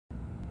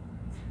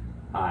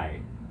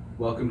Hi,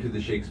 welcome to the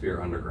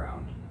Shakespeare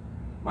Underground.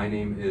 My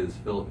name is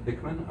Philip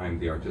Hickman. I'm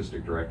the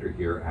artistic director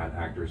here at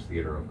Actors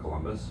Theatre of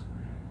Columbus.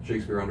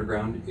 Shakespeare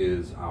Underground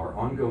is our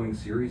ongoing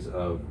series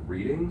of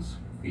readings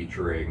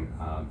featuring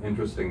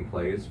interesting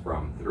plays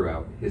from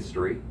throughout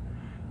history.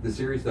 The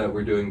series that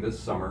we're doing this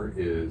summer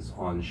is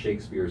on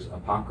Shakespeare's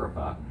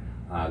Apocrypha,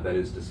 that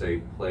is to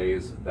say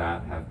plays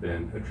that have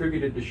been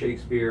attributed to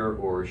Shakespeare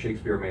or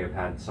Shakespeare may have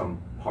had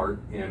some part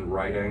in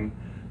writing.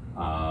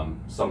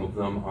 Some of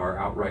them are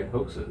outright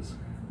hoaxes.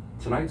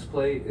 Tonight's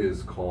play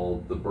is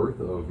called The Birth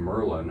of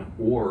Merlin,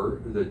 or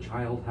The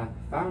Child Hath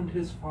Found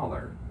His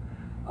Father.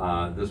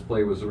 This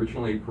play was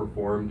originally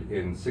performed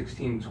in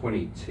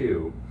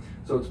 1622,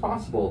 so it's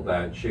possible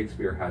that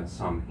Shakespeare had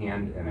some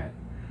hand in it.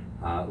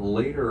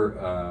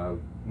 Later,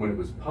 when it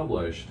was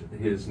published,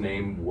 his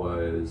name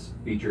was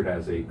featured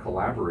as a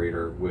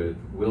collaborator with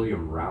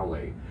William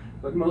Rowley,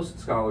 but most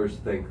scholars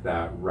think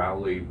that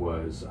Rowley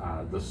was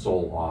the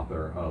sole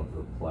author of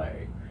the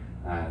play,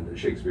 and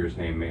Shakespeare's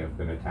name may have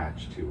been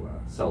attached to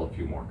sell a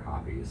few more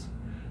copies.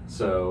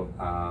 So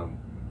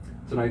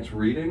tonight's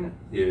reading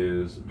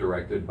is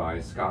directed by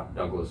Scott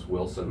Douglas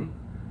Wilson,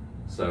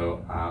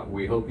 so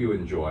we hope you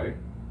enjoy.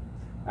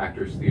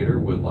 Actors Theatre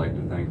would like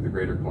to thank the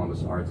Greater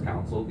Columbus Arts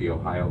Council, the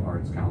Ohio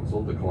Arts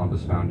Council, the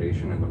Columbus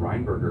Foundation, and the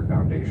Reinberger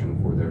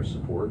Foundation for their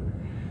support.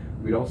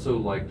 We'd also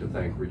like to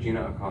thank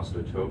Regina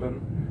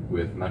Acosta-Tobin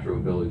with Metro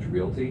Village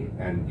Realty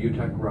and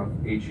Butech Ruff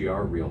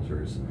HER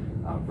Realtors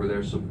for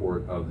their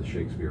support of the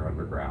Shakespeare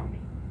Underground.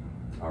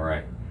 All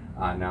right,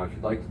 now if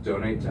you'd like to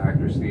donate to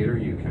Actors Theatre,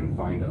 you can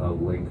find a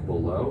link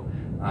below.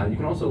 You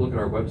can also look at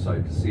our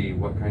website to see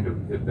what kind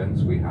of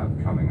events we have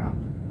coming up.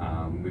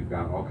 We've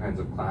got all kinds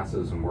of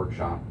classes and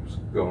workshops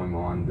going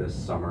on this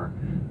summer,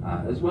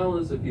 as well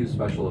as a few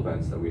special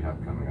events that we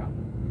have coming up.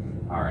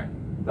 All right,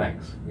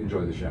 thanks.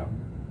 Enjoy the show.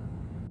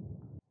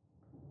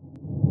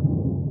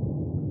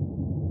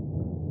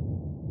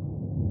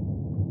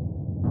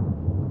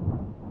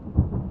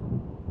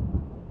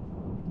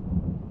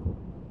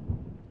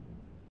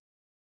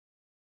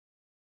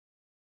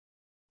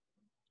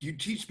 You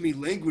teach me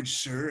language,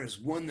 sir, as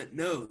one that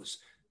knows.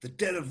 The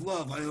debt of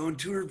love I owe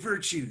to her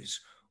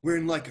virtues,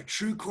 wherein like a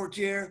true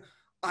courtier,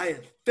 I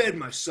have fed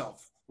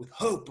myself with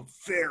hope of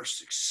fair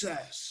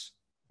success.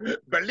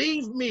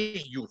 Believe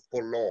me,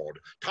 youthful lord,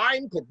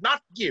 time could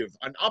not give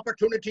an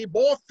opportunity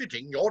more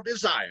fitting your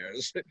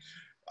desires,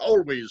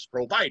 always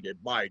provided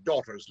my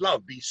daughter's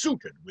love be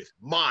suited with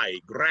my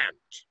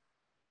grant.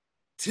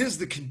 'Tis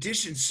the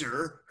condition,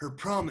 sir, her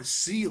promise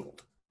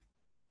sealed.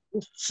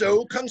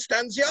 So,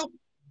 Constantia?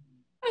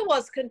 I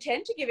was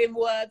content to give him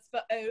words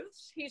for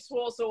oath. He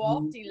swore so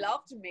oft he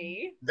loved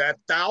me. That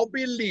thou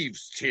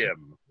believest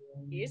him.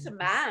 He is a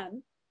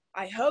man,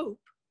 I hope.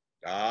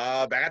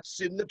 Ah,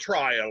 that's in the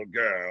trial,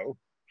 girl.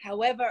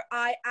 However,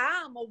 I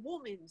am a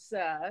woman,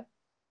 sir.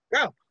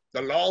 Well,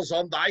 the law's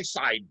on thy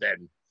side,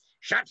 then.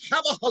 Shalt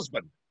have a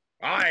husband,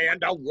 aye,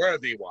 and a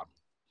worthy one.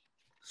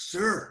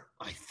 Sir,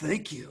 I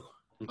thank you.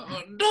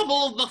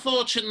 Double the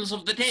fortunes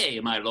of the day,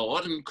 my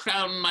lord, and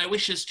crown my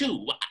wishes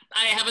too.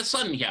 I have a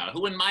son here,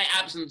 who in my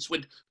absence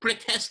would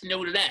protest no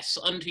less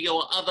unto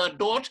your other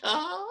daughter.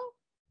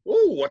 Oh,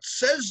 what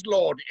says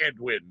Lord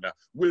Edwin?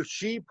 Will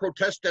she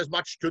protest as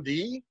much to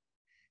thee?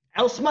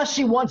 Else must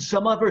she want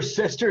some of her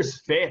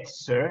sister's faith,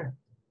 sir.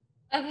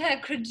 Of her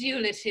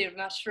credulity,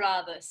 much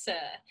rather, sir.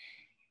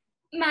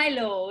 My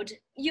lord,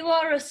 you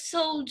are a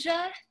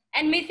soldier,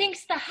 and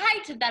methinks the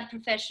height of that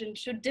profession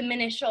should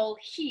diminish all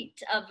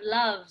heat of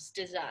love's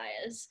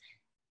desires,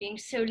 being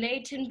so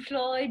late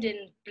employed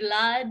in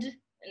blood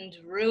and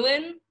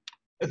ruin.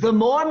 The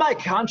more my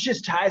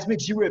conscience ties me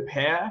to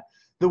repair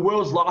the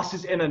world's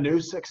losses in a new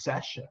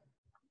succession.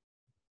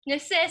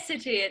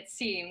 Necessity, it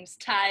seems,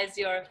 ties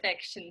your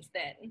affections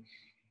then,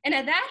 and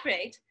at that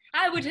rate,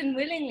 I would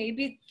unwillingly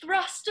be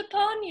thrust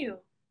upon you.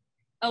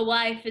 A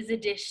wife is a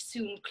dish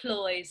soon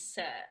cloys,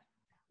 sir.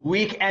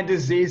 Weak and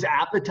diseased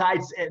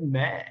appetites it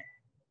may.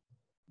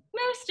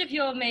 Most of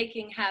your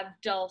making have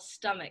dull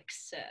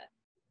stomachs, sir.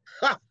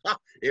 Ha ha!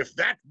 If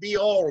that be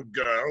all,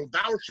 girl,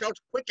 thou shalt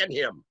quicken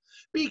him.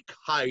 Be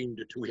kind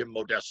to him,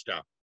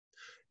 Modestia.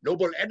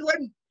 Noble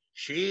Edwin,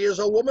 she is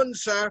a woman,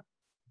 sir,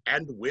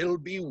 and will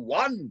be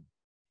won.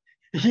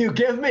 You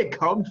give me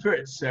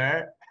comfort,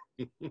 sir.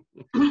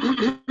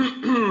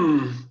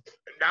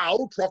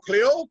 Now,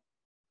 Tocilo?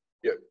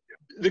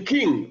 The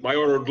king, my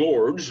honored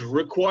lords,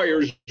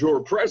 requires your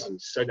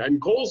presence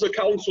and calls a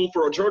council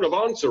for a turn of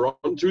answer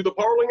unto the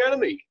parling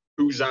enemy,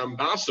 whose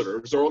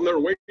ambassadors are on their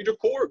way to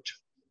court.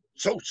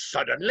 So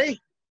suddenly?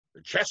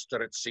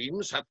 Chester, it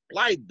seems, hath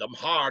plied them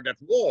hard at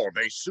war.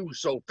 They sue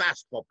so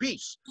fast for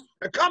peace.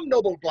 Come,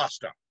 noble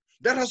Gloster,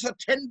 let us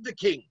attend the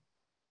king.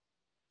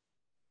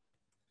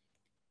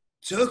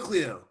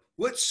 Tocilo,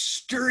 what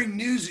stirring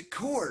news at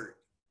court?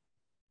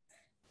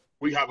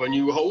 We have a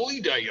new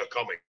holy day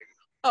a-coming.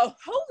 A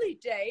holy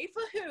day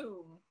for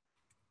whom?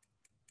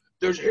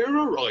 There's here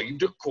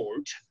arrived at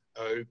court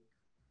a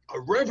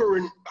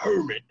reverend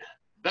hermit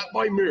that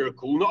by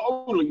miracle not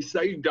only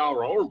saved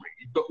our army,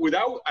 but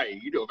without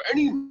aid of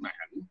any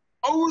man,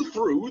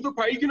 overthrew the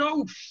pagan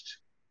host.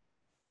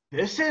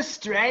 This is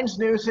strange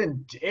news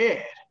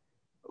indeed.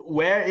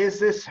 Where is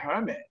this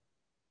hermit?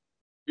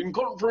 In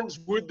conference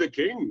with the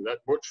king that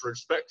much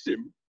respects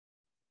him.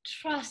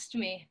 Trust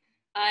me,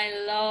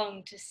 I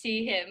long to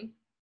see him.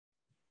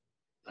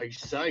 They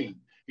say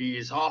he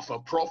is half a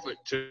prophet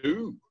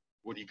too.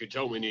 What he could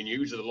tell me any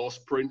news of the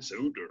lost Prince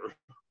Uther.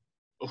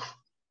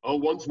 I'll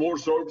once more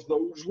search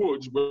those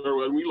woods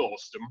when we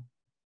lost him.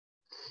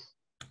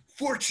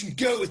 Fortune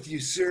go with you,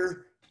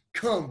 sir.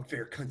 Come,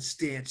 fair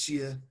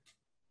Constantia.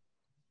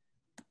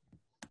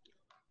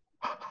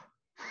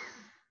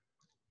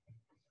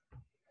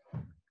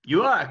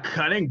 You are a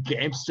cunning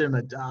gamester,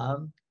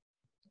 madame.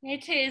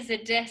 It is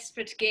a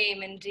desperate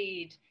game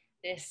indeed,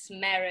 this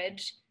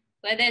marriage,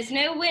 where there's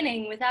no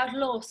winning without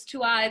loss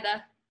to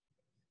either.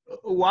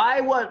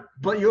 Why, what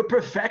but your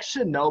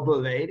perfection, noble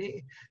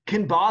lady,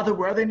 can bar the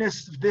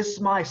worthiness of this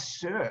my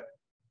sir?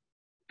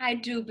 I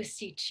do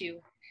beseech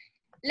you,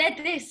 let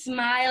this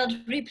mild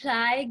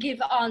reply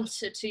give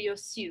answer to your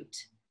suit.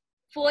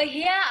 For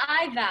here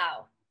I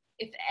vow,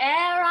 if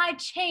e'er I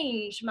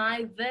change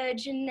my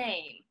virgin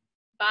name,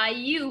 by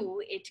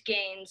you it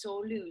gains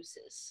or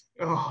loses.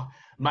 Oh,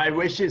 my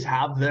wishes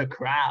have their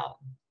crown.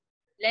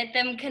 Let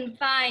them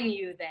confine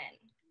you then.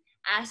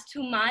 As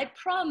to my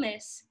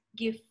promise,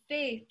 give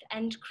faith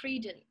and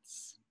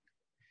credence.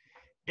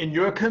 In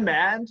your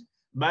command,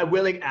 my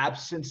willing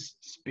absence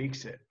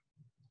speaks it.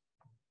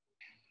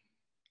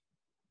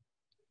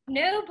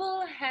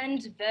 Noble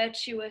and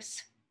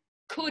virtuous,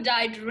 could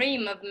I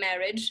dream of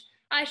marriage,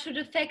 I should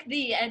affect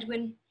thee,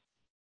 Edwin.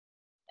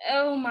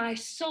 Oh, my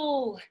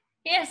soul,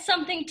 yes,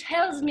 something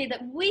tells me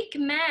that weak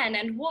man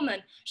and woman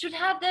should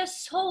have their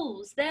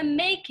souls, their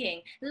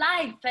making,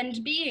 life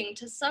and being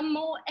to some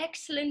more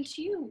excellent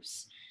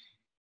use.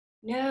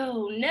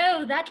 No,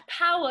 no, that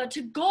power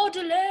to God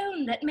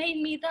alone that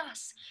made me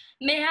thus,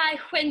 may I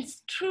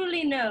whence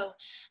truly know,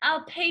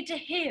 I'll pay to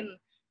him,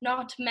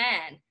 not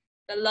man,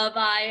 the love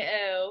I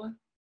owe.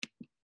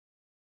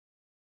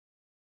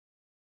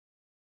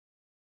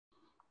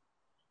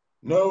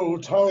 No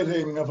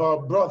tiding of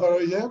our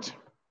brother yet?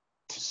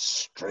 'Tis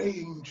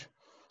strange.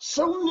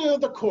 So near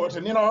the court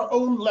and in our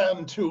own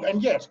land too,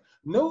 and yet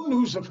no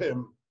news of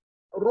him.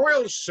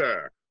 Royal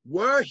sir,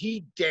 were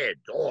he dead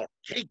or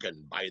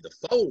taken by the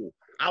foe,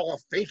 our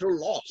fatal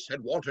loss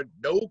had wanted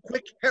no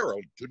quick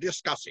herald to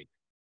discuss it.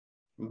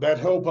 That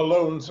hope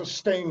alone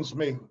sustains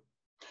me.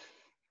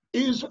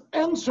 Is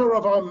answer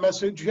of our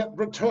message yet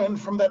returned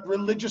from that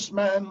religious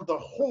man, the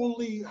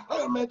holy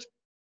hermit?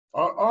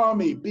 Our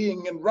army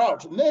being en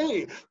route,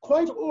 nay,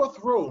 quite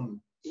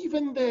o'erthrown,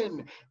 even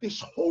then,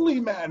 this holy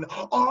man,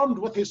 armed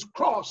with his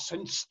cross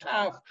and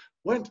staff,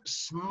 went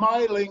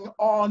smiling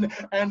on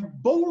and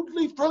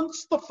boldly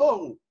fronts the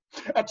foe,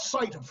 at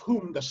sight of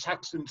whom the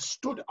Saxons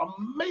stood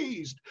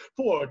amazed,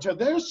 for to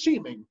their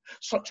seeming,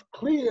 such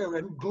clear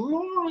and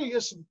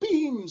glorious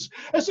beams,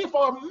 as if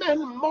our men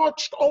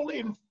marched all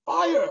in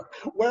fire,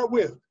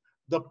 wherewith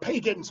the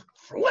pagans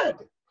fled,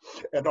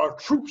 and our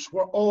troops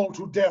were all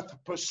to death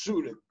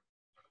pursued.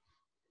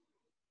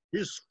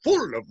 Is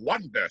full of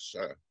wonder,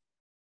 sir.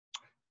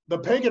 The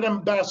pagan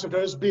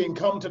ambassadors being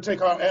come to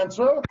take our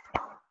answer,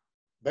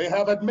 they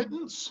have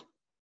admittance.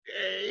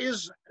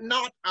 Is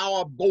not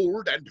our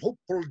bold and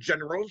hopeful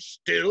general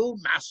still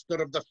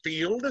master of the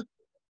field?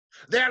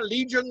 Their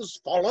legions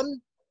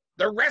fallen,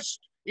 the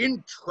rest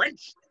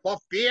entrenched for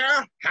fear,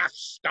 half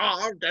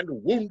starved and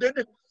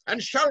wounded,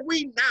 and shall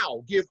we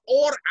now give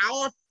o'er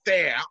our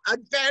fair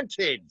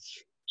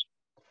advantage?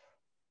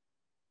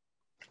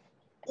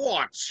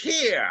 What's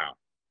here?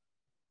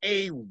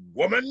 A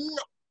woman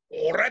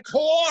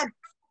orator?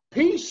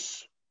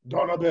 Peace,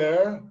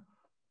 Donobert.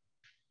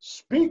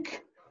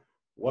 Speak.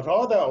 What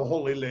art thou,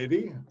 holy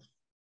lady?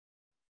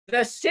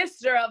 The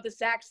sister of the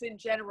Saxon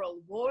general,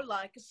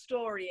 warlike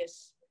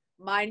Ostorius.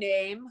 My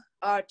name,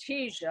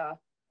 Artesia,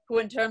 who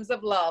in terms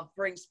of love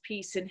brings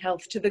peace and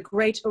health to the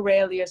great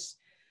Aurelius,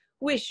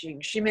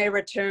 wishing she may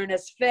return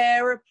as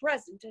fair a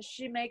present as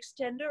she makes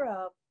tender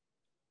of.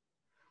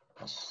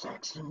 A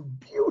Saxon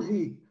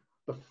beauty,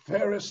 the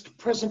fairest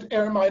present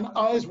ere mine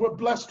eyes were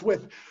blessed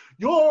with.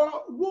 Your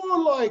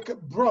warlike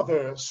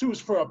brother sues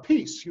for a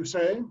peace, you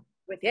say?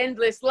 With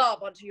endless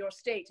love unto your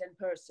state and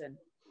person.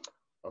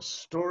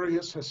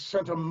 Ostorius has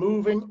sent a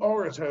moving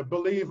orator,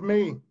 believe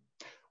me.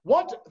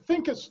 What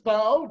thinkest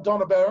thou,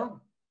 Donobert?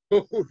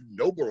 Oh,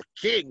 noble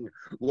king,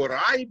 were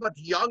I but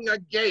young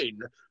again,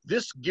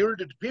 this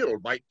gilded pill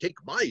might take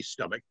my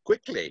stomach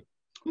quickly.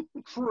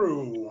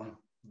 True,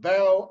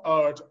 thou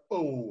art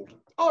old.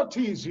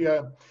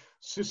 Artesia,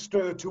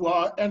 sister to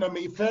our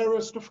enemy,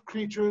 fairest of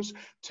creatures,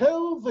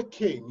 tell the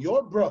king,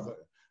 your brother,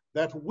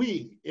 that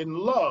we, in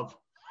love,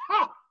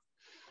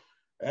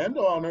 and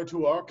honor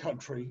to our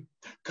country,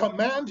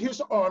 command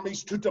his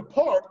armies to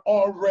depart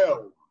our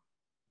realm.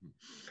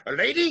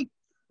 Lady,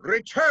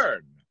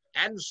 return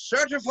and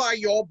certify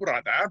your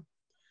brother.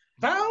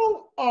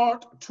 Thou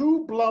art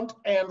too blunt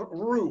and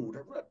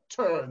rude.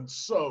 Return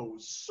so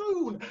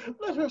soon.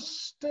 Let her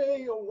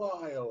stay a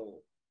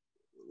while.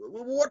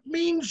 What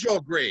means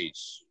your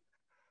grace?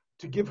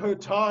 To give her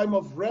time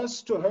of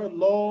rest to her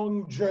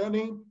long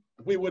journey,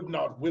 we would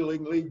not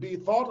willingly be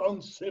thought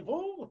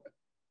uncivil.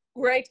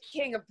 Great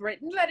King of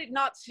Britain, let it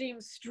not seem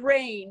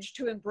strange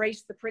to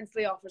embrace the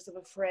princely offers of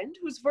a friend,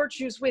 whose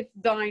virtues with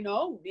thine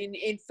own,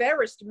 in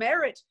fairest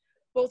merit,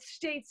 both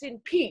states in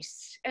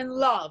peace and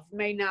love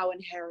may now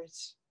inherit.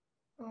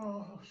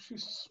 Oh, she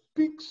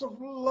speaks of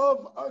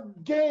love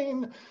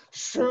again.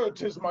 Sure,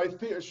 'tis my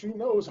fear she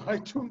knows I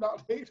do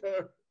not hate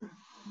her.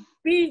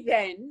 Be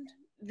then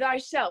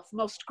thyself,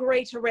 most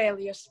great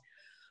Aurelius.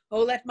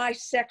 Oh, let my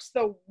sex,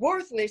 though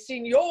worthless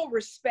in your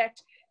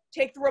respect,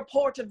 take the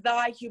report of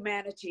thy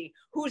humanity,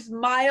 whose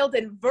mild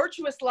and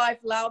virtuous life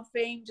loud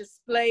fame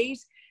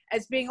displays,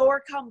 as being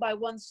o'ercome by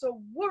one so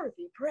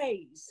worthy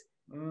praise.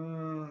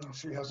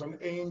 She has an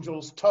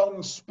angel's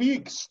tongue.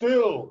 Speak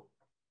still.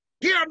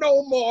 Hear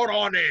no more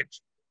on it.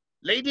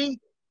 Lady,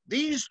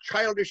 these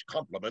childish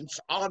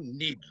compliments are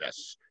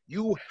needless.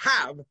 You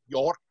have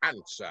your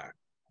answer.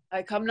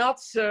 I come not,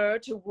 sir,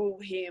 to woo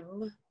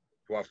him.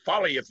 'Twere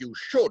folly if you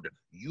should.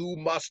 You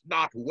must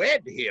not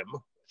wed him.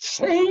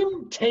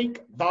 Shame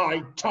take thy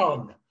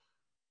tongue.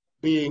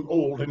 Being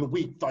old and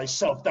weak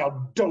thyself, thou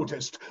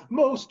dotest.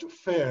 Most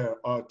fair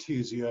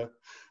Artesia,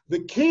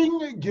 the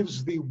king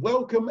gives thee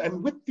welcome,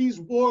 and with these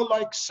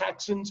warlike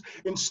Saxons,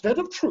 instead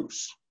of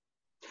truce,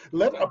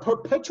 let a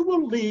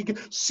perpetual league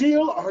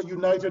seal our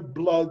united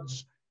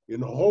bloods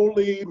in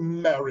holy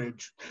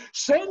marriage.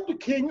 Send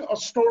King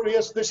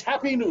Ostorius this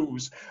happy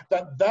news,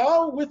 that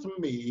thou with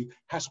me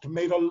hast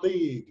made a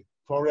league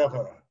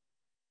forever.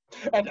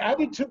 And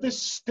added to this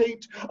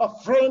state a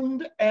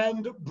friend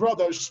and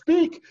brother.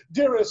 Speak,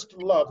 dearest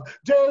love,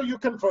 dare you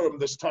confirm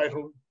this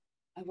title?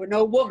 I were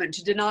no woman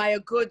to deny a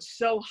good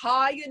so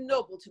high and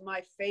noble to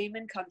my fame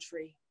and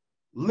country.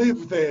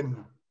 Live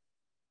then,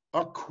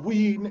 a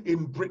queen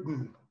in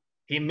Britain.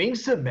 He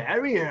means to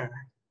marry her.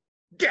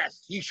 Death,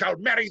 he shall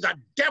marry the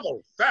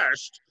devil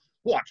first.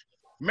 What,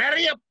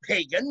 marry a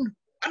pagan,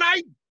 an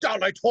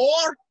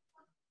idolator?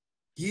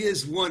 He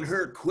has won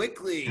her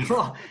quickly.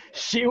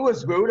 She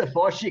was wooed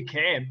before she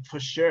came, for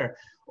sure,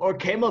 or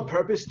came on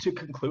purpose to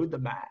conclude the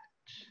match.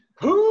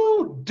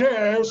 Who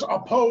dares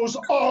oppose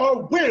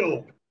our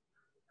will?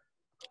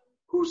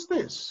 Who's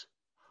this?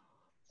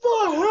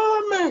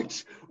 The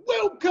Hermit!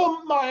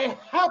 Welcome, my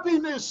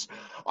happiness!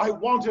 I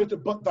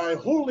wanted but thy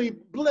holy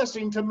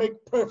blessing to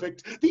make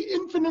perfect the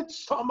infinite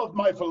sum of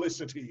my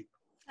felicity.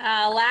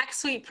 Alack,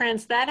 sweet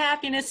prince, that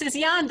happiness is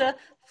yonder.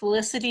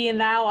 Felicity and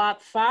thou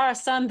art far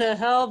asunder.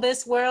 Hell,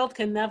 this world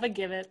can never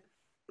give it.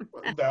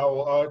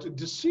 Thou art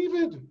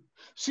deceived.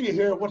 See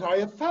here what I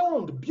have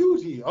found.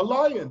 Beauty,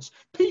 alliance,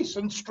 peace,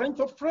 and strength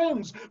of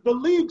friends. The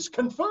leagues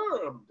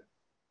confirmed.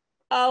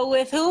 Oh,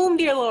 with whom,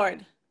 dear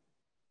lord?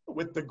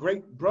 With the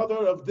great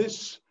brother of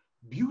this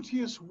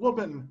beauteous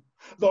woman,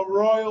 the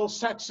royal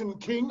Saxon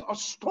king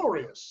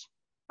Ostorius.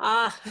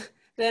 Ah,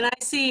 then I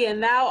see,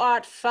 and thou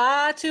art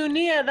far too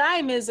near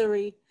thy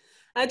misery.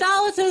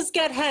 Idolaters,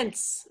 get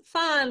hence.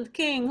 Fond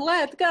king,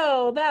 let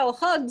go. Thou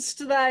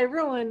hugst thy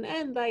ruin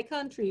and thy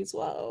country's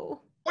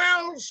woe.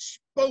 Well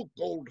spoke,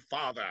 old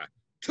father.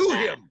 To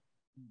him,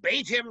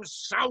 bait him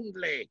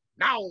soundly.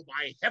 Now,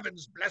 by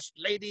heaven's blessed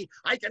lady,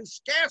 I can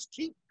scarce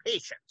keep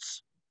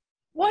patience.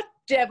 What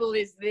devil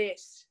is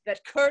this,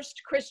 that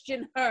cursed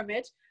Christian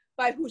hermit,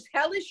 by whose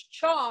hellish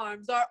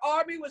charms our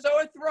army was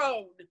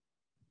o'erthrown?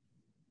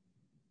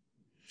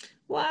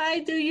 Why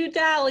do you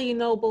dally,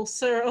 noble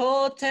sir?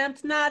 Oh,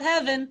 tempt not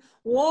heaven,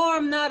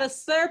 warm not a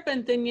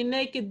serpent in your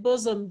naked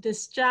bosom,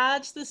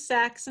 discharge the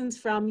Saxons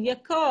from your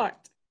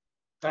court.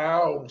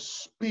 Thou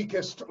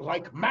speakest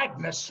like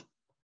madness.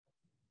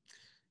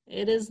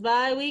 It is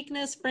thy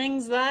weakness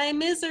brings thy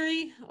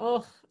misery.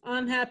 Oh,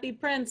 unhappy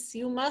prince,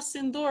 you must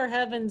endure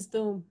heaven's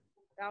doom.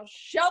 Thou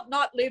shalt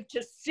not live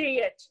to see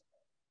it.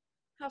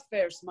 How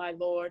fares my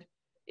lord?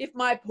 If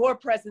my poor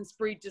presence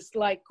breed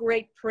dislike,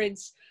 great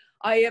prince,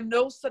 I am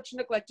no such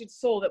neglected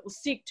soul that will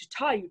seek to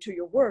tie you to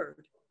your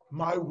word.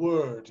 My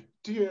word,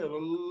 dear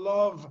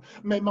love,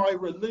 may my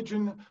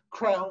religion,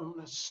 crown,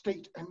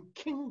 state, and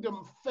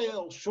kingdom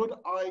fail should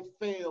I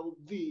fail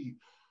thee.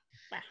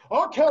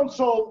 Our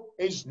council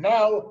is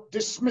now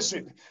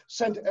dismissed.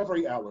 Send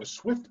every hour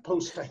swift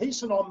post to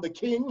hasten on the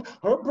king,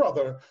 her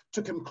brother,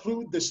 to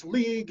conclude this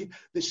league,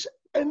 this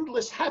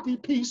endless happy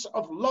peace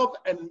of love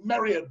and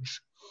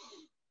marriage.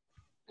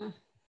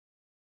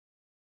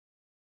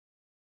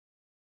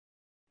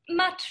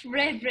 Much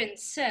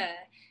reverence, sir.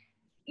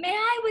 May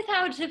I,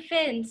 without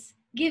offense,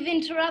 give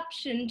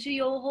interruption to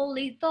your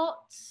holy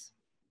thoughts?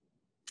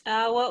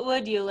 What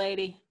would you,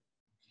 lady?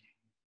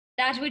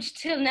 That which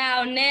till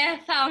now ne'er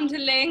found a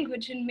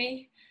language in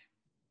me.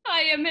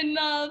 I am in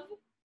love.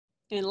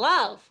 In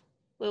love?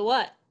 With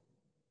what?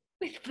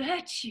 With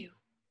virtue.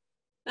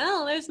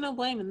 Well, there's no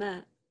blame in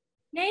that.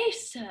 Nay,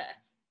 sir,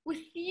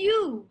 with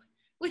you,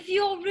 with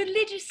your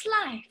religious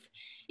life,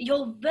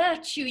 your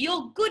virtue,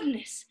 your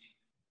goodness.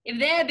 If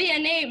there be a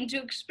name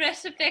to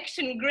express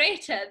affection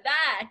greater,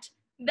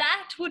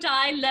 that would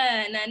I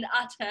learn and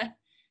utter.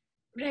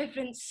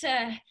 Reverend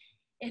sir,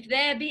 If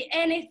there be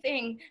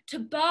anything to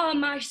bar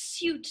my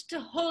suit to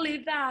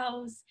holy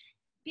vows,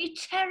 be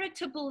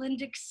charitable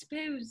and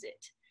expose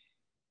it.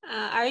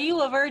 Are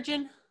you a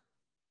virgin?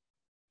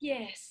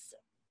 Yes.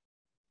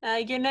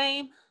 Your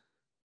name?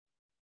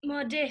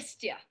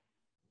 Modestia.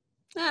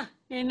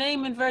 Your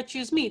name and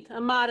virtues meet, a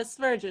modest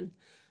virgin.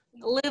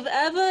 Live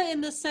ever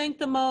in the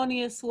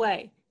sanctimonious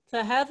way,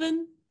 to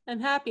heaven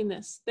and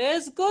happiness.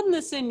 There's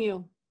goodness in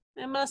you.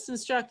 I must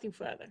instruct you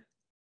further.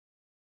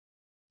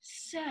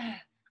 Sir,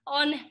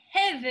 on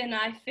heaven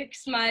I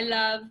fix my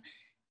love.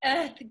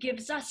 Earth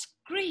gives us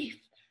grief.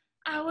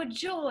 Our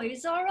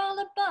joys are all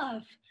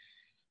above.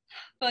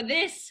 For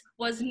this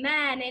was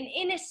man in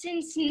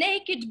innocence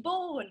naked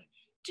born,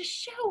 to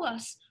show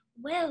us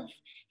wealth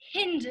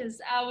hinders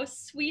our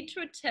sweet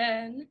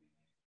return.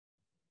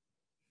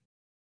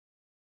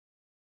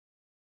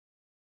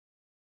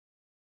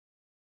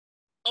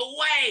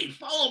 Away!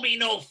 Follow me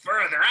no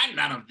further. I'm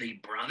none of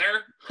thee,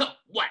 brother.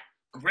 What?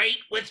 Great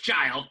with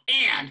child,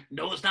 and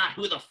knows not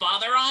who the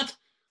father on't?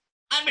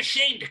 I'm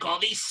ashamed to call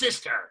thee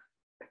sister.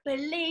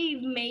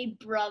 Believe me,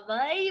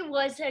 brother, he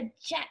was a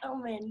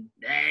gentleman.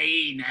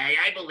 Nay,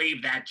 I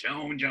believe that,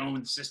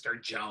 Joan, sister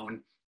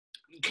Joan.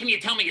 Can you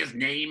tell me his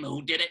name,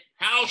 who did it?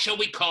 How shall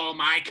we call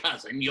my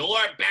cousin, your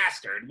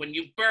bastard, when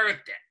you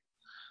birthed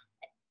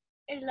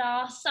it?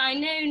 Alas, I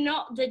know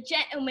not the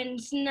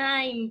gentleman's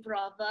name,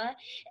 brother.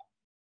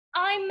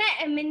 I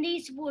met him in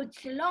these woods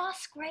the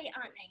last great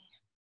hunting.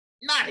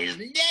 Not his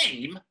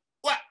name?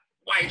 What?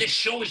 Why, this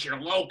shows your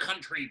low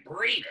country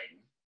breeding.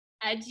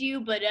 Had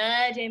you but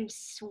heard him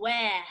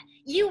swear,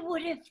 you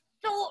would have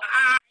thought...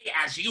 Aye,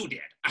 as you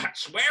did.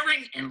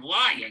 Swearing and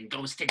lying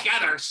goes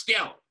together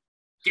still.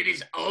 Did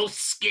his oath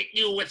skit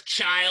you with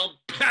child?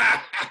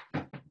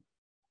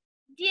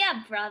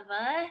 Dear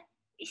brother,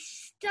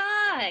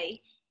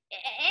 stay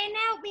and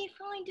help me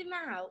find him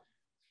out.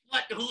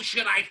 Who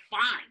should I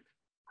find?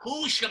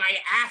 Who should I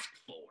ask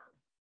for?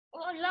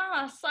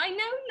 Alas, I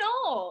know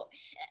not.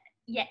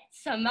 Yet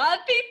some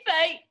happy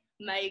fate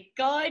may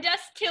guide us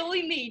till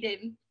we meet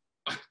him.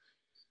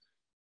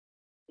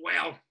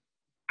 Well,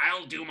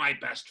 I'll do my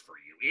best for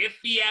you. If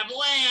he have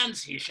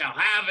lands, he shall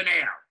have an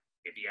heir.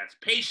 If he has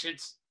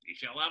patience, he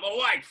shall have a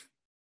wife.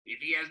 If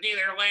he has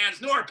neither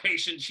lands nor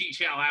patience, he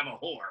shall have a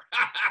whore.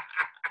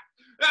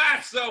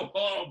 So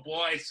ho,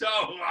 boy, so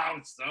ho,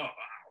 so ho.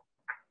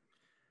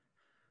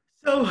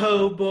 So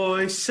ho,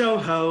 boy, so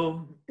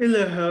ho,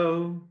 illa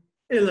ho,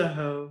 illa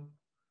ho.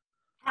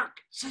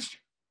 Hark, sister,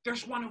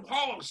 there's one who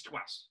hollows to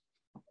us.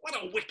 What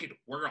a wicked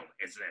world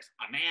is this.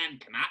 A man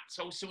cannot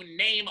so soon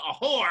name a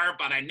whore,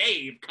 but a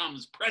knave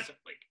comes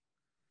presently.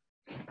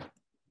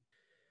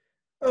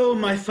 Oh,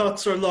 my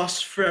thoughts are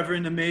lost forever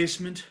in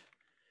amazement.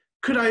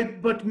 Could I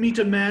but meet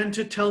a man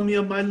to tell me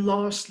of my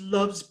lost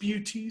love's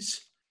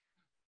beauties?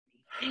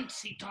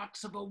 Methinks he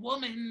talks of a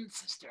woman,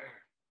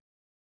 sister.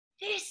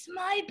 This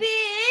might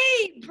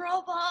be,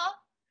 brother.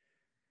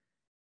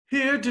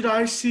 Here did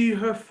I see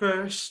her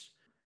first,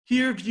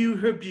 here view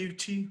her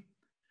beauty.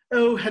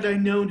 Oh, had I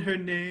known her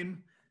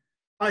name,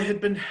 I had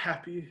been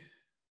happy.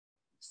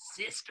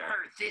 Sister,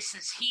 this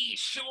is he,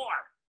 sure.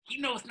 He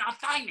knows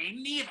not thy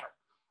name neither.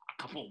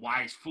 A couple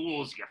wise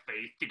fools, your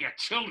faith, to get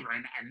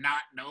children and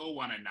not know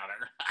one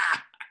another.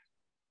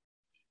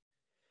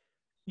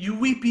 You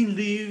weeping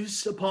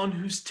leaves, upon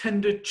whose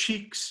tender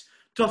cheeks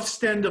doth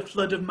stand a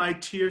flood of my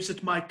tears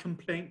at my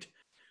complaint,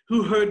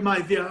 who heard my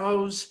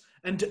vows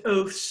and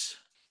oaths.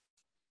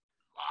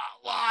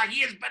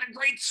 He has been a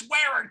great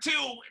swearer, too,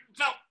 and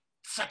felt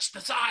such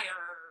desire.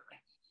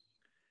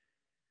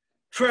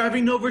 For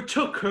having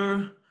overtook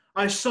her,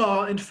 I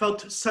saw and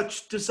felt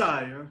such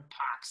desire.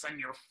 Pox on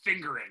your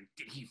fingering,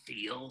 did he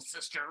feel,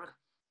 sister?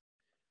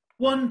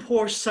 One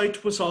poor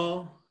sight was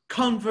all,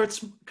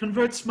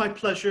 converts my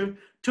pleasure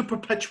to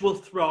perpetual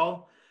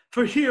thrall.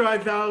 For here I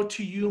vow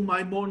to you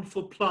my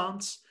mournful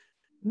plants,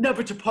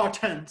 never to part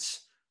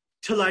hence,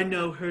 till I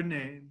know her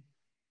name.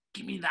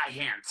 Give me thy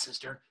hand,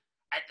 sister.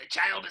 The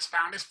child has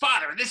found his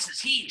father. This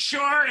is he,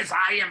 sure as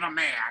I am a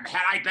man.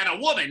 Had I been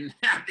a woman,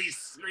 these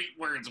sweet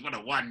words would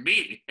have won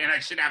me, and I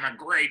should have a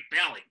great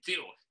belly,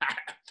 too.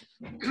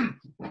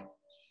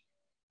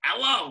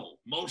 Hello,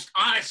 most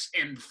honest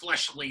and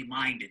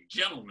fleshly-minded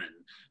gentleman.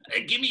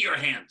 Give me your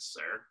hand,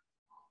 sir.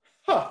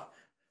 Ha!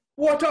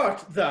 What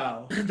art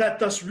thou, that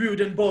thus rude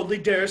and boldly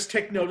dares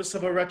take notice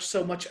of a wretch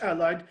so much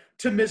allied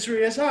to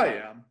misery as I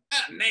am?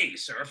 Nay,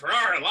 sir, for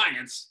our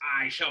alliance,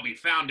 I shall be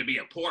found to be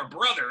a poor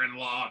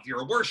brother-in-law of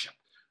your worship.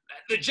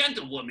 The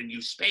gentlewoman you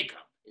spake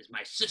of is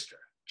my sister,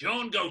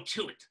 Joan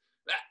Goe'Too't.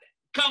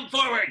 Come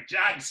forward,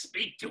 Judge,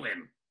 speak to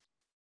him.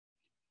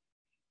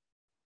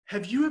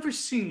 Have you ever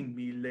seen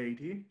me,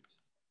 lady?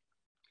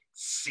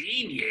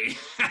 Seen ye?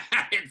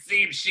 It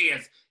seems she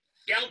has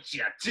felt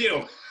you,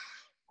 too.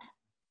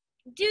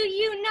 Do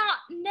you not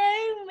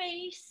know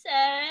me,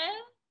 sir?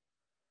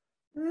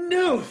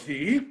 Know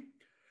thee?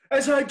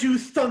 As I do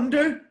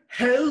thunder,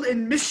 hell,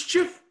 and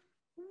mischief?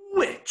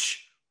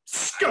 Witch,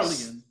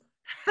 scullion,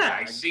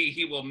 hag. I see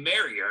he will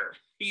marry her.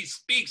 He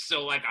speaks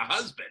so like a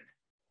husband.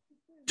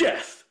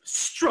 Death,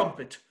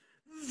 strumpet,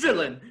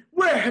 Villain,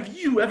 where have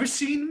you ever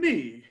seen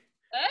me?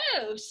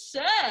 Oh,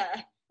 sir,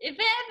 if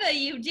ever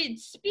you did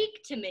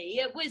speak to me,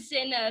 it was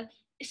in a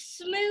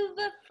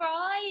smoother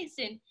phrase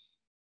and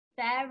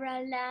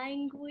fairer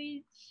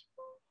language.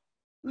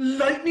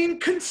 Lightning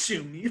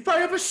consume me if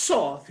I ever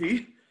saw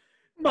thee.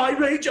 My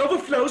rage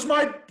overflows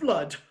my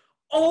blood.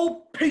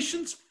 All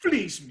patience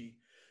flees me.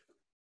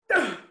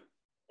 Help!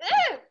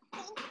 Help!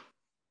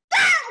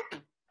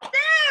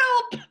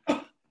 Help!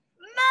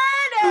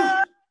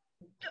 Murder!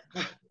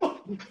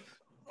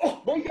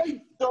 Oh, my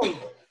God!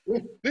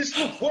 This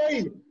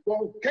way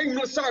came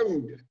the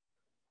sound.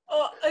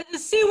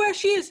 See where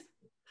she is.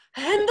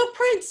 And the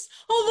prince!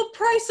 Oh, the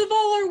price of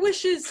all our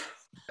wishes!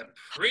 The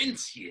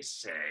prince, you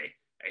say?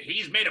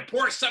 He's made a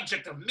poor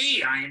subject of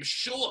me, I am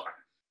sure.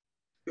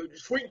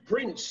 Sweet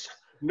prince,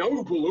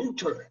 noble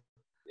Uther,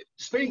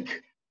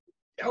 speak.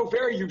 How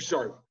fare you,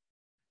 sir?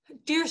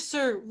 Dear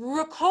sir,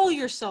 recall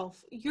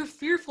yourself. Your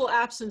fearful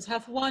absence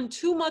hath won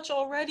too much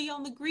already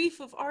on the grief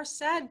of our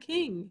sad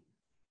king.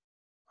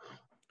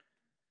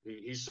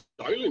 His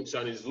silence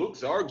and his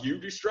looks argue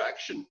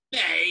distraction.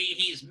 Nay,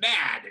 he's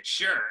mad,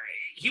 sure.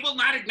 He will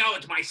not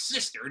acknowledge my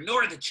sister,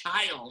 nor the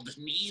child,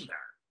 neither.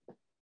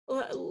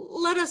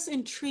 Let us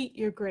entreat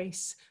your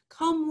grace.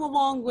 Come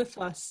along with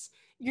us.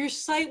 Your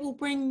sight will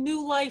bring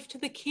new life to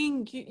the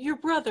king, your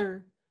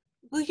brother.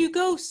 Will you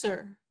go,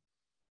 sir?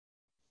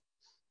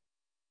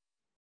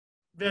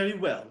 Very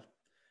well.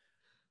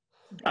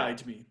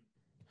 Guide me.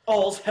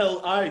 All's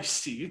hell I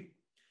see.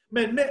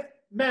 Man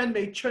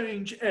may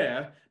change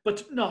air,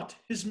 but not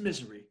his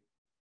misery.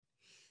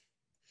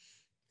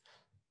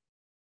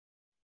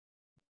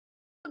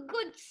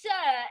 Good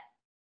sir,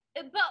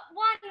 but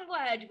one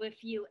word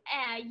with you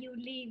ere you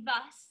leave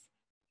us.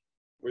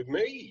 With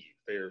me,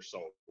 fair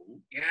soul.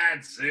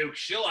 Yeah, Zook,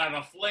 she'll have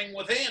a fling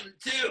with him,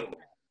 too.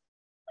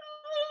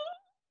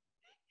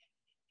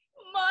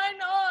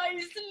 Mine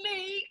eyes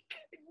leak.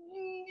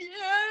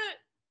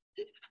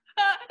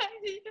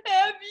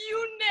 Have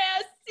you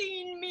ne'er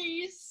seen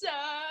me, sir?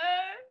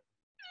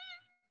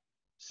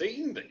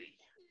 Seen thee?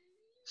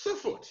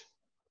 Suffoot?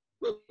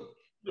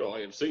 Well, I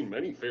have seen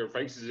many fair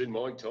faces in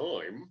my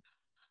time.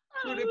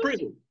 Go to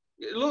prison.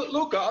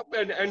 Look up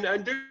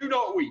and do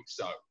not weep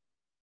so.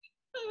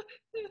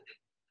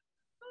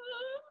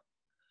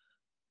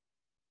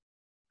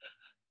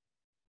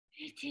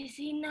 It is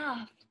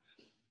enough.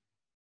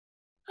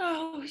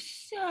 Oh,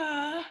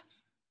 sir,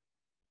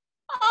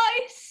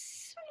 I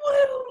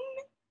swoon.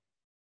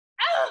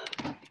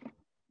 Oh.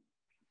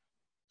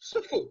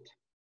 Suffoot,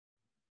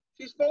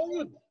 she's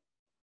fallen.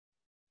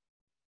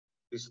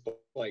 This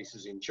place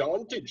is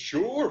enchanted,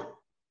 sure.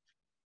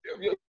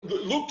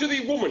 Look to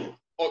thee, woman,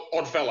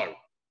 odd fellow.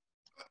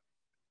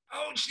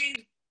 Oh,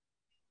 she's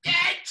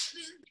dead!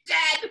 She's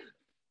dead!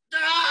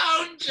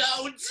 Oh,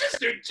 Joan,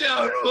 Sister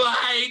Joan,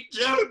 why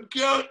don't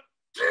go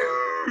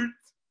to...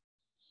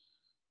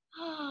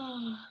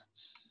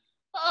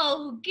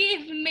 Oh,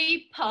 give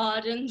me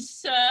pardon,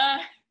 sir.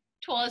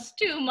 'Twas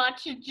too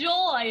much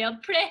joy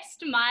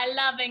oppressed my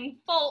loving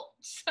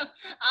faults.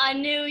 I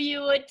knew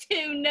you were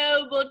too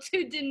noble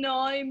to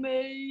deny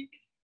me.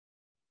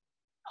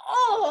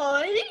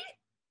 Oi!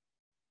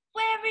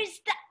 Where is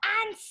the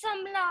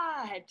handsome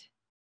lad?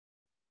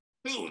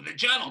 Who, the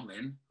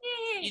gentleman?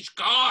 He's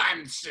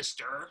gone,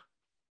 sister.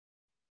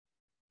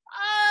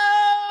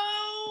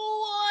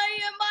 Oh, I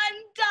am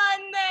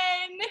undone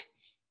then.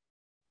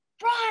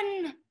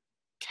 Run!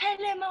 Tell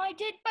him I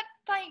did but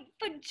faint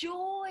for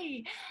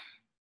joy.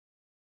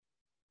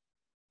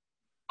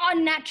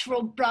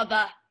 Unnatural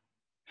brother,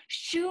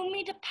 shew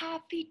me the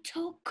path he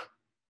took.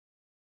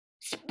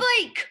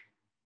 Speak!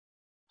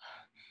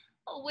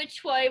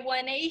 Which way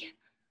went he?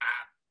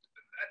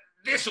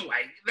 This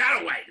way,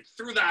 that way,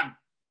 through the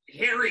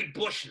hairy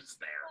bushes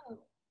there.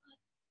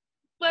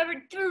 Where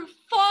it through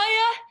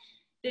fire,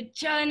 the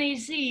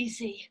journey's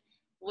easy,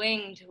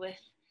 winged with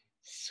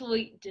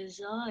sweet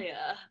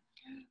desire.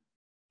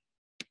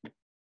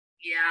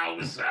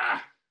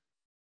 Yowza.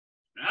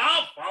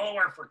 I'll follow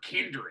her for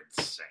kindred's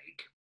sake.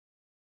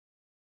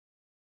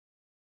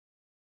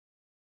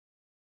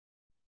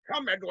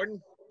 Come,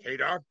 Edwin,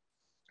 Cador.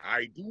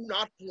 I do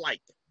not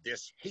like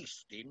this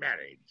hasty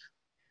marriage.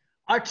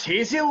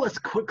 Artesia was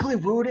quickly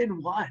wooed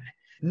and won.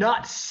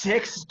 Not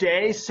 6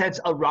 days since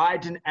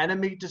arrived an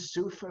enemy to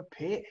sue for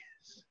peace.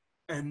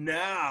 And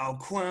now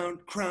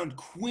crowned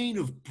Queen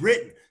of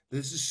Britain.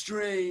 This is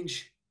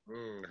strange.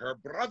 Her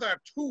brother,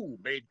 too,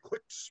 made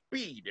quick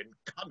speed in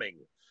coming,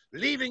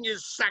 leaving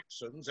his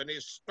Saxons and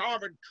his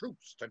starving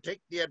troops to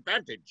take the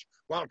advantage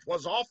while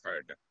 'twas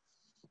offered.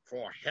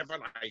 For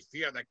heaven, I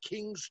fear the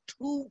king's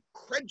too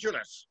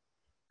credulous.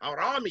 Our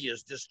army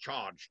is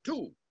discharged,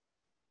 too.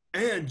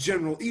 And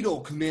General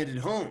Edel commanded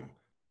home.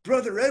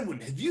 Brother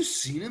Edwin, have you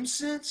seen him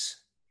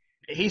since?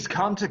 He's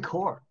come to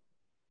court.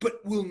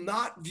 But will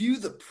not view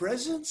the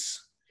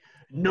presence?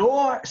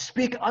 Nor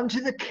speak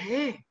unto the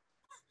king.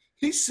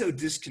 He's so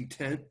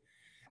discontent.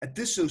 At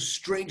this so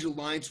strange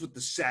alliance with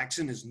the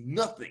Saxon as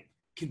nothing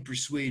can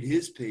persuade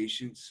his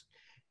patience.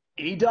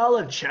 Edel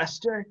of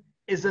Chester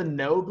is a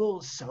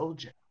noble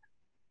soldier.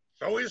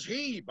 So is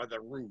he, by the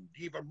rood,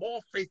 even more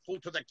faithful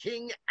to the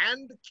king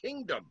and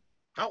kingdom,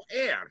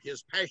 howe'er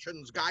his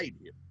passions guide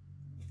him.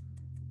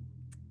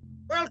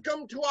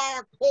 Welcome to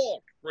our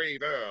court,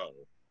 brave Earl.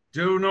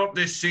 Do not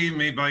deceive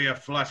me by your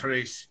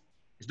flatteries.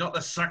 Is not the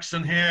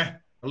Saxon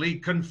here? The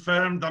league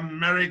confirmed, the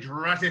marriage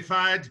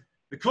ratified,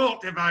 the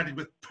court divided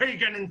with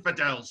pagan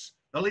infidels,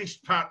 the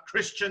least part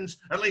Christians,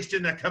 at least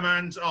in their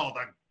commands, oh,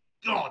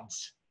 the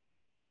gods!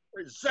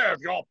 Preserve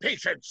your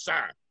patience,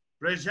 sir.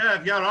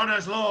 Preserve your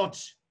honours,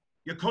 lords.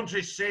 Your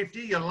country's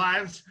safety, your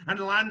lives, and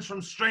lands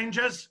from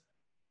strangers?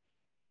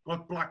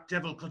 What black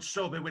devil could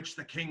so bewitch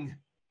the king,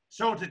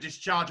 so to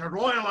discharge a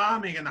royal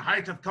army in the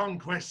height of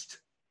conquest?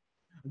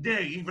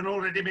 They even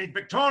already made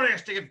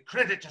victorious to give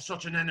credit to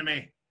such an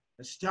enemy,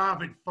 a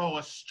starving foe,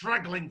 a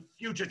straggling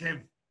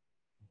fugitive,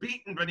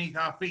 beaten beneath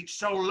our feet,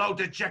 so low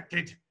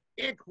dejected.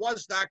 It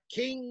was the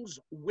king's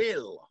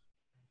will.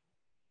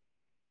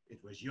 It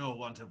was your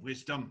want of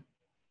wisdom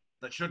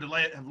that should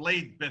have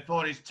laid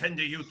before his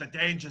tender youth the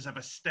dangers of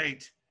a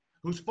state,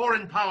 whose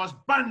foreign powers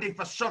bandy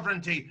for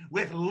sovereignty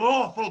with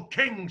lawful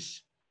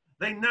kings.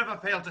 They never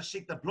fail to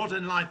seek the blood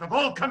and life of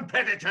all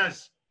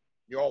competitors.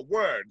 Your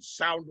words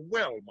sound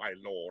well, my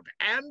lord,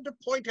 and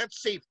point at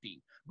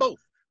safety, both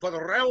for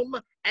the realm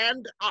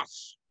and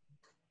us.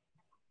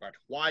 But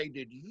why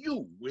did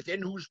you,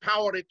 within whose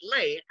power it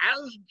lay,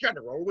 as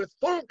general with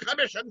full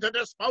commission to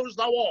dispose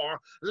the war,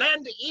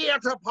 lend ear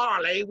to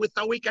parley with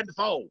the weakened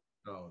foe?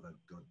 Oh, the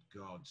good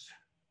gods.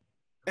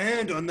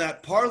 And on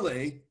that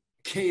parley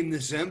came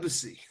this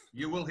embassy.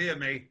 You will hear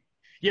me.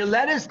 Your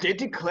letters did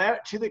declare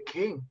it to the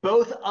king,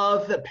 both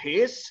of the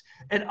peace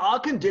and all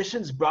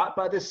conditions brought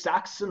by the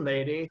Saxon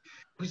lady,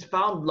 whose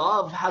found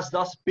love has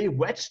thus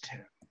bewitched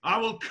him. I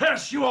will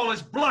curse you all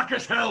as black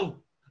as hell,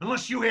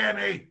 unless you hear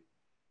me.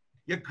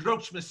 Your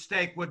gross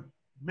mistake would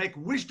make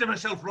wisdom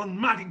herself run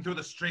madding through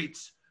the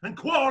streets, and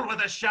quarrel with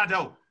the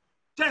shadow.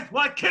 Death,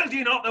 why killed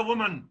ye not the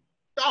woman?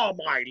 Oh,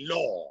 my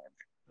lord!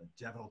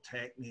 The devil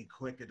take me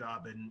quick had I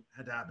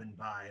been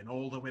by, and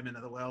all the women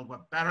of the world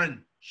were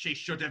barren. She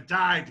should have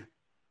died,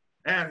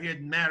 ere he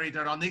had married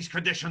her on these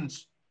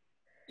conditions.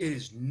 It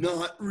is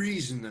not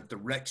reason that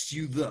directs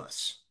you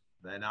thus.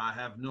 Then I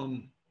have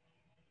none,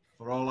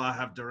 for all I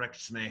have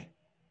directs me.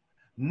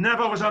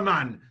 Never was a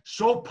man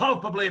so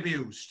palpably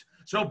abused,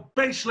 so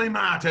basely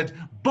martyred,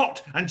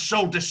 bought and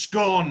sold to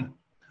scorn.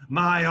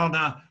 My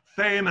honour,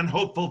 fame and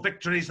hopeful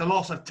victories, the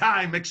loss of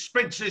time,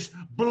 expenses,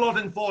 blood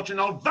and fortune,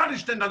 all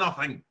vanished into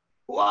nothing.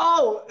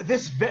 Whoa,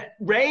 this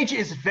rage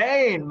is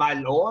vain, my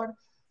lord.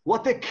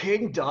 What the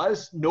king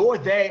does, nor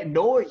they,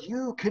 nor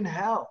you can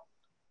help.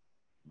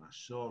 My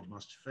sword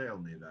must fail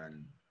me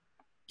then.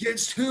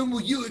 Against whom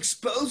will you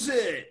expose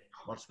it?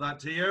 What's that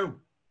to you?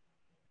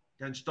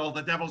 Against all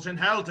the devils in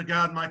hell to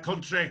guard my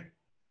country.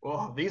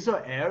 Oh, these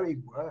are airy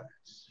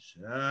words.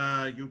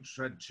 Sir, you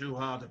tread too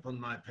hard upon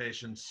my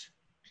patience.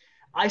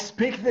 I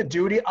speak the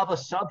duty of a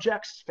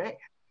subject's faith.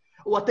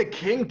 What the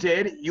king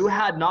did, you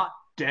had not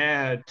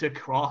dared to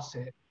cross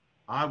it.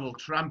 I will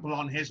trample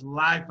on his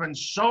life and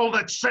soul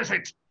that says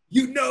it.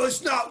 You know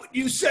it's not what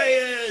you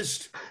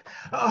sayest.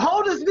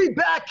 Hold us me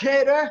back,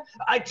 Cador.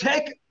 I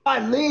take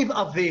my leave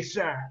of thee,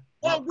 sir.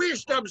 For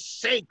wisdom's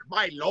sake,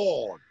 my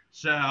lord.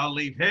 Sir, I'll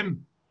leave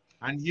him,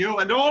 and you,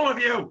 and all of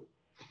you,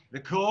 the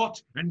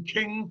court and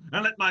king,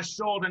 and let my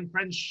sword and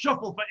friends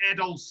shuffle for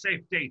Edol's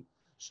safety.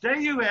 Stay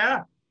you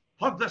here,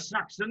 hug the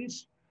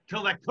Saxons,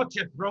 till they cut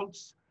your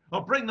throats,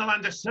 or bring the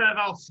land to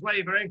servile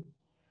slavery.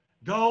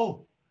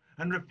 Go,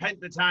 and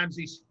repent the times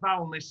these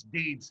foul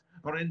misdeeds,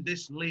 for in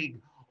this league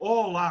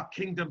all our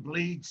kingdom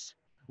bleeds,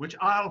 which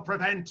I'll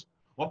prevent,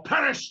 or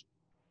perish.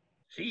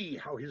 See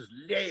how his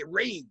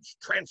rage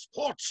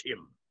transports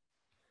him.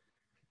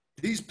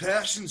 These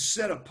passions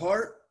set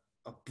apart,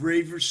 a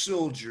braver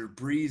soldier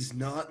breathes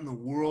not in the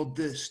world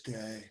this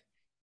day.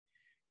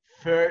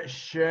 For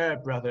sure,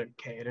 brother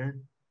Cador.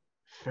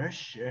 For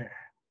sure.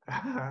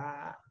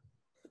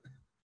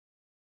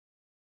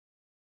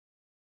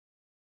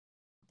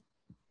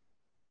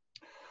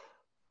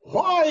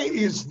 Why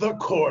is the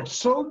court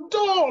so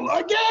dull?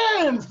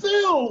 Again,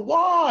 fill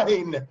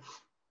wine.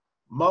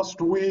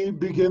 Must we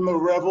begin the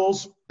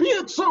revels? Be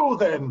it so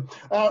then.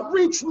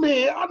 Reach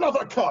me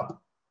another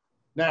cup.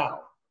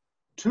 Now,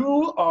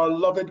 to our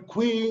loved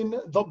queen,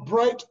 the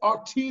bright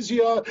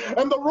Artesia,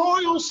 and the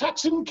royal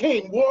Saxon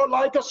king,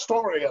 warlike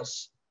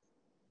Ostorius.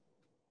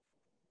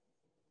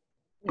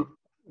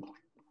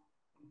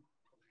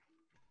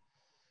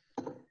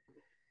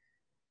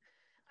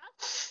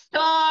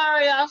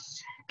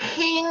 Ostorius,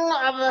 king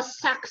of the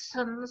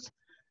Saxons,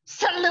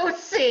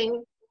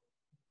 saluting.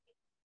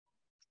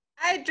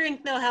 I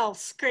drink no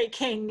healths, great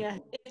king.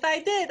 If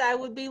I did, I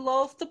would be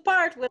loath to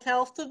part with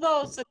health to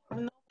those that have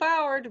no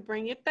power to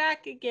bring it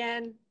back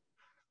again.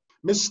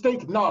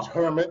 Mistake not,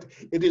 Hermit.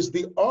 It is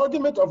the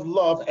argument of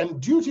love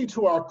and duty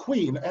to our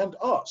queen and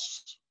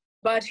us.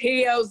 But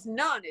he owes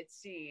none, it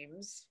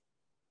seems.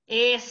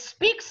 He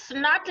speaks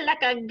not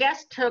like a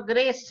guest to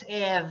grace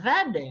a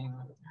wedding.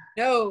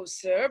 No,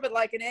 sir, but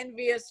like an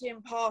envious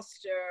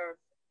impostor.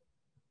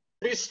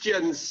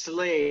 Christian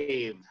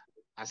slave,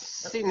 A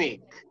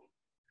cynic.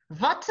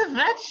 What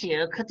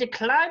virtue could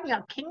decline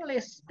your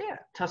kingly spirit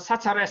to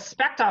such a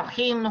respect of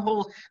him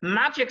whose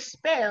magic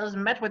spells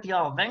met with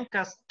your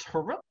vanquished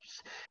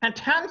troops, and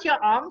turned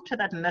your arm to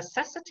that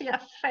necessity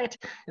of fate,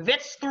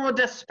 which through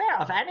despair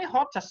of any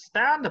hope to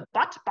stand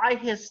but by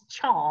his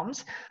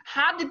charms,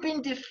 had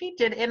been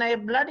defeated in a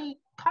bloody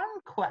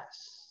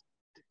conquest?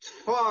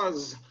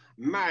 'Twas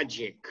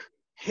magic.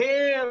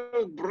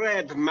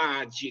 Hell-bred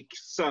magic,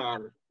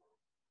 sir.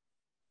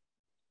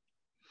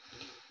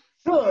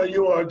 Sir,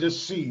 you are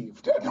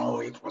deceived. No,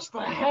 it was the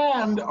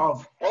hand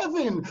of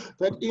heaven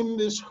that in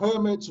this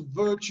hermit's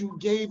virtue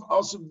gave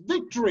us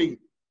victory.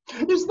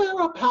 Is there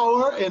a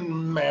power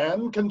in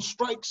man can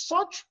strike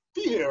such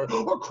fear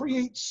or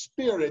create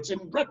spirits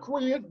in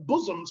recreant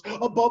bosoms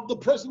above the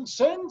present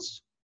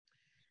sense?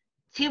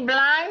 To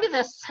blind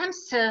the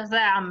senses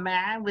there,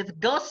 man, with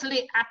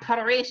ghostly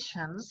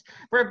apparitions,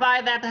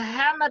 whereby that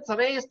hermit's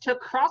rays to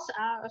cross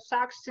our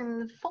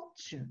Saxon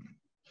fortune.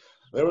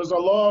 There is a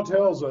law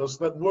tells us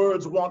that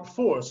words want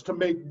force to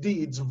make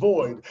deeds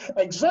void.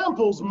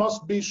 Examples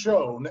must be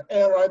shown,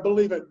 ere I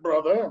believe it,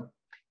 brother.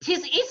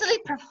 'Tis easily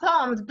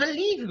performed,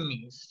 believe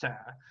me, sir.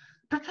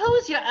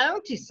 Propose your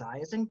own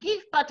desires, and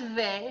give but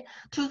way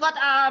to what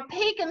our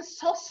pagan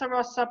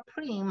sorcerer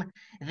supreme,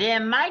 the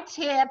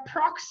mighty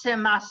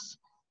Proximus,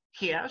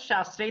 here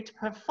shall straight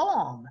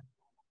perform,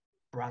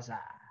 brother.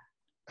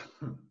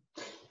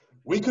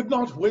 We could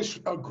not wish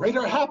a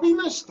greater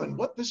happiness than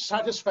what this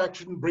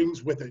satisfaction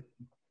brings with it.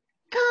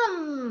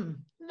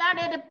 Come,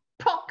 learned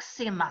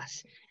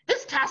Proximus,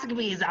 this task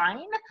be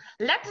thine.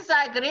 Let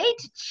thy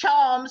great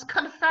charms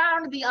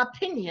confound the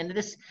opinion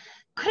this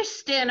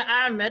Christian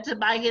hermit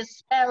by his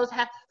spells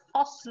hath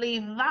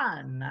falsely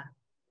won.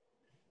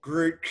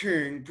 Great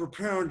king,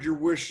 propound your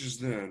wishes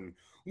then.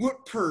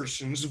 What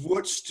persons, of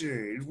what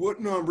state, what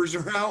numbers,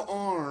 or how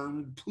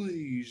armed,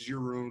 please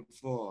your own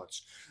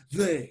thoughts.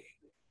 They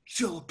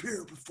shall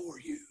appear before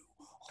you.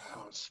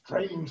 Oh,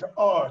 strange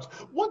art.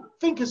 What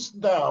thinkest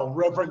thou,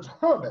 reverend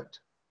hermit?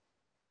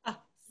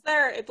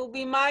 Sir, it will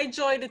be my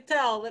joy to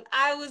tell that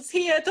I was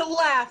here to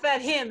laugh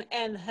at him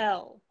and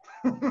hell.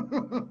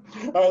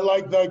 I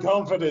like thy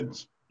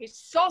confidence. His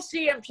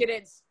saucy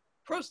impudence.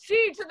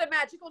 Proceed to the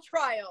magical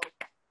trial.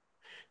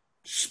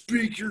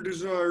 Speak your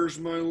desires,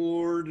 my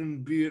lord,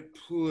 and be it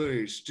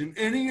placed in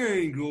any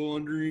angle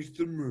underneath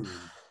the moon,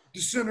 the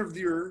center of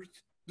the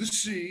earth, the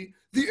sea,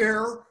 the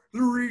air,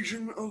 the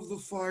region of the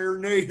fire,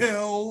 nay,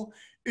 hell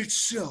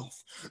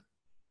itself,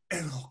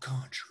 and I'll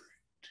conjure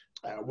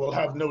it. We'll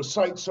have no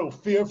sight so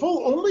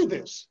fearful, only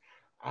this.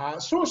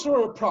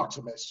 Sorcerer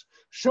Proximus,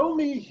 show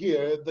me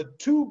here the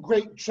two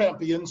great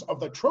champions of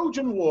the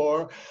Trojan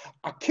War,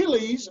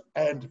 Achilles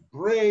and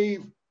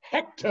brave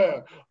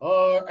Hector,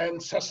 our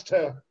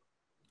ancestor.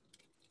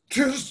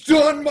 'Tis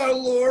done, my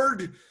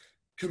lord.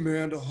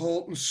 Command a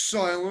halt and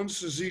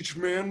silence, as each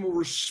man will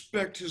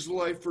respect his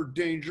life or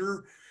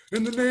danger.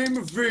 In the name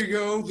of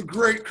Vigo, the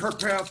great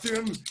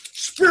Carpathian,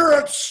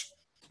 spirits,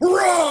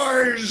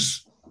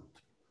 rise!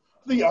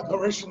 The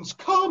apparitions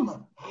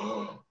come.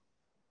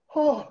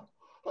 Oh,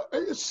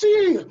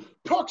 see,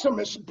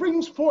 Proximus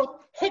brings forth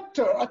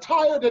Hector,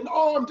 attired and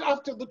armed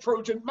after the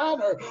Trojan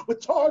manner, with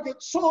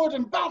target, sword,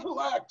 and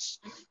battle axe.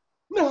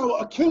 Now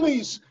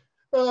Achilles,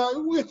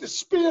 with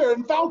spear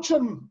and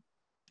falchion.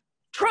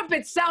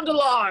 Trumpets sound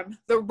alarm.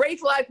 The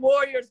wraith-like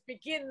warriors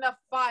begin the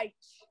fight.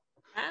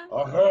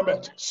 A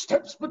hermit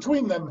steps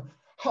between them.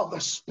 How the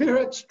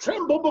spirits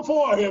tremble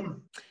before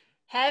him.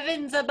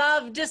 Heavens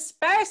above,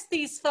 disperse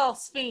these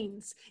false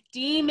fiends.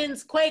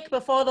 Demons quake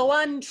before the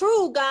one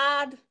true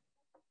God.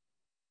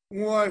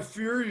 Why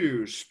fear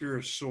you,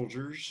 spirit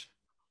soldiers?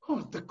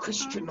 Oh, the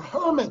Christian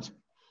hermit.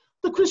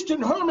 The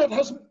Christian hermit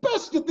has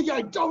bested the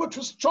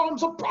idolatrous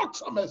charms of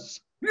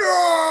Proximus. No!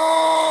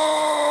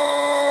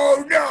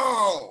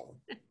 No!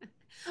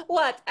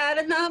 What, at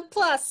a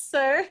nonplus,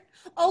 sir?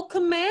 Oh,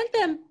 command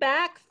them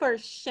back for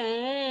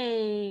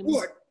shame.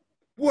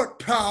 What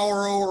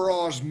power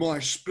overawes my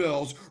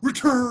spells?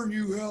 Return,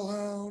 you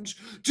hellhounds!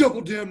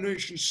 Double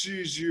damnation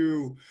seize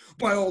you!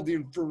 By all the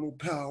infernal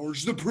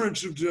powers, the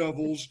prince of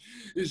devils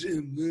is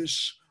in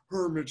this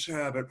hermit's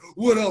habit.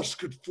 What else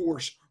could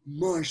force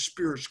my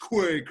spirits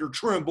quake or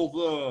tremble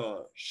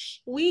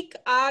thus? Weak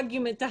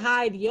argument to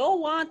hide your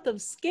want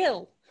of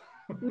skill.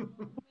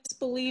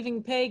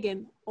 Misbelieving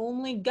pagan,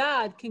 only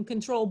God can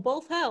control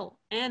both hell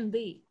and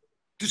thee.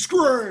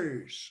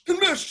 Disgrace and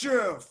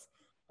mischief!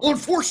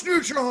 Unforced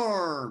new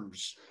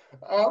charms!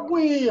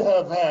 We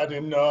have had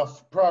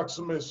enough,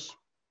 Proximus.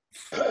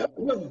 My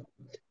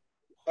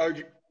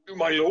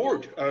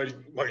lord,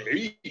 my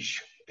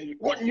liege,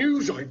 what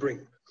news I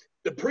bring?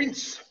 The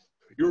prince,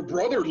 your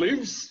brother,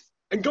 lives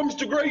and comes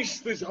to grace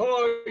this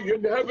high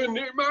and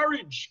heavenly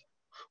marriage.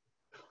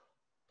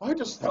 Why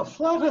dost thou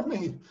flatter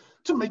me,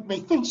 to make me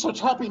think such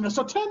happiness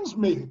attends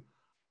me?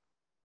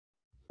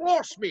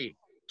 Force me,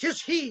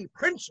 'tis he,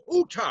 Prince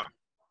Octa.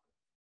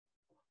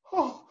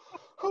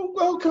 Oh,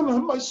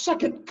 welcome, my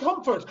second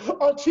comfort,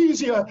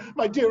 Artesia,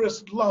 my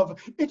dearest love.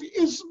 It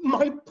is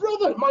my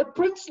brother, my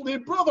princely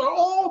brother,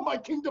 all my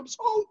kingdom's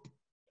hope.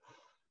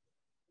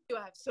 You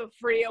have so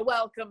free a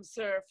welcome,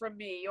 sir, from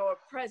me. Your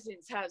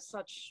presence has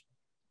such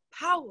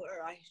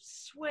power, I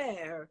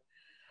swear.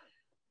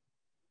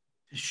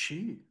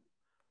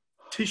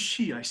 'Tis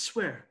she, I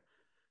swear.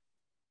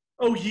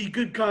 Oh, ye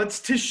good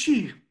gods, 'tis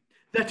she!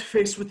 That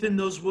face within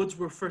those woods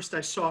where first I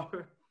saw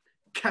her,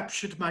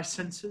 captured my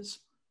senses.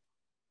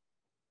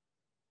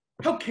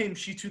 How came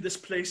she to this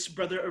place,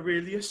 brother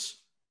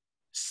Aurelius?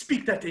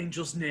 Speak that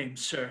angel's name,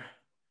 sir.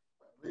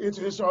 It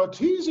is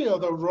Artesia,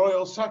 the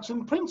royal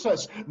Saxon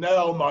princess,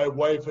 now my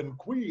wife and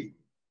queen.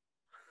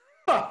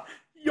 Ha!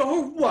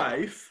 Your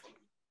wife?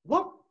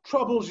 What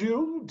troubles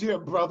you, dear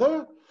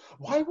brother?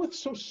 Why with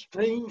so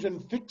strange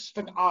and fixed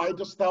an eye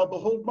dost thou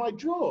behold my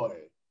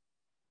joy?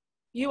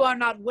 You are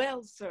not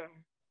well, sir.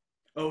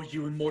 Oh,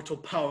 you immortal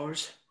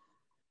powers!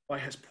 Why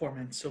has poor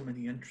man so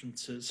many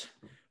entrances?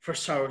 For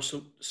sorrow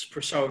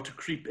to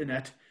creep in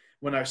at,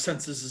 when our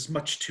senses is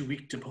much too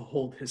weak to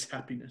behold his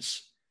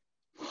happiness.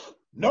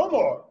 No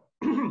more.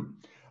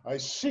 I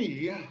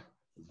see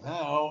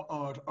thou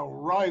art a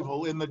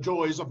rival in the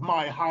joys of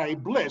my high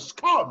bliss.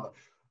 Come,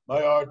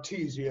 my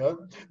Artesia,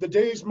 the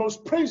day's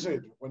most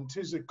praised when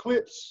 'tis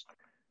eclipsed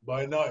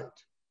by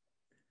night.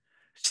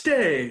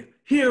 Stay,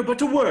 hear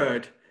but a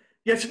word.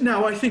 Yet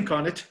now I think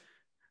on it,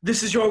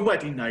 this is your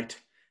wedding night,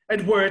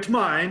 and were it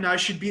mine, I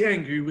should be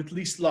angry with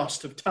least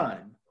lost of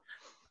time.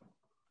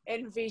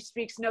 Envy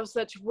speaks no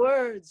such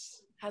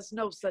words, has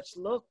no such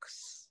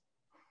looks.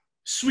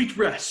 Sweet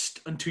rest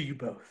unto you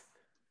both.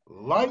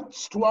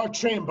 Lights to our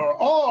chamber,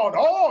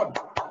 on,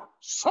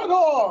 set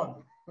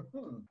on!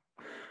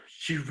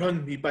 She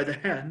wrung me by the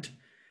hand,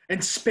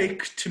 and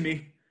spake to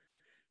me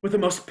with the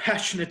most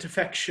passionate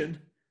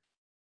affection.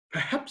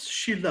 Perhaps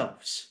she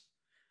loves,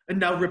 and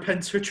now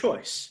repents her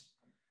choice,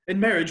 in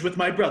marriage with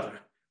my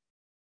brother.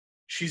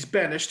 She's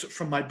banished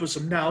from my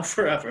bosom now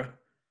forever.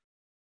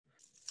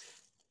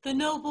 The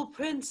noble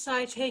prince,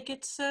 I take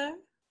it, sir?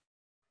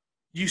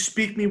 You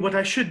speak me what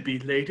I should be,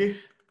 lady.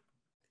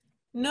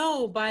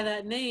 No, by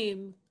that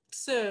name,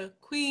 sir.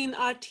 Queen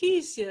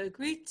Artesia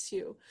greets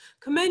you,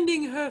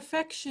 commending her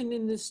affection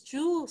in this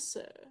jewel,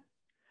 sir.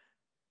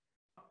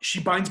 She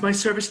binds my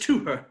service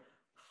to her.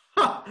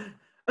 Ha!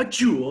 A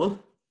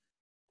jewel?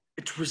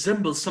 It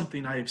resembles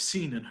something I have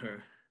seen in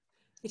her.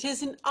 It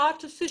is an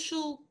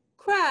artificial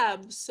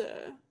crab,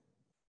 sir.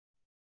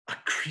 A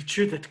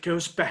creature that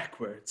goes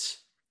backwards.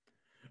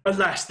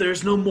 Alas, there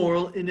is no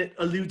moral in it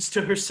alludes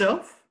to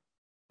herself.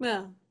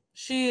 Well,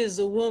 she is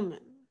a woman.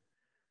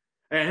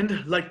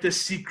 And, like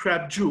this sea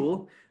crab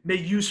jewel, may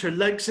use her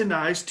legs and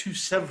eyes two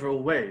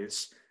several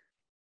ways.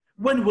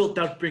 When wilt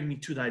thou bring me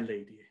to thy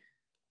lady?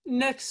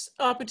 Next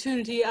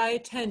opportunity I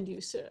attend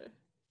you, sir.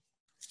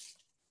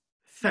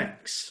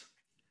 Thanks.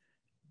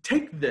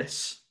 Take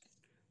this,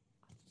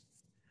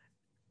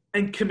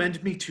 and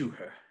commend me to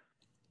her.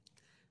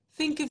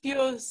 Think of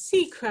your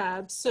sea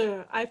crab,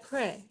 sir, I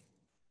pray.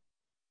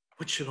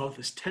 What should all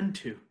this tend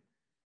to?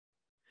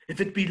 If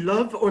it be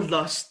love or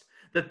lust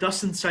that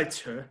thus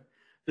incites her,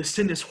 the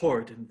sin is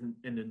horrid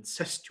and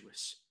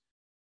incestuous.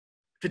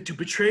 If it do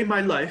betray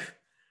my life,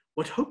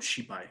 what hopes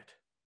she by it?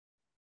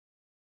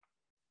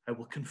 I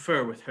will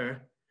confer with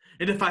her,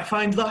 and if I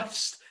find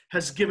lust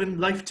has given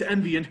life to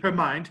envy in her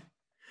mind,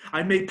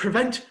 I may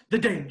prevent the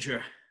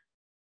danger.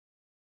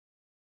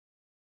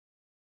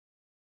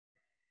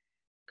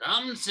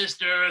 Come,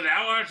 sister,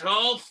 thou art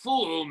all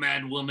fool,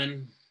 mad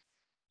woman.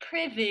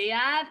 Prithee,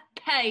 have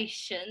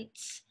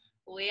patience.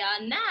 We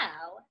are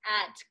now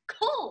at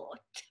court.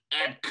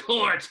 At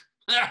court?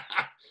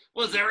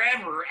 Was there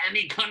ever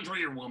any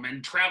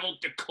countrywoman traveled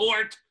to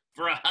court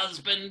for a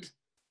husband?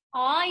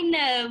 I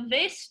know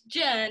this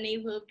journey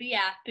will be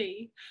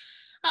happy.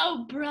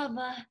 Oh,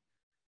 brother,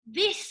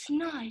 this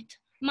night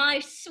my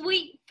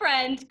sweet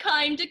friend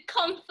came to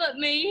comfort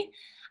me.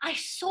 I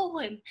saw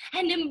him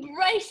and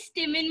embraced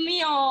him in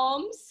my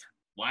arms.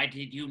 Why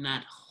did you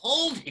not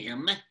hold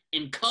him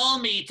and call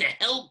me to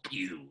help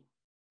you?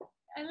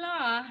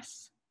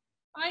 Alas,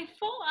 I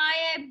thought I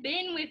had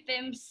been with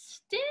him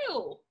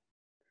still.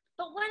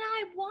 But when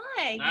I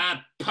waked...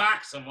 Ah,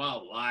 pox of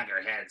all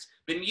loggerheads.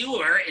 Then you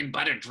were in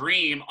but a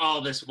dream all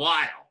this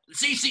while.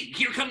 See,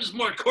 here comes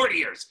more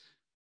courtiers.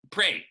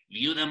 Pray,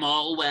 view them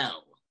all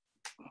well.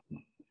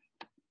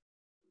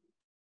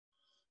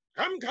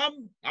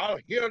 Come, I'll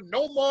hear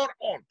no more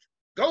on't.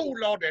 Go,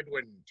 Lord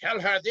Edwin, tell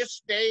her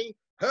this day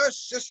her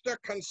sister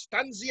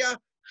Constantia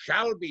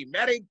shall be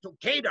married to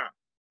Cador,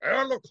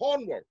 Earl of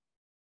Cornwall.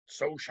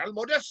 So shall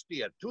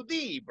Modestia to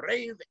thee,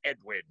 brave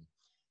Edwin,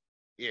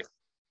 if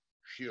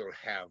she'll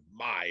have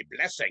my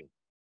blessing.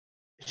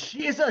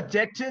 She is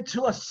addicted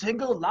to a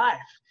single life.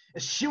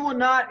 She will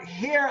not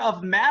hear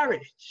of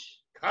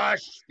marriage.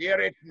 Hush, fear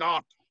it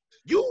not.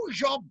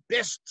 Use your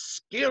best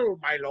skill,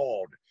 my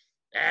lord.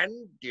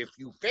 And if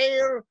you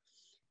fail,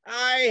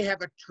 I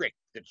have a trick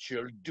that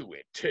shall do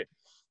it.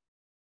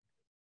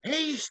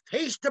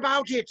 Haste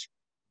about it.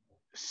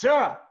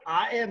 Sir,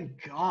 I am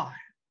gone.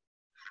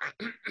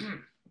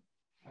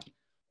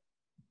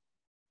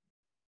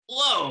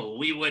 Lo,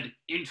 we would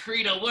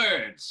entreat a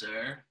word,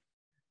 sir.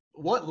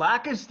 What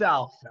lackest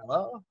thou,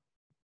 fellow?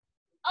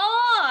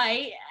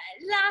 I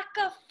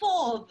lack a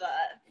father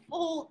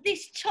for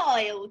this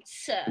child,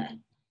 sir.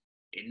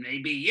 It may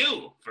be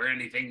you, for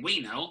anything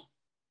we know.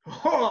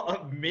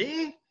 Oh,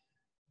 me?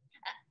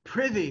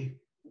 Prithee,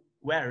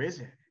 where is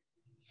it?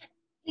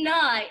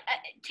 Nay,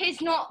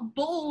 'tis not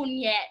born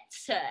yet,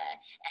 sir.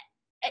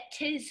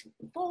 'Tis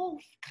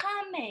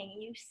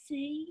forthcoming, you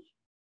see.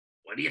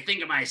 What do you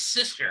think of my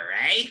sister,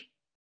 eh?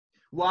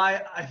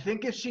 Why, I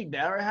think if she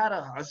never had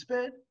a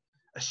husband,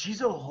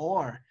 she's a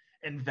whore,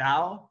 and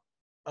thou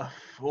a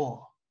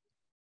fool.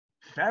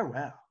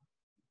 Farewell.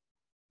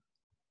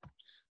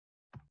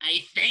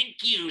 I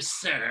thank you,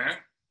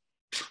 sir.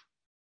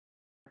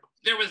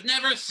 There was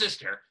never a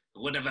sister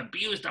who would have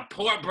abused a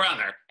poor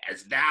brother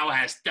as thou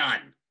hast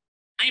done.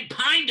 I am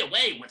pined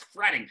away with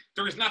fretting.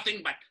 There is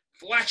nothing but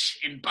flesh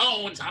and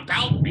bones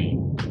about me.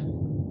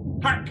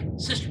 Hark,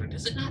 sister,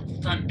 does it not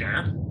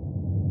thunder?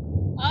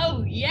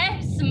 Oh,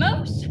 yes,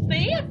 most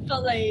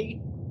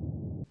fearfully.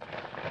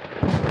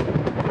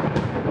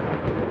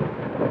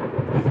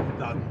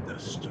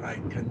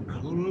 Thunderstrike and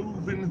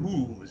cloven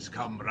hooves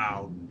come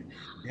round.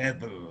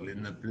 Devil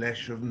in the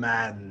flesh of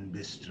man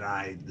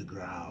bestride the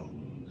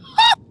ground.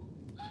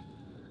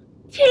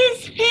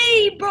 'Tis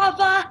he,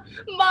 brother.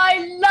 My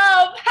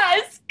love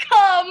has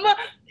come.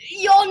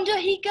 Yonder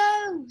he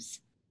goes.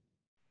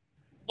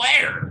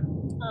 Where?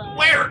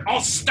 Where?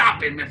 I'll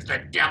stop him if the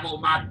devil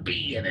not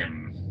be in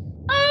him.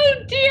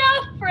 Oh,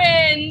 dear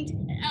friend,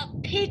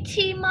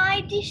 pity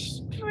my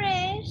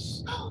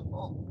distress.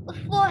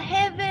 For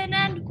heaven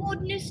and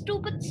goodness do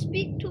but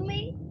speak to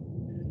me.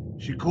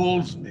 She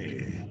calls me,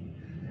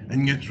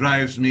 and yet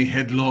drives me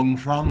headlong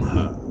from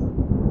her.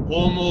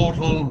 Poor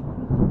mortal,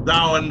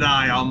 thou and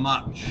I are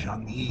much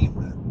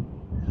uneven.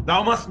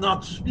 Thou must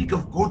not speak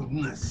of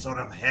goodness or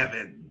of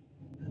heaven.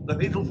 The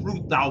fatal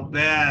fruit thou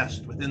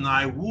bearest within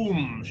thy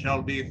womb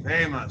shall be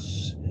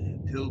famous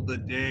till the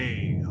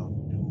day of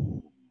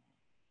doom.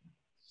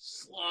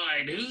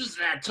 Slide, who's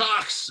that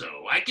talks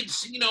so? I can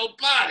see no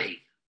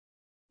body.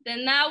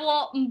 Then thou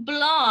art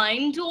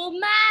blind or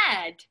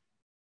mad.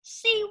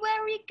 See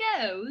where he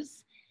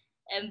goes,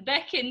 and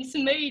beckons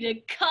me to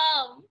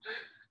come.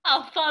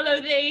 I'll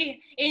follow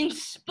thee in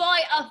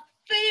spite of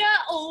fear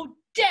or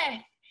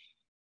death.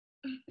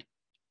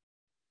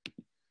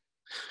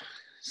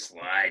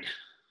 Slide.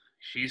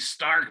 She's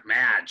stark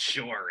mad,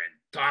 sure,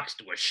 and talks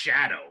to a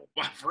shadow,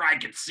 for I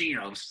can see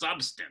no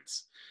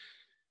substance.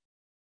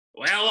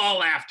 Well,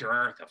 all after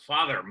her, the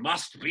father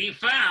must be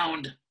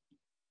found.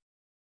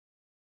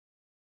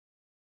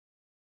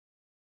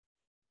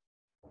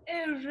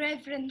 O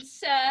reverend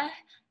sir,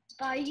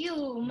 by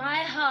you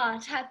my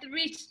heart hath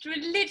reached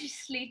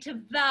religiously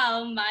to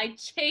vow my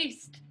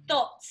chaste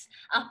thoughts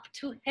up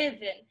to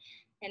heaven,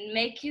 and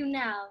make you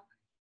now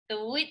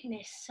the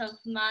witness of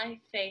my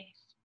faith.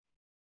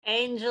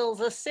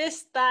 Angels,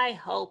 assist thy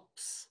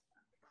hopes.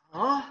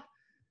 Huh?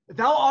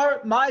 Thou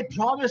art my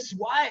promised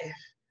wife.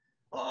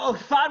 Oh,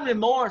 find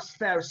remorse,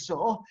 fair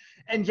soul,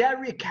 and yet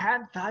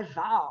recant thy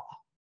vow.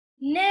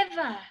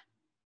 Never.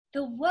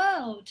 The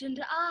world and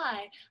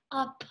I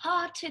are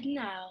parted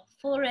now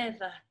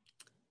forever.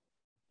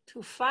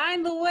 To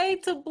find the way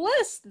to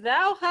bliss,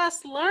 thou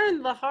hast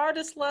learned the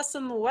hardest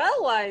lesson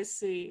well, I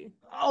see.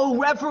 Oh,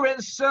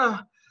 reverend sir,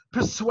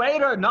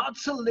 persuade her not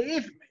to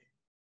leave me.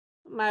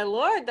 My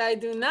lord, I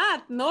do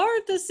not, nor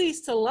to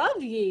cease to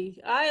love ye.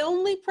 I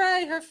only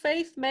pray her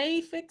faith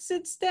may fix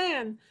its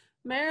stand.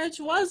 Marriage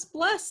was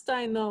blessed,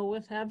 I know,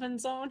 with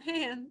heaven's own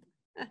hand.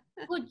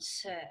 Good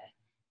sir,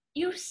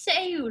 you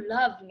say you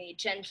love me,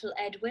 gentle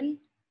Edwin.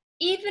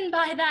 Even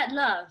by that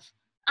love,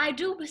 I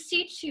do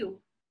beseech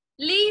you,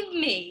 leave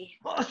me.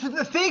 Oh,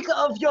 think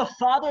of your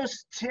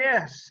father's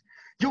tears,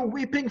 your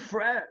weeping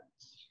friends.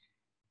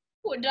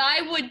 Would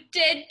I were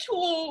dead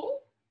too.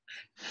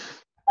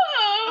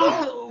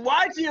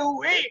 Why do you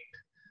weep?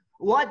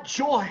 What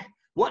joy,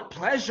 what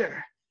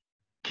pleasure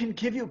can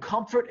give you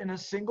comfort in a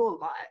single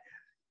life?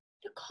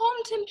 The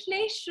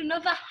contemplation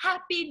of a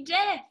happy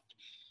death,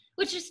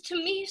 which is to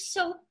me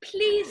so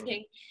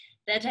pleasing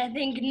that I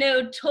think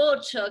no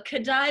torture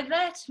could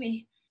divert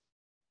me.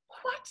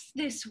 What's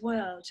this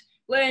world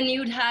wherein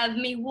you'd have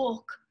me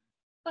walk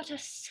but a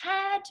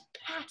sad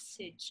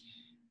passage,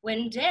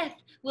 when death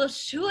will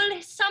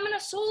surely summon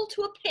us all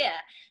to appear,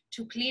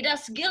 to plead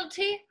us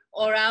guilty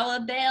or our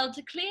bail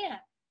to clear?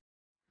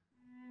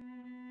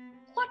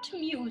 What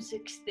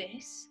music's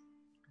this?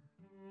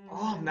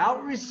 Oh, now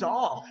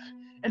resolve,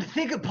 and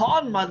think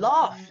upon my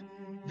love.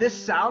 This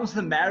sounds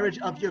the marriage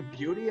of your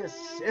beauteous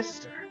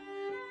sister,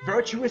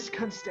 virtuous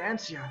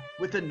Constantia,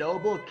 with the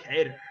noble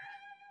Cador.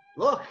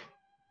 Look,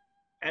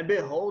 and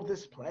behold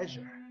this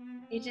pleasure.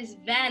 It is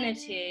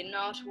vanity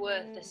not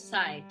worth the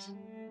sight.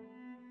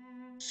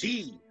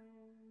 See,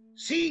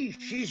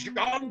 she's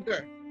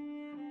yonder.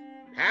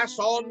 Pass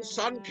on,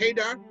 son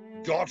Cador,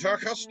 daughter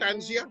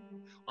Constantia.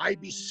 I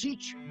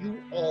beseech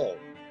you all,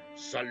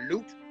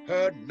 salute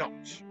her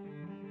not.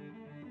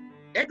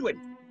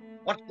 Edwin,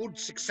 what good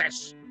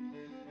success?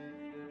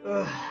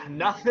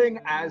 Nothing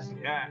as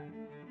yet.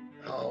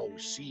 Oh,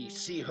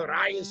 see, her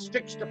eye is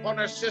fixed upon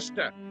her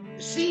sister.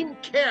 seem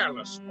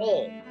careless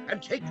all,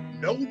 and take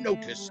no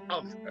notice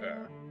of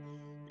her.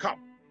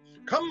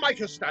 Come, my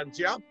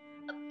Constantia.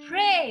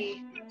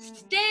 Pray,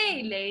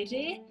 stay,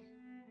 lady.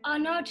 Are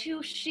not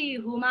you she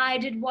whom I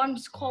did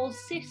once call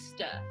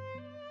sister?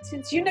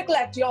 Since you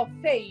neglect your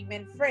fame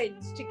and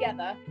friends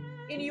together,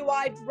 in you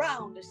I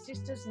drowned a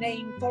sister's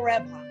name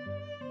forever.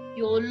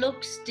 Your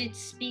looks did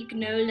speak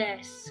no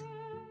less.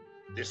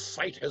 This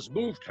sight has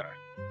moved her.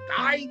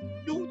 I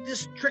knew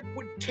this trick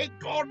would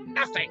take on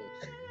nothing.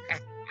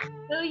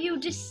 Though you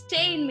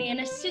disdain me in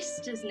a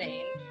sister's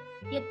name,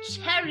 yet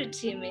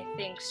charity,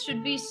 methinks,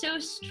 should be so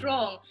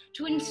strong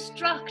to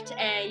instruct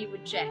ere you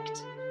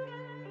eject.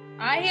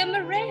 I am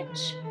a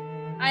wretch.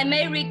 I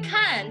may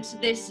recant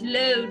this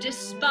low,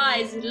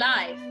 despised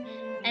life,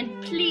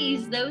 and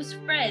please those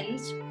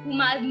friends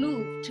whom I've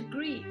moved to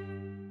grief.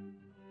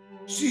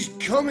 She's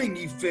coming,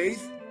 ye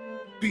faith.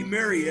 Be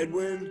merry,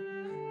 Edwin.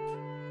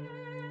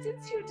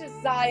 Since you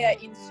desire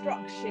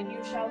instruction,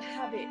 you shall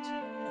have it.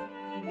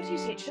 What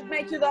is it should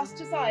make you thus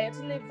desire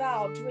to live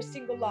vowed to a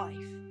single life?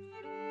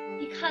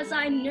 Because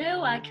I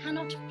know I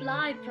cannot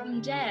fly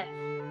from death.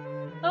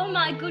 Oh,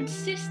 my good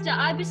sister,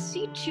 I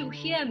beseech you,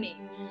 hear me.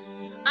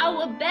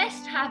 Our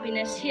best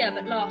happiness here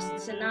but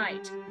lasts a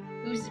night,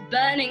 whose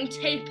burning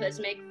tapers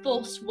make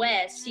false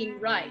wares seem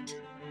right.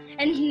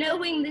 And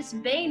knowing this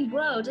vain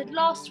world at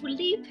last will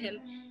leave him,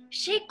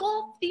 shake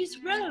off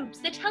these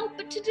robes that help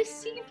but to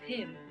deceive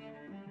him.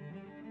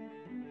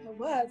 Her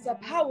words are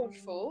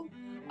powerful.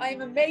 I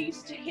am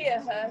amazed to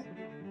hear her.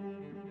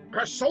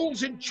 Her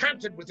soul's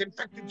enchanted with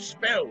infected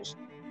spells.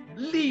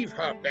 Leave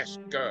her,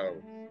 best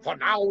girl, for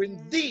now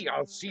in thee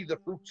I'll see the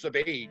fruits of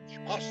age,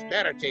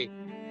 posterity.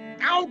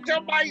 Out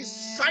of my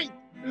sight!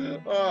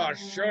 Oh,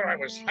 sure I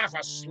was half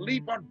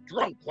asleep or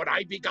drunk when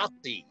I begot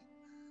thee.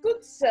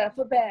 Good sir,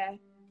 forbear.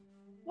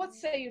 What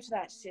say you to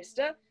that,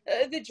 sister?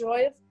 The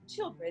joy of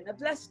children, a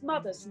blessed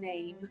mother's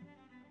name.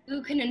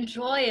 Who can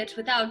enjoy it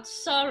without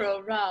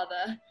sorrow,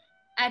 rather?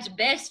 At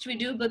best we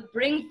do but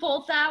bring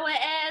forth our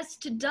heirs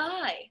to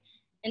die,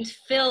 and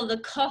fill the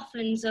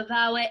coffins of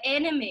our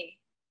enemy.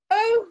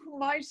 Oh,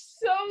 my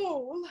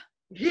soul!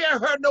 Hear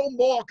her no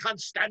more,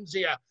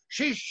 Constantia.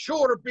 She's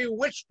sure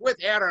bewitched with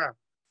error.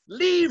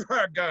 Leave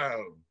her,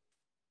 girl.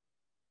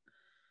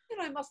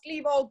 Then I must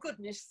leave all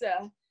goodness,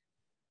 sir.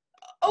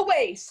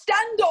 Away,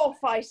 stand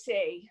off, I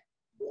say.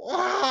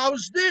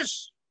 How's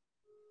this?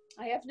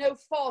 I have no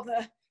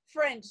father,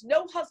 friend,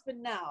 no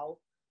husband now.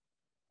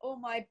 Oh,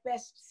 my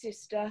best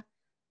sister,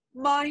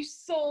 my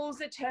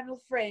soul's eternal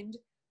friend,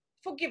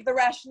 forgive the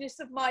rashness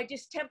of my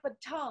distempered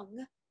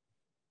tongue.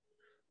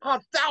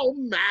 Art thou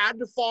mad,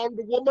 fond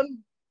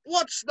woman?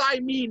 What's thy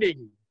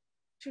meaning?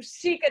 To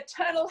seek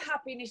eternal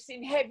happiness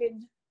in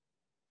heaven.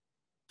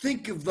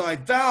 Think of thy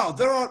vow.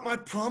 Thou art my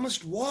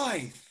promised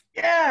wife.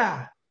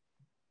 Yeah.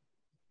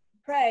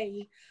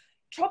 Pray,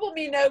 trouble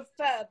me no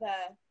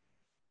further.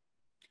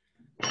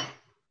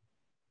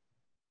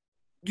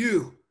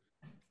 You,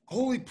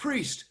 holy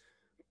priest,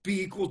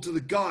 be equal to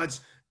the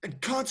gods and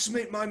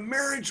consummate my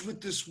marriage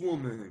with this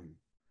woman.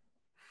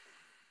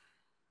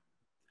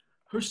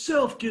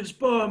 Herself gives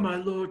bar, my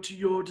lord, to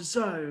your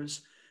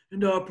desires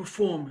and our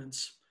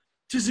performance.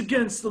 'Tis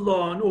against the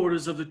law and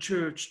orders of the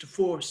church to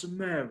force a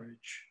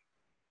marriage.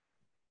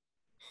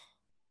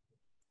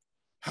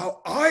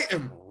 How I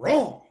am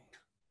wrong!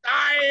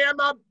 I am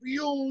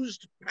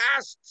abused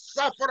past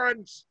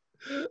sufferance.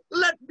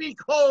 Let me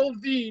call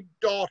thee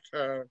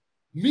daughter.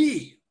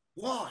 Me,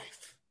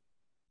 wife.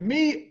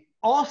 Me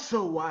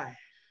also wife.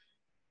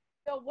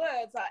 Your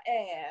words are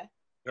air.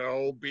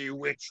 Oh,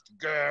 bewitched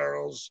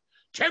girls,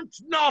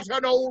 tempt not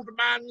an old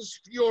man's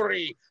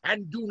fury,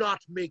 and do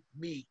not make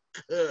me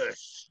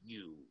curse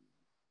you.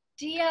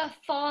 Dear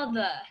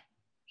father,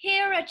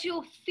 here at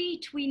your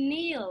feet we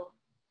kneel.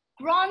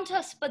 Grant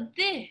us but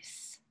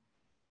this.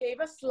 Gave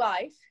us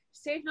life,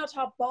 save not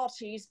our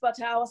bodies,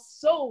 but our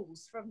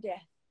souls from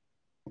death.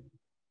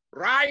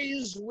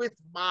 Rise with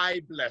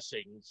my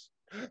blessings.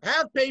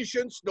 Have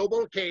patience,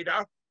 noble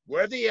Cador,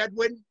 worthy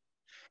Edwin,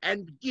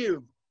 and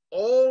give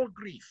all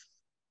grief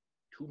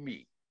to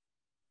me.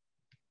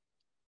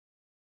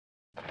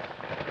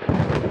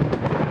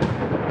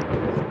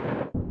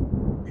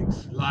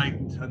 It's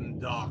light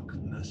and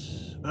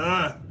darkness,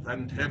 earth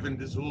and heaven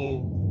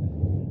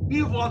dissolve.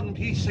 Be of one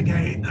piece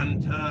again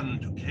and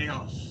turn to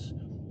chaos.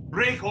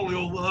 Break all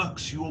your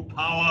works, your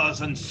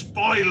powers, and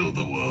spoil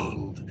the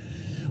world.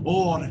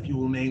 Or if you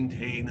will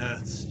maintain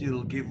earth,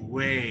 still give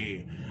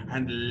way,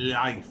 and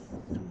life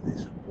through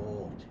this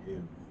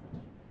abortive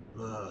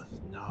birth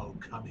now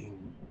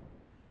coming.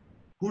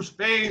 Whose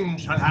fame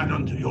shall add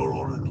unto your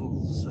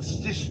oracles,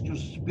 assist you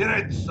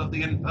spirits of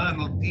the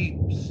infernal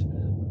deeps.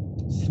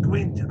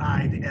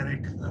 Squint-eyed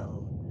ERIK,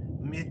 though,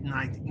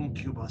 midnight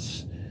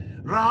incubus,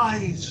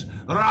 rise,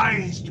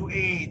 rise to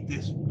aid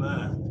this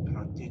birth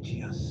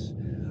prodigious.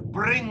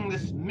 Bring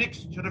this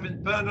mixture of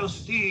infernal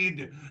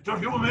seed to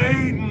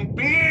humane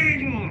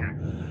being!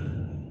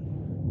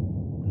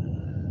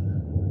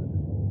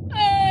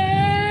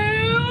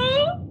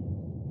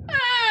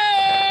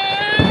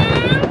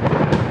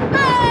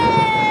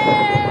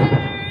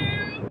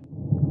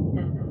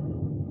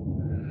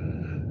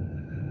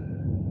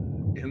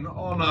 in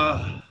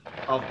honor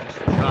of this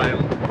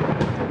child,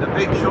 the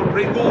fate shall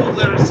bring all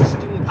their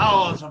assisting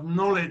powers of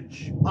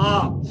knowledge,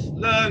 art,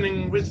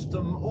 learning,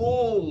 wisdom,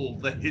 all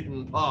the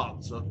hidden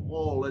parts of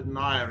all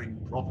admiring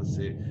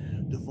prophecy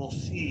to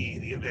foresee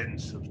the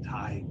events of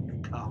time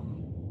to come.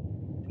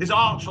 His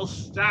art shall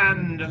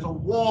stand as a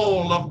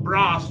wall of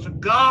brass to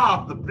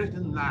guard the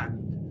Britain land.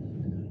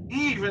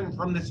 Even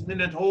from this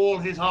minute all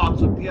his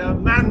arts appear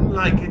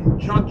manlike in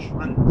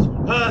judgment,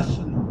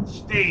 person,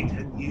 state,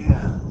 and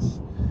years.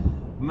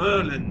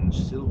 Merlin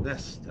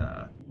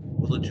Sylvester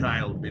will the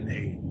child be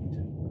named.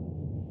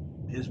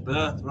 His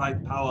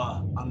birthright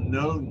power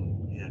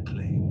unknown he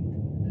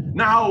acclaimed.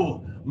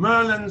 Now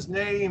Merlin's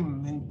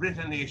name in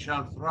Brittany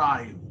shall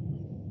thrive,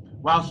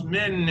 whilst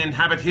men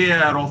inhabit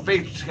here or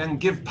fate can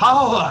give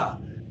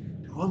power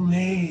to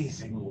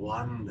amazing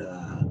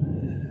wonder.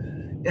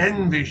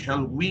 Envy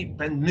shall weep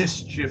and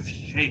mischief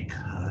shake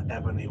her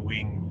ebony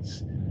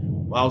wings,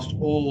 whilst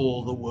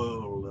all the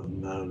world of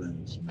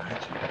Merlin's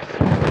magic.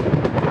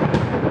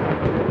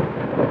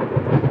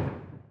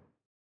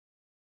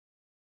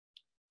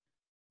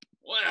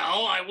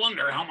 Well, I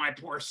wonder how my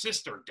poor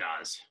sister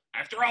does.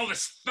 After all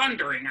this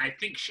thundering, I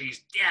think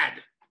she's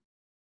dead.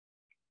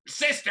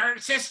 Sister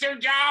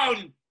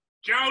Joan!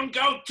 Joan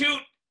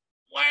Goe'Too't,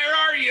 where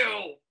are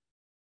you?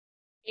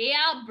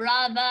 Here,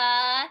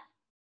 brother.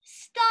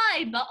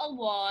 Stay but a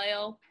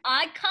while.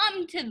 I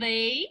come to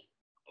thee.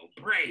 Oh,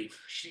 brave,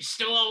 she's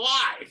still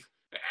alive.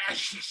 As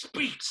she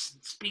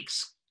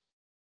speaks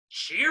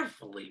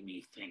cheerfully,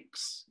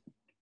 methinks.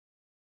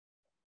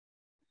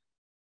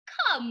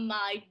 Come,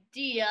 my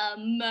dear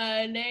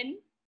Merlin.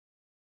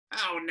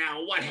 Oh,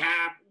 now,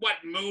 what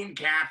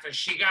mooncalf has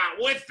she got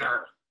with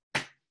her?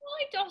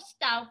 Why dost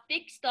thou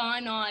fix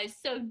thine eyes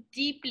so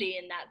deeply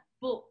in that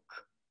book?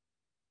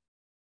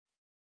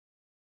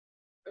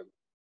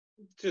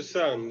 To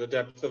sound the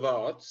depth of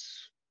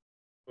arts,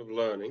 of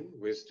learning,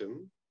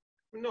 wisdom,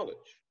 knowledge.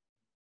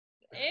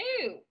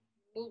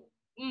 Oh,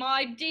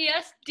 my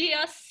dear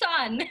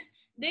son,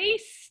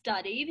 these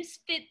studies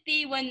fit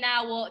thee when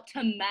thou art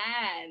a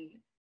man.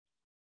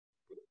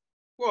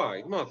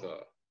 Why, mother,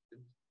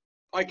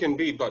 I can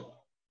be but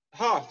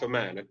half a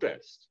man at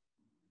best,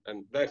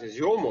 and that is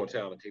your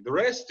mortality. The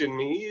rest in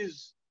me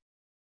is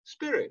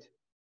spirit.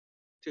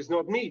 'Tis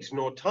not meat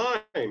nor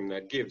time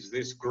that gives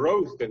this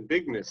growth and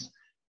bigness.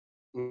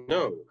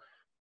 No,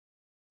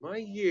 my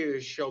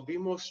years shall be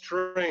more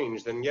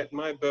strange than yet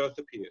my birth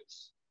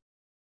appears.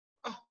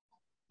 Ah,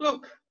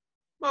 look,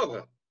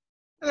 mother,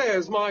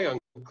 there's my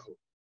uncle.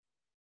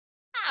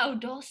 How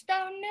dost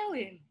thou know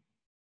him?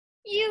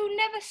 You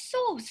never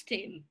saw'st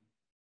him.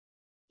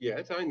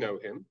 Yet I know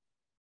him,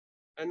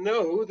 and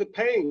know the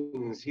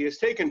pains he has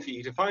taken for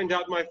ye to find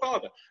out my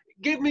father.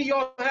 Give me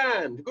your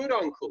hand, good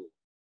uncle.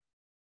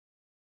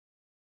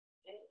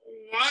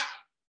 What?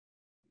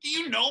 Do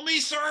you know me,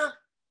 sir?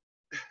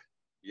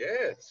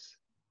 Yes.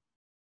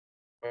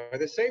 By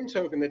the same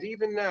token that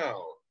even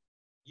now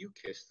you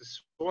kissed the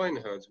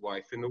swineherd's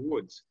wife in the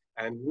woods,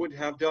 and would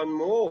have done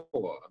more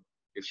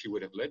if she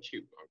would have let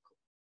you, uncle.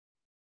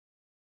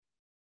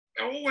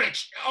 A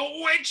witch,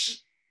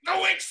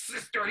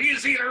 sister. He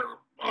is either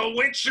a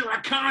witch or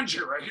a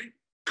conjurer. He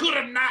could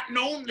have not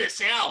known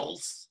this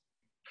else.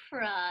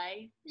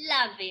 Pray,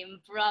 love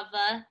him,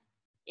 brother.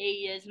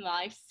 He is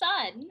my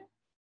son.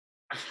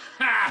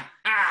 Ha,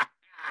 ha,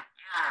 ha,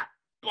 ha.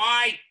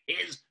 By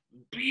his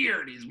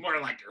beard, he's more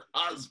like your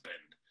husband.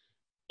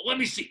 Let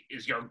me see,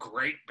 is your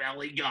great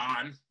belly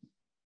gone?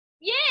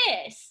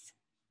 Yes,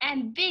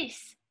 and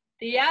this,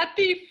 the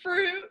happy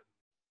fruit.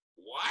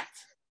 What?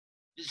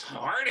 Is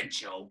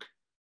artichoke?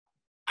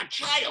 A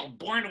child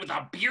born with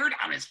a beard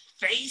on his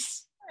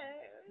face?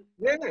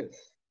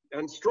 Yes,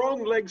 and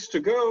strong legs to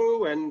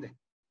go, and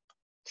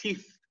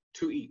teeth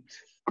to eat.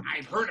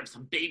 I've heard of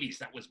some babies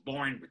that was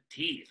born with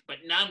teeth, but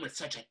none with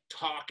such a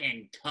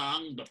talking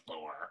tongue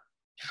before.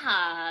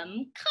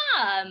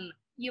 Come,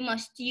 you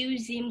must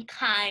use him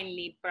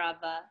kindly,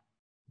 brother.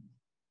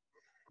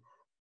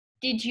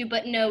 Did you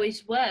but know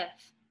his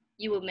worth,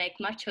 you will make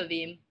much of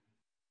him.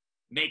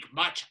 Make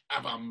much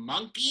of a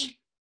monkey?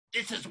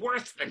 This is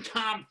worse than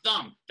Tom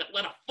Thumb that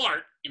let a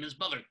fart in his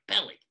mother's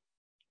belly.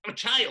 A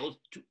child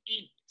to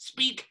eat,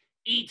 speak,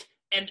 eat,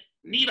 and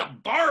need a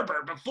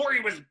barber before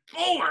he was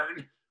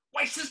born?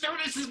 Why, sister,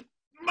 this is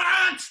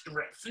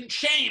monstrous and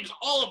shames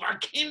all of our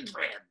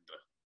kindred.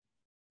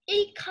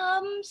 He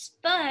comes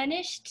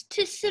furnished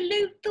to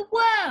salute the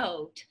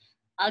world,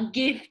 a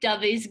gift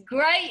of his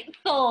great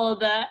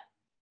father.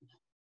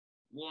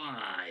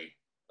 Why,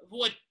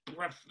 what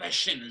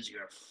profession is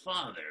your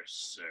father,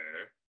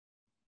 sir?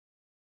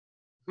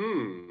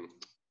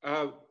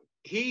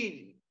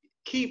 He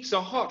keeps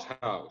a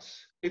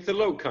hothouse in the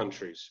Low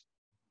Countries.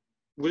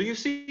 Will you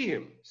see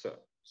him, sir?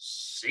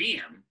 See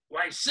him?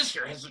 Why,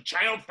 sister, has the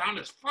child found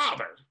his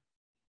father?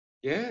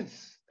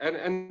 Yes,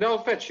 and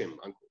I'll fetch him,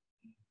 uncle.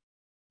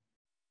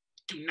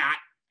 Do not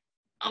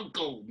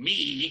uncle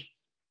me,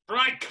 for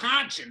my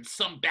conscience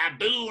some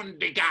baboon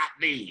begot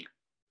thee.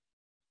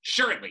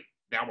 Surely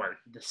thou art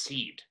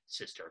deceived,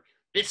 sister.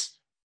 This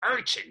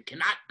urchin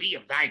cannot be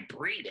of thy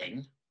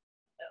breeding.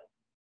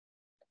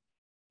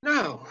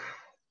 Now,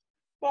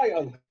 my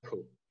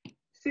uncle,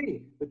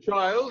 see, the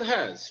child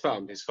has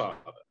found his father.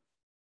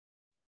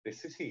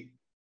 This is he.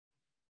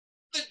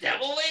 The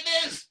devil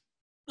it is!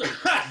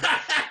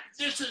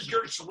 This is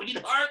your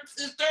sweetheart,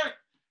 sister?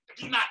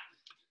 Do not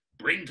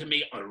bring to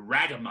me a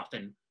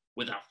ragamuffin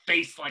with a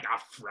face like a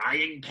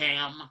frying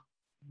pan.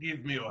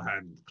 Give me your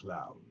hand,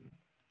 clown.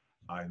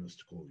 I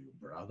must call you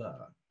brother.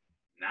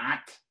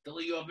 Not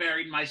till you have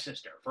married my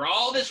sister. For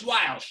all this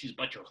while, she's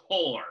but your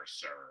whore,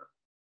 sir.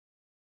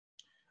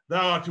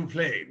 Thou art too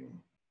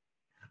plain.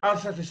 I'll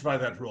satisfy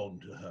that wrong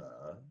to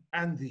her,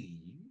 and thee,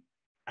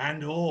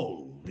 and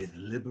all with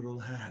liberal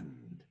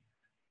hand.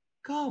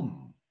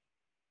 Come,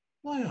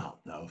 why art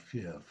thou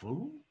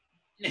fearful?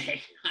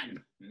 Nay,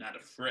 I'm not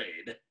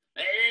afraid.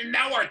 And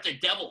thou art the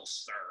devil,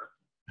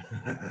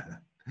 sir.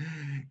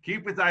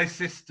 Keep with thy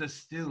sister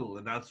still,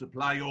 and I'll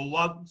supply your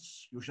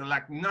wants. You shall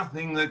lack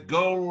nothing that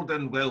gold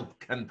and wealth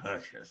can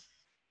purchase.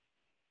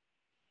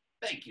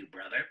 Thank you,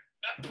 brother.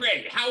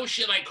 Pray, how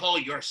should I call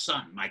your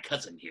son, my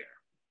cousin here?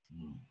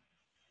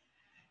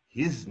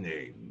 His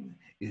name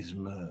is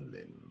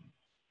Merlin.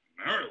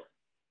 Merlin?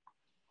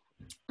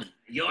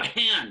 Your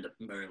hand,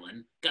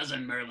 Merlin,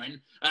 cousin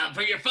Merlin.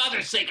 For your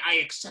father's sake, I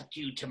accept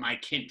you to my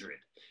kindred.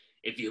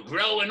 If you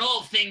grow in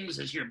all things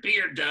as your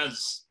beard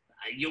does,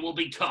 you will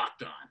be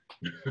talked on.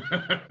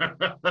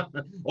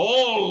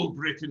 All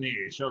Brittany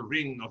shall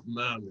ring of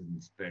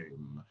Merlin's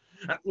fame,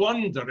 and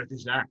wonder at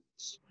his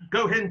acts.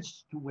 Go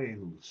hence to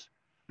Wales.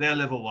 There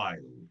live a while.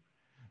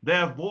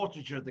 There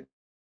Vortiger the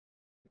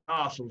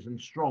castles and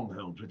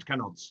strongholds which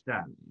cannot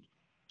stand,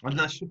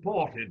 unless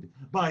supported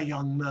by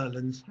young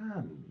Merlin's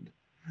hand.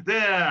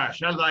 There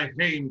shall thy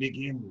fame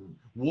begin.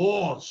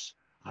 Wars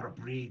are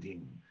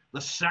breeding.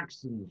 The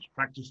Saxons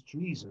practice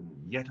treason,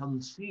 yet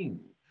unseen,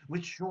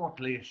 which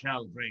shortly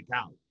shall break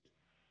out.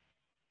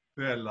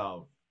 Fair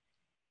love,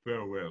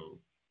 farewell.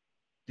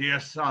 Dear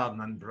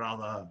son and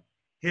brother,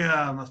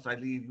 here must I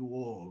leave you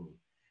all,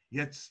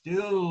 yet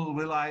still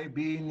will I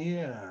be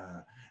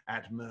near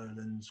at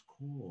Merlin's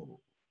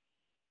call.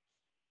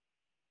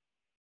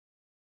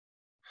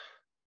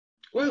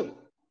 Well,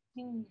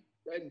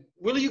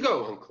 will you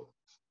go, uncle?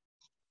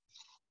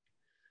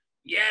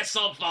 Yes,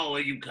 I'll follow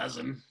you,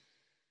 cousin.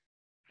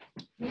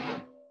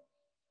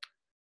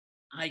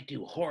 I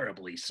do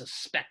horribly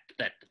suspect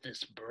that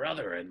this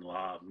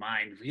brother-in-law of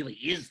mine really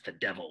is the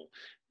devil.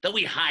 Though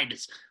he hide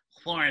his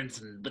horns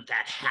and with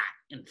that hat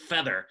and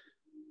feather,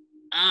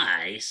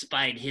 I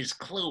spied his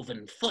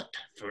cloven foot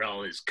for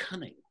all his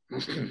cunning.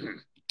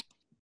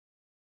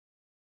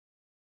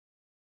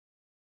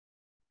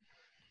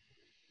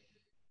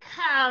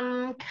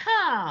 Come,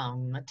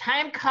 come.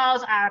 Time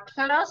calls our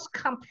close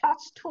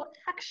complots to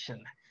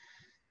action.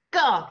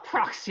 Go,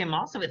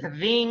 Proximus, with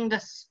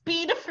winged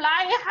speed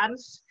fly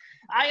hence.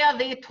 Ire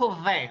thee to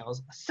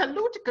Wales.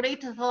 Salute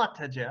great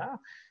Vortiger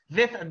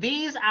with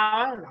these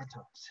our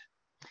letters.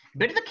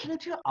 Bid the king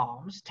to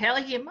arms. Tell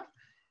him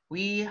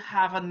we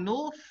have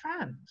new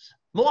friends.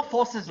 More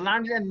forces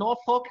landed in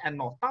Norfolk and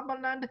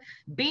Northumberland.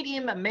 Bid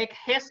him make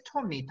haste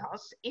to meet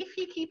us. If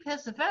he keep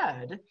his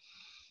word,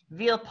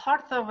 we'll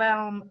part the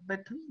realm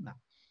between us.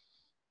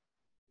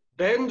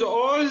 Bend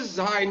all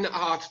thine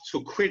art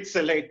to quit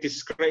the late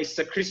disgrace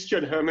the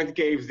Christian hermit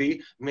gave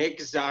thee.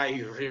 Make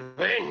thy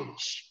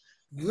revenge.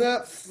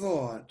 That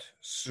thought,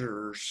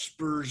 sir,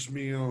 spurs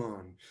me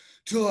on,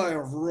 till I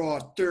have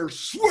wrought their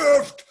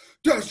swift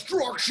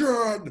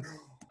destruction.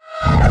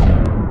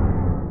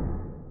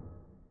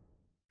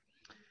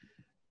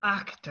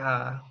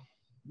 Octa,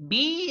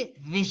 be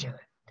vigilant.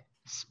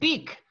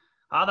 Speak.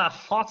 Are the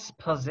thoughts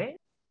possessed?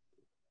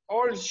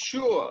 All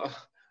sure.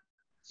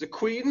 The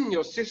queen,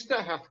 your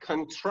sister, hath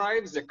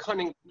contrived the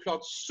cunning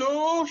plot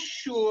so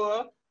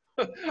sure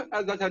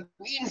as that at an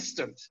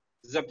instant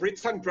the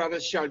Briton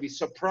brothers shall be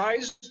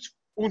surprised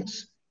and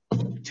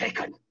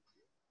taken.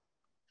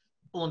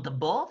 And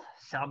both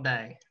shall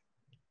die.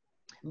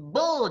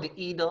 Bold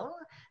Edo,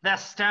 the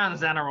stern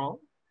general,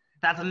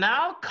 that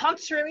now,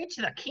 contrary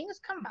to the king's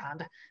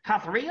command,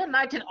 hath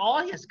reunited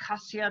all his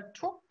Cassia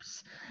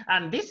troops,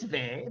 and this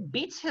way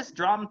beats his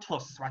drum to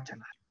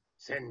threaten.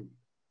 Then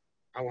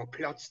our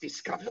plot's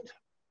discovered?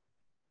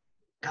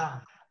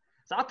 Come,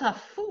 thou'rt a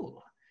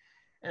fool.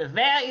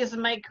 Where is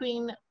my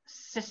queen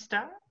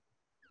sister?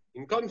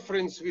 In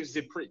conference with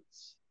the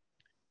prince.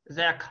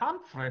 Their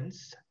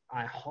conference,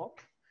 I hope,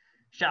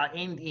 shall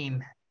end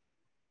in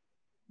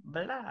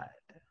blood.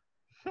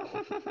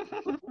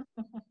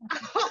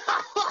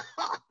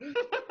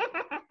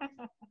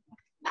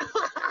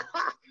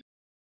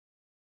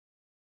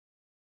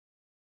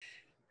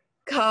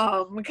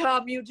 Come,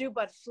 come, you do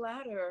but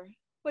flatter.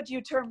 What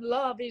you term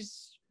love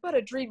is but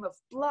a dream of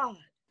blood.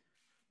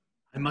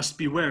 I must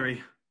be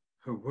wary.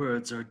 Her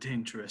words are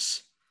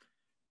dangerous.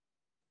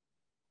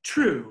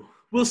 True,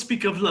 we'll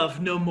speak of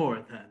love no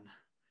more then.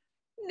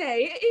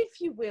 Nay, if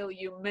you will,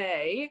 you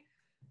may.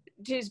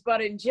 'Tis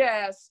but in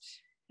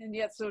jest, and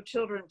yet so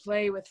children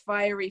play with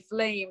fiery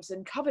flames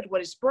and covet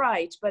what is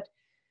bright, but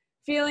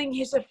feeling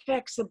his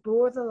effects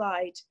abhor the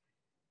light.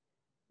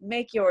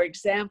 Make your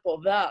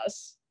example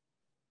thus.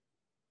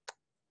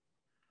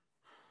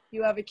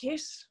 You have a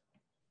kiss?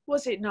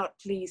 Was it not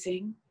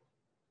pleasing?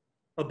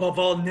 Above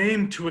all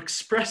name to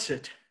express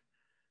it.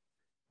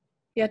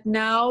 Yet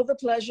now the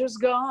pleasure's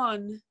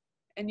gone,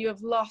 and you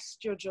have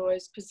lost your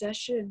joy's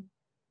possession.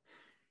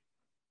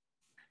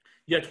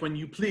 Yet when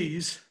you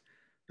please,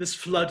 this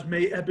flood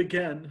may ebb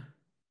again.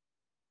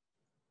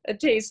 A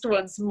taste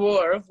once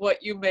more of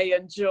what you may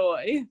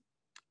enjoy.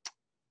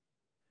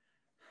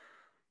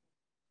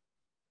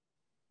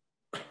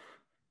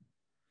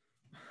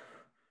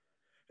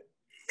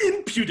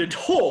 Impudent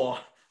whore!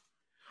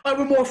 I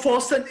were more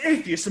false than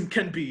atheism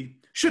can be.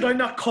 Should I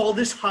not call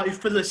this high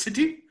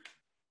felicity?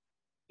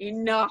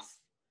 Enough.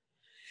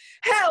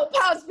 Help,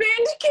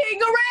 husband! King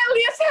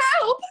Aurelius,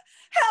 help!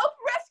 Help,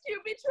 rescue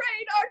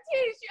betrayed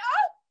Artesia!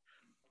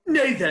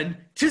 Nay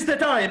then, 'tis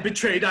that I am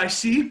betrayed, I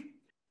see.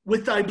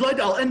 With thy blood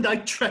I'll end thy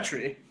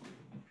treachery.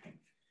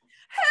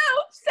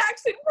 Help,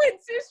 Saxon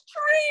prince's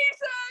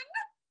treason!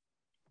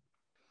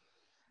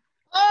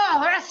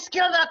 Oh,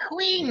 rescue the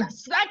queen!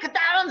 Strike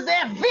down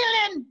the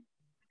villain!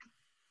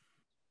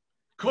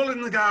 Call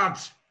in the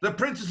guards. The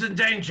prince is in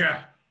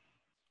danger.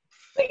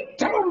 Beat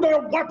down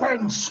their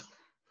weapons!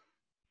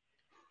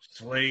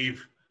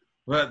 Slave,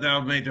 wert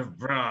thou made of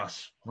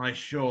brass, my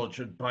sword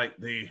should bite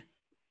thee.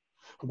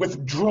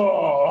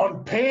 Withdraw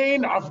on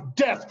pain of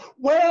death.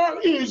 Where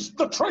is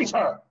the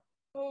traitor?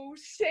 Oh,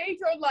 save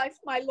your life,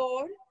 my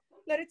lord.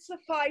 Let it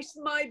suffice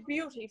my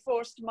beauty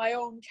forced my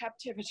own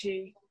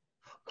captivity.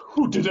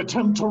 Who did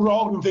attempt to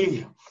wrong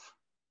thee?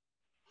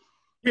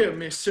 Hear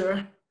me,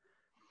 sir.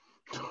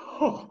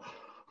 Oh,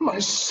 my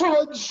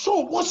sad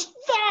soul, wast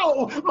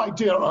thou, my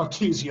dear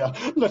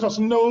Artesia? Let us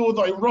know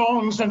thy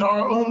wrongs and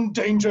our own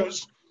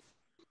dangers.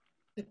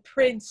 The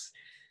prince,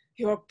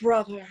 your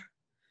brother,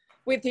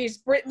 with these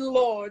Britain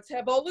lords,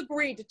 have all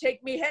agreed to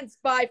take me hence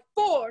by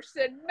force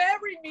and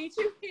marry me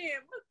to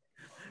him.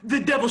 The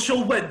devil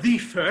shall wed thee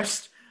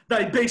first.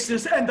 Thy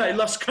baseness and thy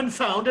lust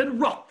confound and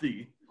rot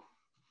thee.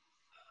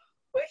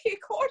 He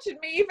courted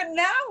me even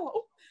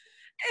now,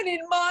 and in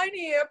mine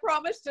ear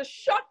promised to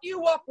shut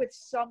you up with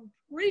some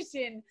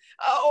prison,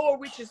 or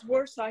which is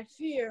worse, I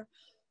fear,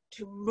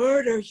 to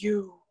murder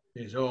you.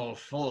 He's all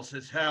false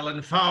as hell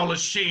and foul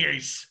as she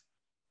is.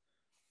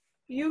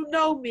 You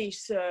know me,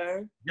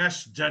 sir.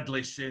 Yes,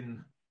 deadly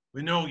sin.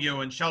 We know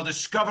you and shall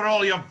discover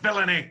all your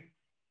villainy.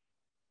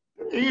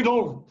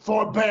 Edel,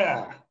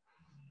 forbear.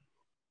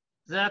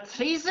 The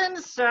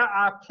treasons, sir,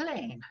 are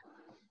plain.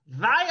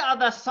 Why are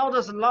the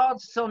soldiers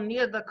lodged so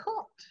near the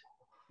court?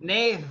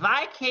 Nay,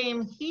 why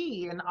came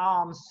he in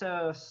arms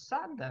so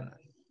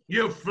suddenly?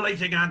 You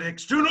fleeting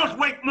antics, do not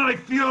wake my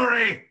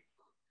fury!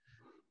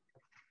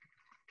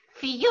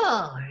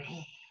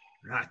 Fury?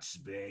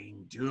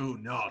 Ratsbane, do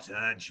not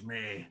urge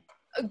me.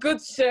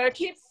 Good sir,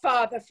 keep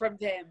farther from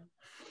them.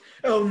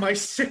 Oh, my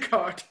sick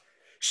heart.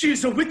 She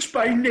is a witch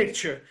by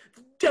nature,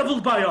 devil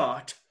by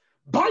art.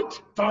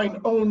 Bite thine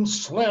own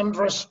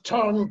slanderous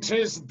tongue,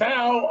 'tis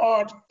thou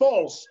art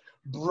false,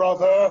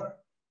 brother.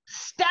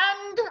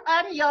 Stand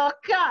on your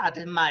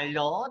guard, my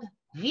lord.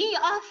 We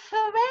are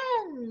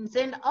friends,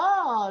 and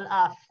all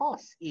our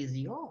force is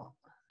yours.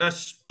 To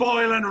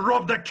spoil and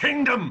rob the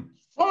kingdom!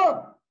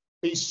 Sir,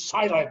 be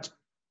silent.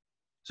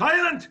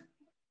 Silent?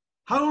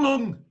 How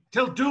long?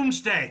 Till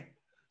doomsday?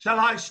 Shall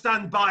I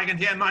stand by and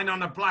hear mine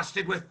honour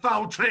blasted with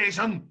foul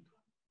treason?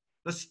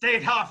 The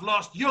state hath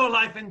lost, your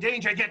life in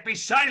danger, yet be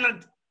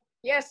silent.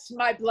 Yes,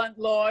 my blunt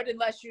lord,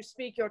 unless you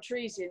speak your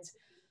treasons.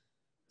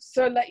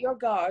 So let your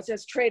guards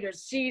as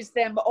traitors seize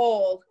them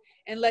all,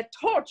 and let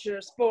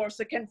tortures force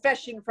a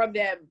confession from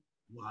them.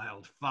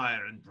 Wild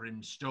fire and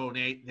brimstone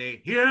ate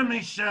they. Hear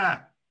me, sir.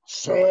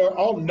 Sir,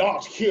 I'll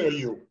not hear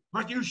you.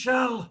 But you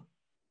shall.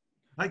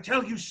 I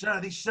tell you,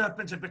 sir, these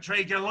serpents have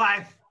betrayed your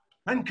life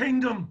and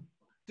kingdom.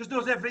 Does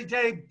those every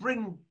day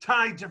bring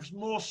tides of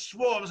more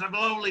swarms of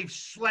lowly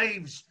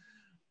slaves?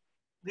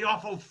 The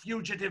awful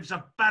fugitives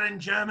of barren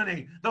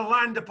Germany, the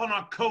land upon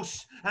our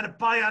coasts, and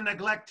by our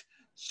neglect,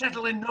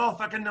 settle in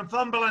Norfolk and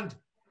Northumberland.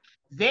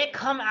 They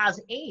come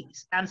as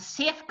aids and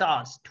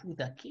safeguards to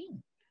the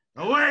king.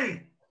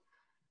 Away!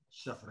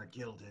 Suffer a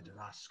gilded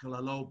rascal,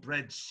 a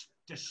low-bred,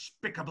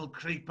 despicable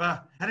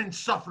creeper, an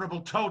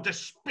insufferable toad to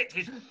spit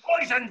his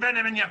poison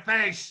venom in your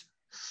face.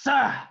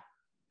 Sir,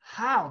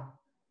 how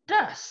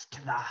durst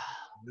thou?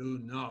 Do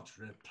not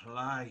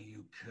reply,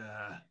 you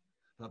cur,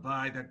 for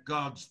by the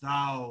gods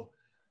thou,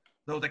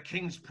 though the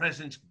king's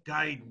presence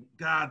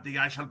guard thee,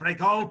 I shall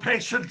break all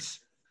patience,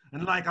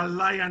 and like a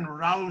lion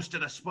roused to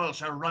the spoil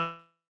shall run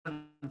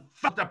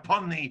fast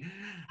upon thee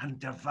and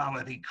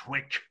devour thee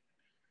quick.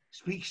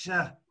 Speak,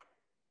 sir.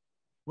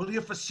 Will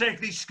you forsake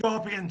these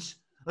scorpions,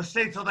 or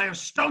stay till they have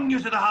stung you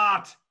to the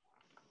heart?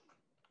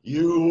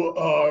 You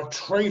are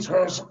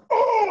traitors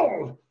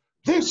all!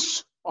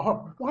 This,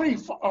 our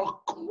wife, our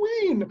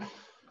queen!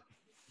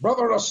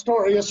 Brother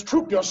Ostorius,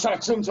 troop your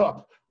Saxons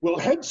up. We'll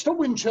hence to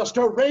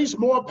Winchester, raise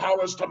more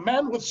powers to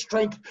man with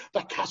strength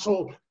the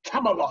castle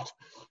Camelot.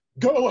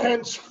 Go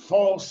hence,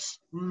 false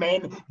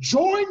men.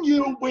 Join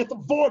you with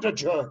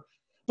Vortiger,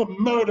 the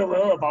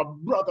murderer of our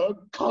brother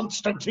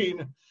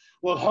Constantine.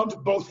 Will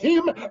hunt both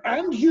him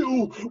and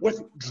you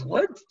with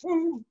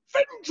dreadful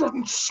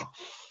vengeance.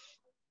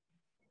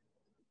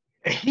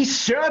 He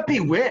sure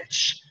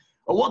bewitched.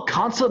 What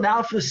counsel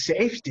now for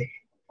safety?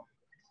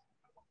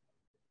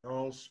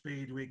 All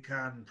speed we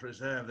can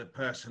preserve the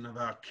person of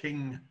our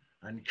king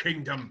and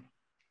kingdom.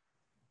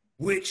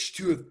 Which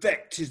to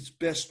effect his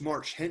best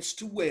march hence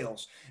to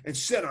Wales, and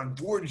set on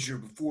Vortiger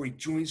before he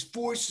joins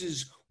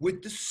forces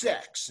with the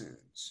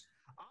Saxons.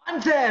 On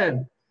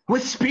then,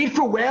 with speed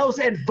for Wales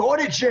and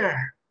Vortiger.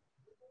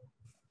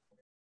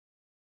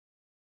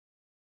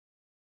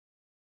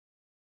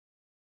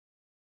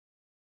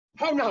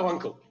 How now,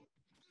 uncle?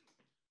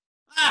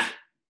 Ah,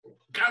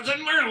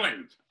 Cousin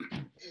Merlin.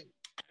 Have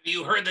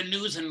you heard the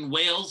news in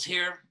Wales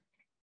here?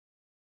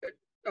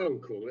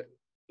 Uncle,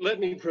 let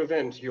me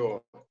prevent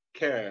your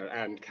care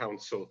and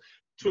counsel.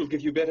 'Twill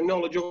give you better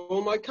knowledge of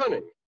all my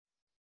cunning.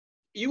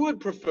 You would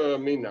prefer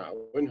me now,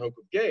 in hope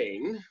of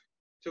gain,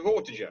 to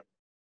Vortiger,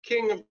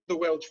 king of the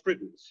Welsh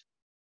Britons,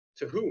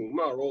 to whom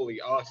are all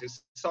the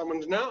artists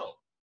summoned now,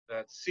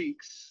 that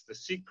seeks the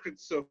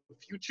secrets of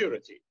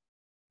futurity.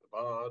 The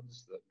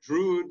bards, the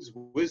druids,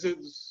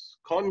 wizards,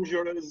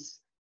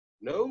 conjurers,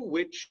 no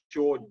witch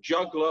or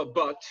juggler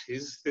but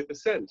is fit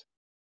assent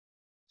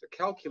to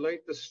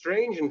calculate the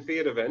strange and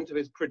feared event of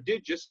his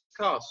prodigious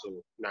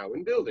castle, now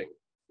in building,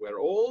 where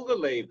all the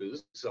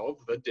labours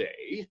of the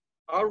day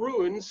are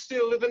ruined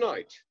still in the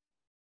night.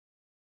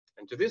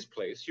 And to this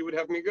place you would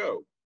have me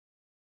go.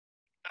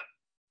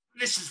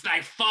 This is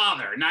thy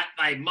father, not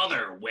thy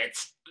mother,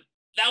 wits.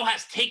 Thou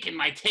hast taken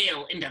my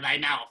tale into thy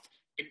mouth,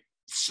 and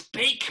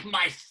spake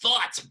my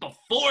thoughts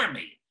before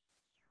me.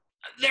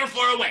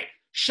 Therefore away,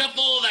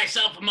 shuffle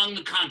thyself among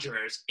the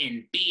conjurers,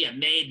 and be a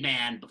made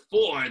man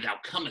before thou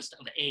comest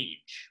of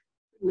age.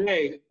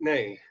 Nay,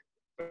 nay,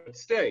 but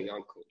stay,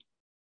 uncle.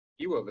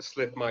 You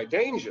overslip my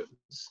dangers.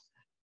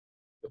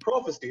 The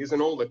prophecies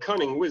and all the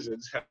cunning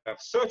wizards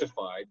have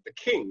certified the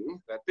king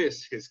that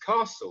this his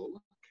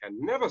castle can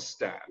never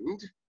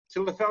stand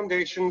till the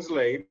foundations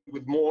laid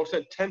with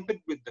mortar tempered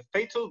with the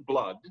fatal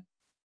blood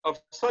of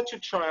such a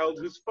child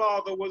whose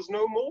father was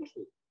no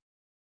mortal.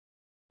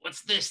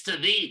 What's this to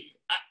thee?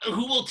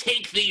 Who will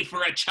take thee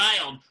for a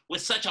child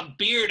with such a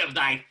beard of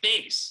thy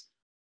face?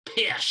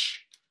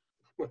 Pish!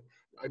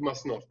 I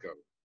must not go.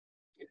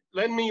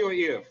 Lend me your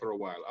ear for a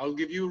while. I'll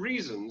give you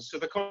reasons to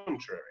the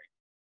contrary.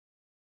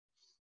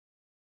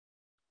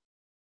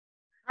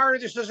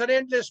 This is an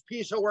endless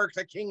piece of work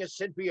the king has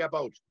sent me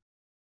about.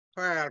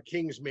 Well,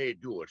 kings may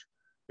do it.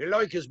 The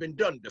like has been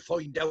done to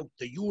find out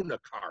the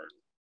unicorn,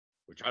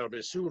 which I'll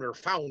be sooner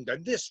found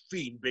than this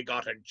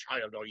fiend-begotten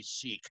child I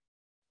seek.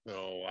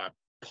 Oh,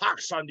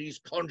 pox on these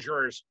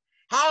conjurers,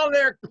 how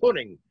they're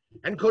cunning,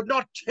 and could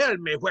not tell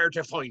me where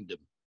to find them.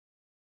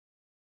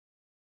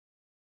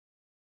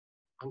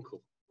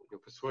 Uncle, your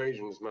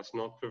persuasions must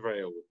not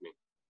prevail with me.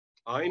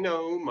 I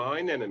know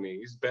mine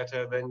enemies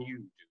better than you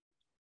do.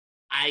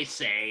 I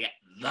say,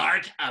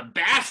 thou'rt a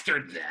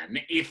bastard then,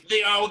 if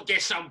thou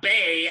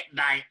disobey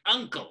thy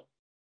uncle.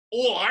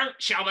 Or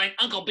shall thine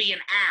uncle be an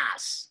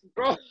ass?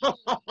 Oh,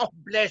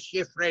 bless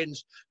you,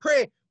 friends.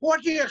 Pray,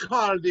 what do you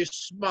call this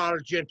small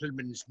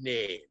gentleman's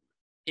name?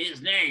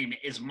 His name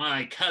is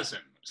my cousin,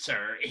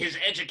 sir. His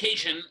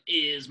education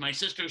is my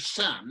sister's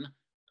son,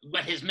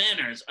 but his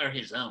manners are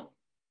his own.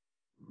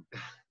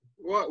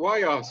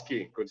 Why ask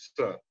ye, good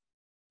sir?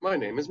 My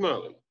name is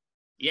Merlin.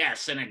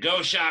 Yes, and a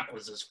go-shop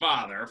was his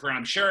father, for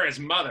I'm sure his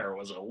mother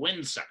was a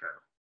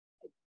windsucker.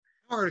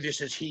 This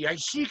is he I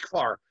seek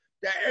for.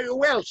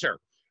 Well, sir,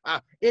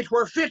 it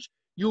were fit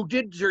you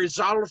did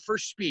resolve for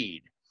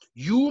speed.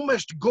 You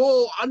must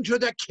go unto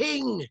the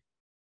king.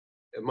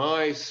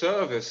 My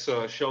service,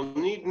 sir, shall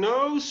need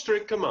no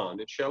strict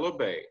command. It shall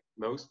obey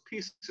most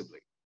peaceably.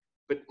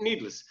 But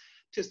needless,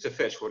 'tis to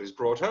fetch what is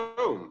brought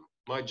home.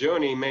 My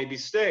journey may be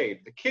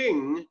stayed. The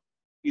king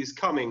is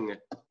coming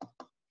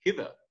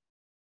hither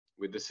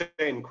with the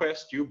same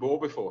quest you bore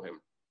before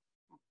him.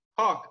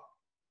 Hark,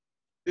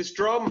 this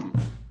drum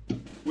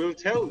will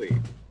tell thee.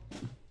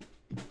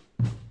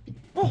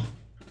 Oh,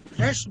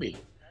 bless me.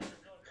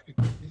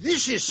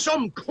 This is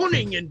some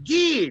cunning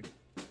indeed.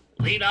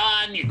 Lead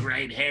on, you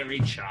great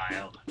hairy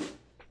child.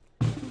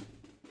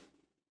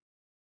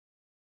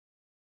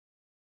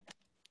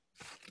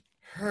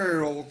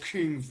 Hail,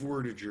 King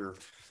Vortiger.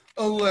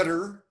 A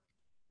letter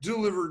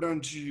delivered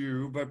unto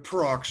you by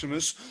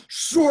Proximus,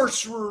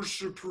 Sorcerer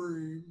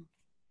Supreme.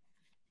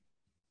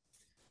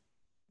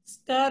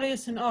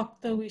 Ostorius and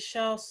Octa we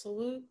shall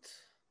salute,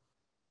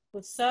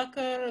 with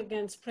succor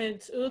against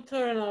Prince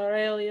Uther and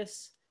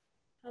Aurelius.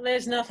 And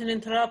there's nothing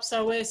interrupts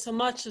our way so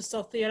much as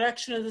doth the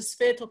erection of this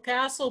fatal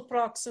castle,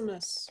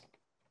 Proximus.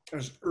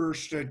 As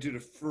erst I did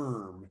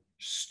affirm,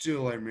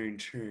 still I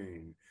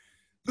maintain.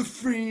 The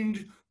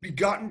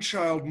fiend-begotten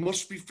child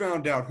must be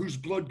found out, whose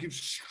blood gives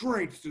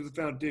strength to the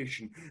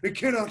foundation. It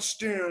cannot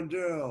stand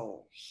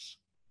else.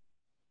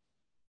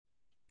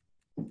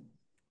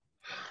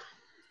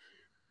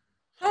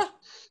 Huh,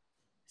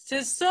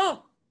 'Tis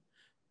so.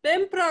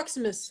 Then,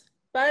 Proximus,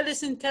 by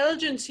this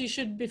intelligence he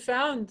should be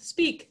found.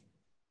 Speak.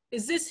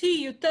 Is this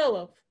he you tell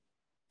of?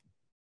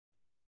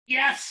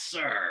 Yes,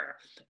 sir.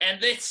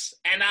 And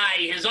I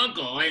his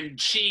uncle, and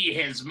she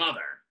his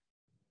mother.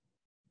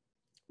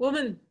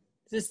 Woman,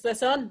 is this thy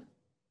son?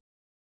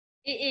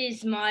 It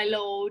is, my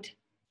lord.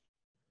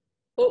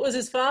 What was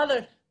his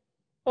father?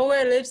 Or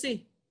where lives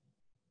he?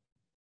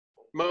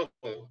 Mother,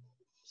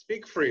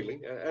 speak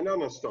freely and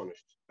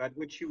unastonished. That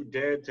which you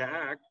dared to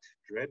act,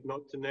 dread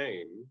not to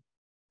name.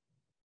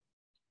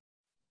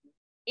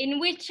 In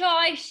which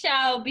I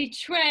shall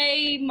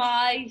betray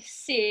my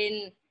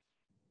sin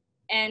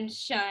and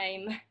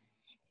shame.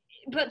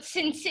 But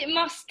since it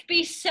must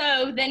be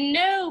so, then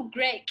know,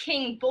 great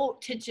King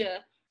Vortiger,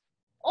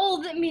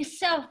 all that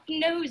myself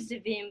knows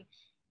of him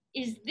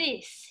is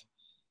this.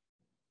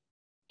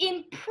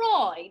 In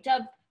pride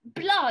of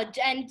blood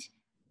and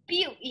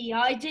beauty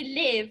I did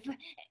live,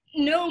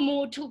 no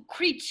mortal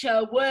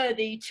creature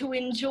worthy to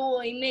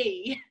enjoy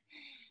me.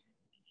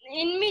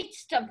 In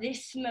midst of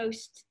this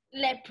most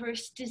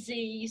leprous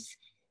disease,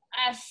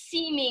 a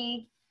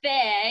seeming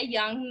fair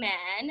young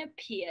man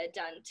appeared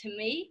unto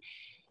me,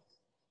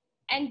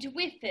 and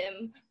with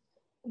him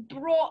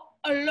brought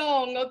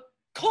along a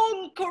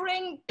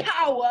conquering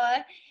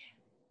power,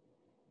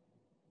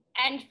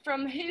 and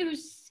from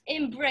whose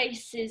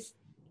embraces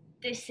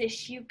this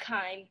issue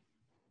came.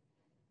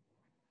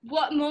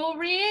 What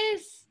more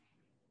is,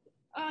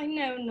 I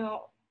know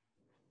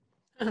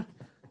not.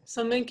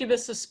 Some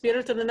incubus of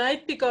spirit of the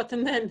night begot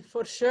him then,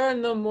 for sure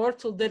no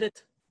mortal did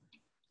it.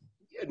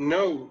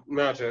 No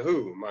matter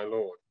who, my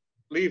lord.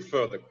 Leave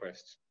further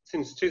quest,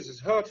 since 'tis as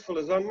hurtful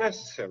as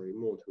unnecessary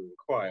more to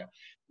inquire.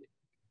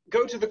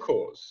 Go to the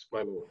cause,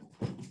 my lord.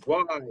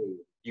 Why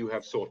you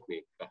have sought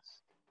me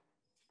thus?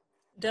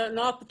 Doubt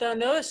not, but thou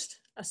knowest.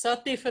 I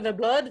sought thee for the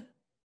blood.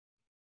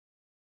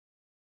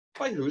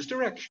 By whose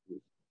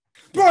direction?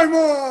 By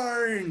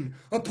mine!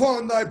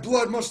 Upon thy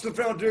blood must the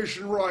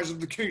foundation rise of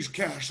the king's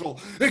castle.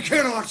 It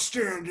cannot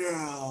stand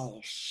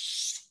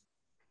else.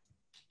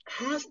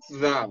 Hast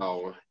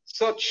thou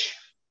such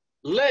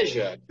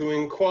leisure to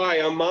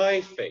inquire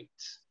my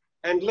fate,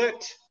 and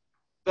let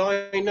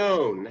thine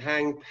own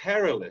hang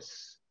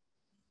perilous,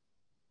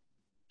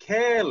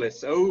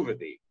 careless over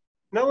thee?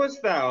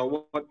 Knowest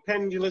thou what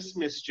pendulous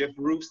mischief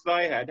roosts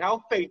thy head, how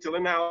fatal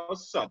and how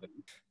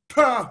sudden?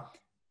 Pah!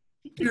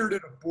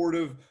 Bearded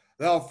abortive,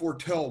 thou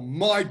foretell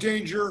my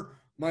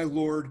danger, my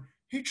lord.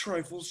 He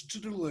trifles to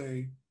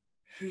delay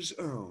his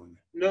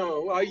own.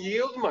 No, I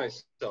yield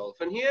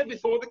myself, and here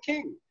before the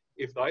king.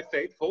 If thy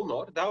fate fall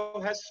not, thou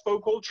hast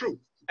spoke all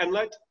truth, and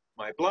let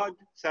my blood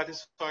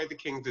satisfy the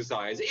king's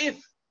desires. If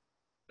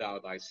thou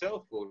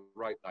thyself will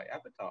write thy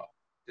epitaph,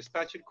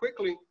 dispatch it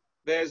quickly.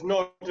 There's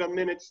not a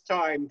minute's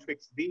time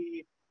twixt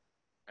thee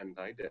and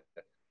thy death.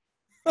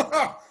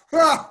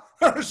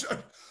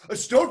 A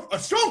stone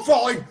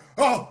falling!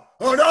 Oh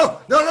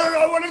no!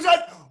 What is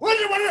that? What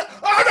is it?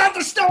 Oh, not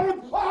the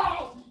stone!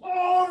 Oh,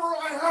 over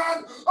my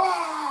head!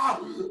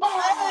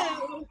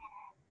 Oh!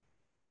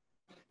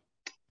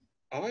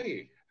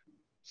 Aye,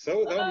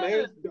 so thou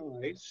mayest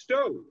die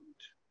stoned.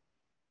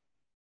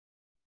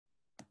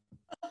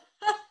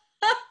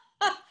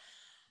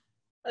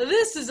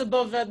 This is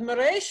above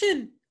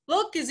admiration.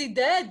 Look, is he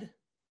dead?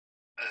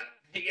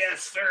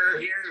 Yes, sir,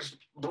 here's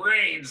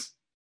brains.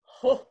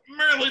 Oh.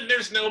 Merlin,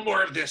 there's no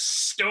more of this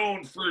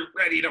stone fruit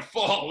ready to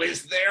fall,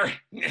 is there?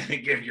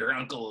 Give your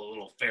uncle a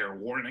little fair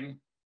warning.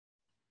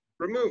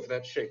 Remove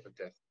that shape of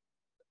death.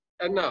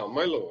 And now,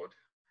 my lord,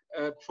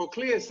 for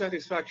clear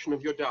satisfaction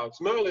of your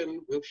doubts,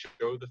 Merlin will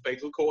show the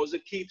fatal cause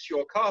that keeps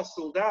your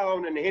castle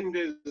down and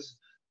hinders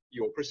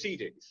your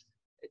proceedings.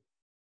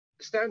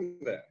 Stand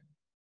there,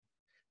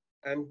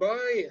 and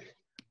by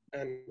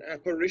an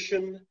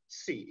apparition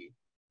see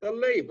the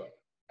labor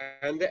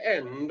and the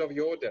end of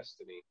your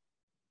destiny.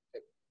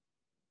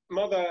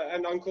 Mother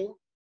and uncle,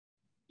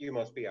 you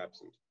must be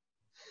absent.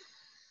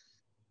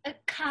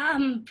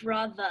 Come,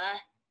 brother,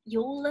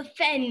 you'll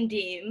offend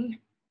him.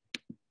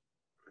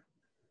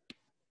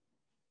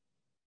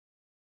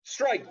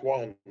 Strike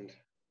wand,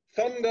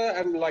 thunder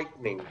and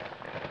lightning.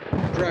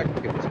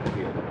 Dragons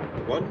appear,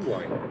 one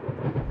white,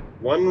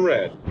 one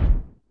red.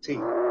 See,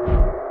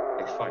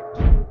 they fight.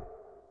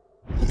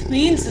 What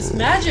means this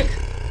magic?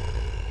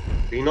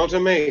 Be not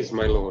amazed,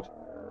 my lord,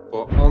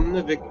 for on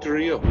the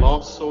victory of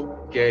loss or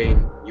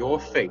gain, your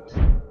fate,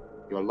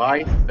 your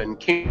life and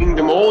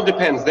kingdom all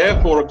depends.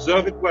 Therefore,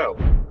 observe it well.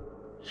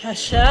 I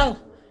shall.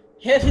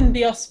 Heaven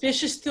be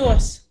auspicious to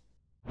us.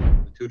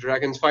 The two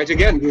dragons fight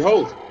again.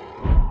 Behold,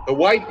 the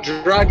white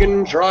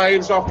dragon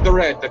drives off the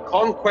red. The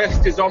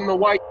conquest is on the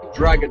white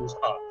dragon's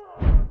part.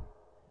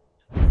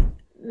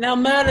 Now,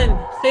 Merlin,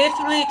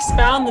 faithfully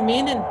expound the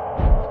meaning.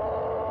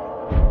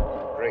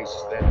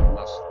 Grace, then,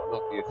 must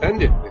not be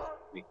offended with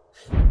me.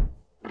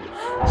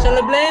 Shall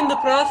I blame the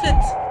prophet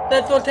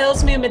that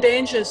foretells me my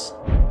dangers?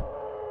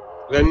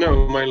 Then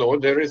no, my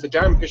lord, there is a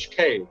dampish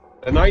cave,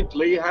 the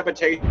nightly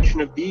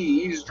habitation of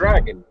these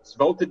dragons,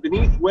 vaulted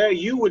beneath where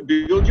you would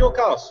build your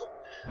castle.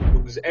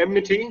 whose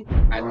enmity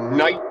and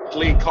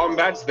knightly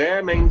combats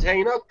there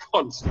maintain a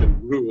constant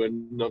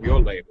ruin of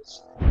your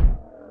labours.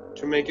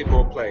 To make it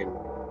more plain,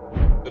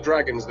 the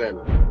dragons then,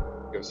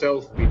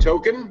 yourself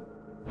betoken,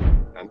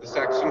 and the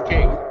Saxon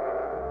king,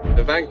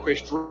 the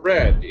vanquished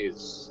red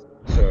is,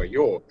 sir,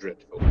 your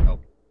dreadful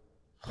help.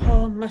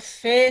 Oh, my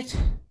fate.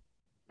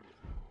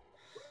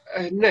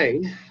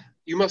 Nay,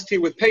 you must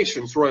hear with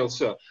patience, royal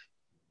sir.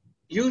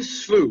 You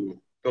slew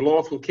the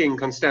lawful king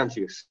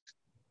Constantius.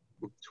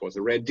 'Twas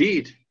a red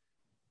deed.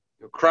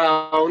 Your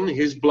crown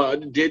his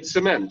blood did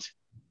cement.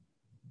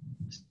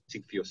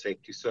 Seek for your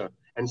safety, sir,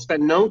 and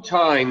spend no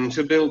time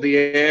to build the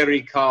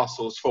airy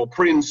castles, for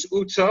Prince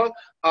Octa,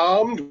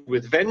 armed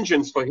with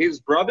vengeance for his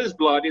brother's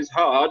blood, is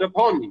hard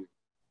upon you.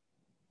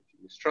 If you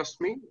mistrust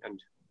me, and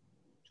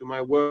to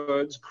my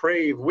words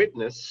crave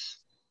witness,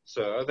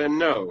 sir, then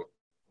know.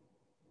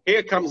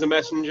 Here comes a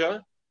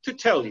messenger to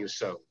tell you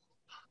so.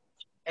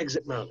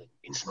 Exit Merlin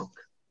in smoke.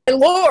 My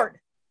lord,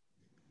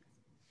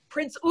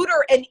 Prince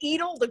Uter and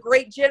Edel, the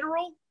great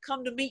general,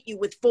 come to meet you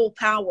with full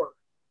power.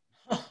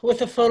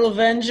 With a full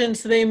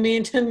vengeance they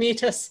mean to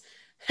meet us.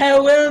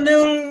 How will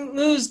no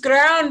lose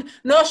ground,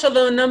 nor shall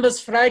their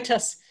numbers fright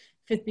us.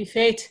 If it be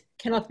fate,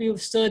 cannot be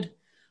withstood.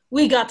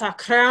 We got our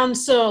crown,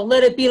 so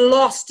let it be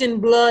lost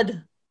in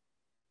blood.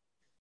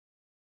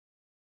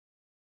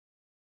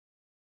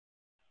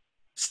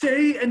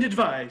 Stay and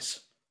advise.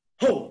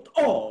 Hold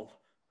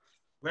all.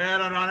 Where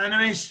are our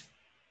enemies?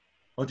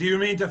 Or do you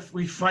mean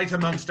we fight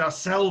amongst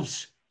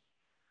ourselves?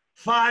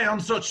 Fie on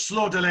such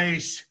slow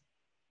delays.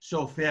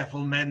 So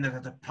fearful men that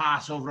have to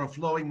pass over a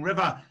flowing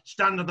river,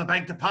 stand on the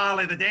bank to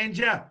parley the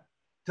danger,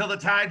 till the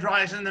tide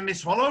rise and them be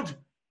swallowed?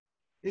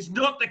 Is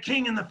not the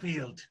king in the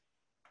field?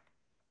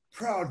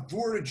 Proud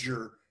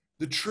Vortiger,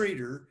 the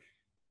traitor,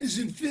 is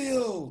in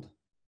field.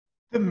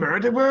 The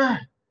murderer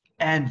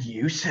and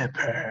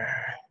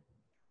usurper.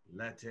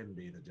 Let him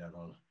be the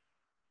devil,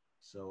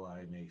 so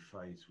I may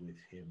fight with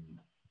him.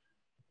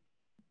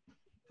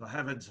 For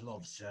heaven's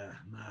love, sir,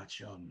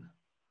 march on.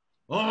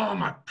 Oh,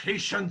 my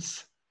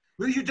patience!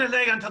 Will you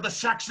delay until the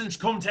Saxons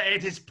come to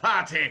aid his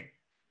party?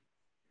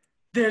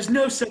 There's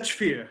no such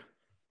fear.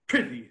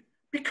 Prithee,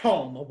 be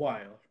calm a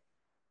while.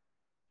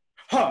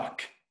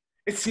 Hark!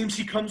 It seems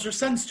he comes or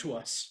sends to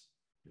us.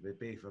 If it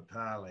be for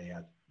parley,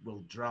 I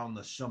will drown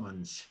the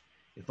summons,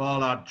 if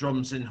all our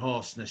drums and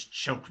hoarseness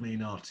choke me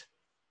not.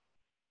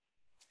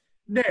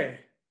 Nay,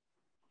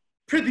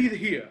 prithee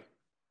hear.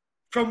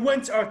 From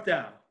whence art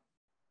thou?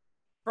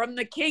 From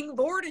the King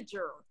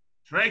Vortiger.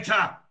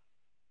 Traitor!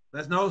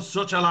 There's no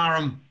such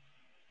alarum.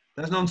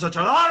 There's none such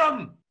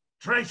alarum!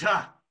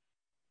 Traitor!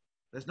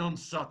 There's none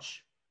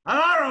such.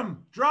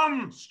 Alarum!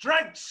 Drum!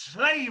 Strike,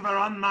 slaver,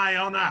 on my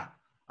honour!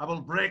 I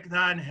will break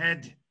thine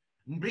head,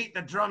 and beat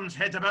the drum's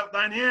head about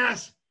thine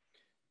ears.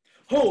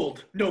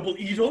 Hold, noble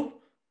Edel.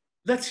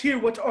 Let's hear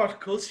what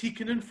articles he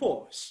can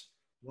enforce.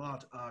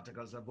 What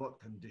articles of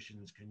what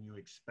conditions can you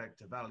expect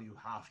to value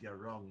half your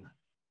wrong?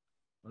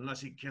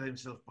 Unless he kill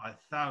himself by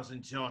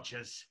 1,000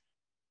 tortures,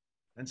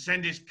 and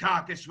send his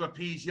carcass to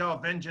appease your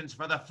vengeance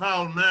for the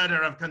foul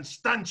murder of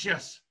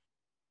Constantius.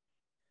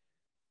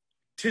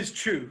 'Tis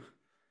true.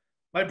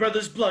 My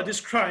brother's blood is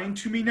crying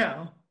to me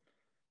now.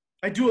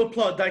 I do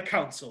applaud thy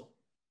counsel.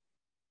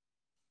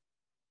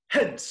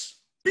 Hence,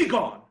 be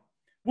gone.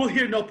 We'll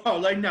hear no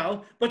parley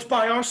now, but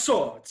by our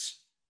swords.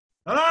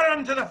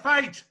 Alarm to the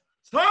fight!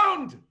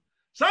 Sound!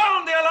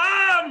 Sound the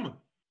alarm!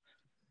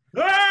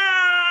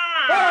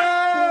 Ah!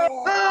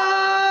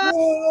 Ah!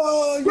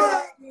 Oh,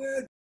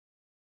 yeah.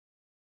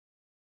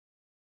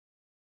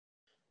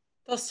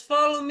 Dost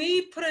follow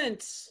me,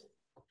 Prince?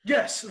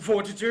 Yes,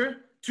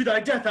 Vortiger, to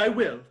thy death I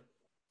will.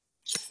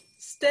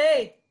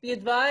 Stay, be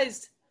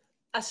advised.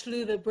 I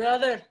slew the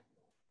brother.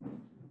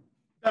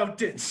 Thou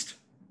didst,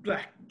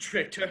 black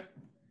traitor,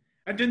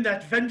 and in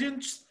that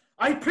vengeance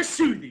I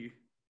pursue thee.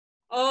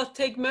 Oh,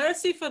 take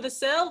mercy for the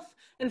self,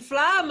 and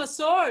fly my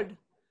sword.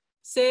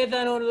 Save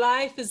thine own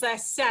life as thy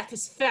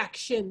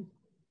satisfaction.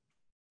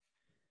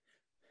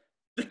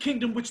 The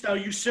kingdom which thou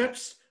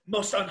usurpst,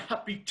 most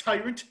unhappy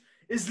tyrant,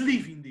 is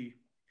leaving thee.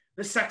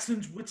 The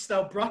Saxons which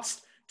thou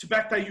broughtst to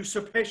back thy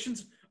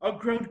usurpations are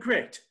grown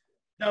great.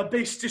 Thou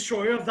base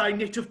destroyer of thy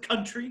native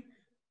country.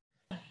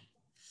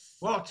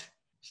 What?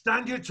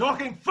 Stand you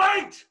talking?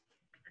 Fight!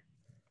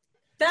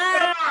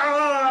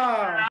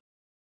 Ah!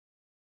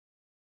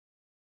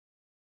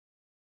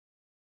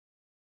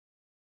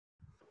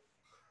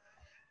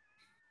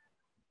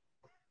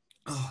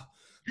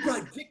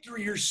 Bright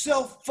victory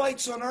yourself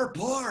fights on our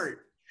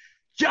part.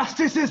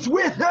 Justice is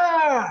with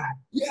her!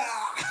 Yeah!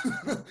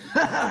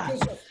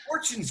 Because our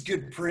fortune's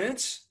good,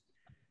 Prince.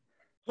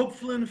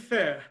 Hopeful and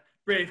fair,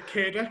 brave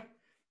Cador.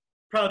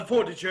 Proud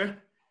Vortiger,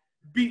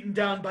 beaten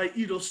down by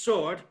Edel's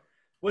sword,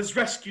 was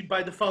rescued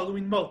by the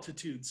following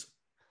multitudes.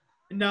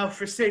 And now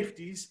for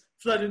safeties,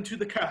 fled into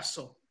the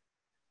castle.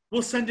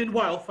 We'll send in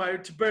wildfire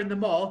to burn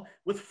them all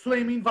with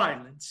flaming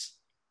violence.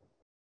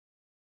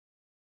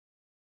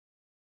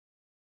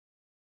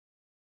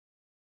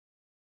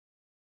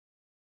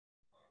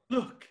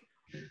 Look,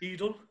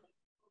 Edel,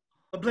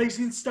 a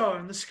blazing star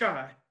in the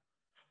sky.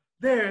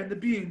 There in the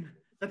beam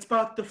that's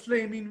about the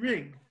flaming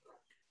ring,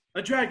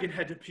 a dragon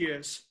head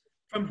appears,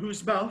 from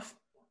whose mouth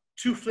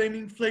 2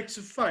 flaming flakes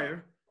of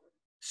fire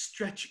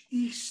stretch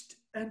east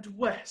and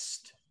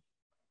west.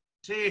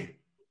 See,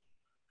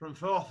 from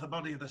forth the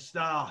body of the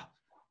star,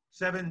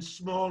 7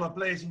 smaller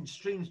blazing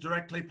streams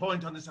directly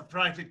point on this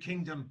affrighted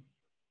kingdom.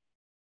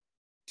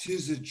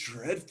 'Tis a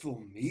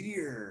dreadful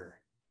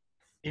meteor.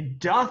 It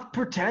doth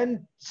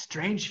portend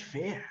strange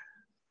fear.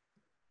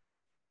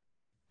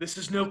 This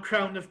is no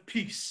crown of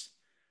peace.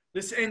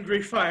 This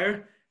angry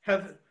fire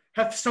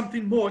hath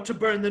something more to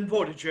burn than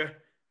Vortiger,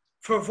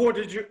 for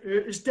Vortiger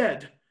is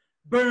dead,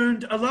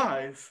 burned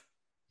alive.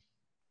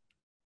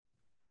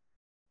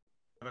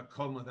 Never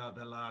come without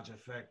their large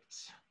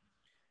effects.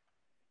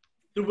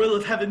 The will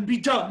of heaven be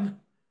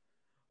done.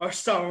 Our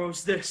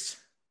sorrow's this.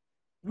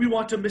 We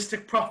want a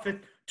mystic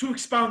prophet to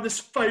expound this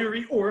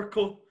fiery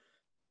oracle.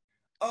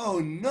 Oh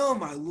no,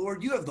 my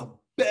lord, you have the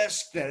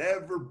best that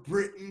ever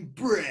Britain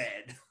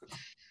bred.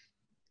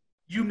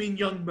 You mean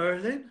young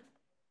Merlin?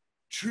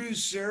 True,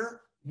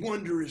 sir.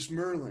 Wondrous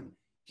Merlin.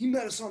 He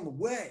met us on the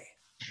way.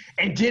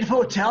 And did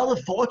foretell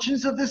the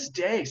fortunes of this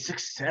day,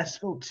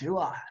 successful to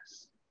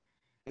us.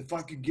 If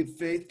I could give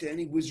faith to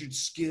any wizard's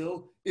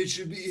skill, it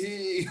should be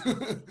he.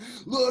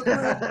 Look,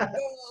 Merlin.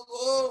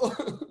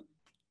 Oh.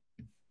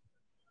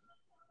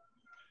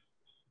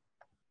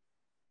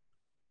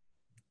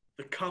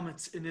 The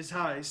comets in his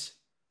eyes.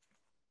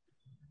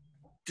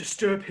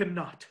 Disturb him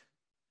not.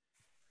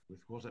 With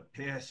what a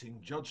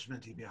piercing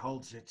judgment he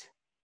beholds it.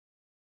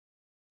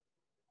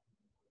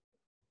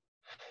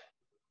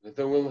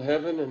 Whither will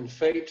heaven and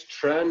fate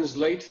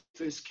translate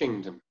this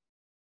kingdom?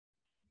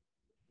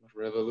 What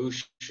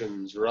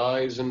revolutions,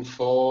 rise and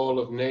fall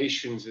of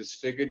nations is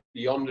figured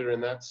yonder in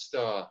that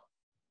star.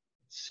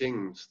 It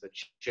sings the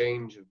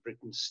change of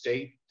Britain's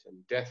state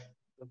and death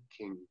of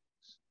kings.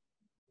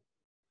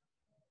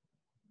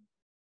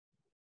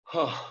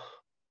 Ah.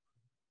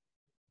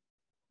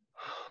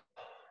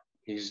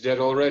 He's dead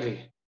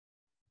already.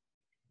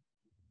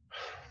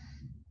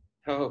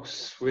 How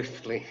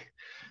swiftly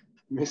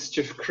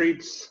mischief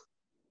creeps.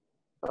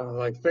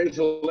 Thy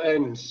fatal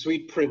end,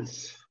 sweet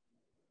prince.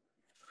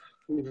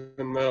 Even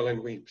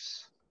Merlin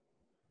weeps.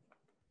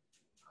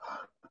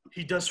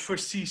 He does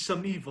foresee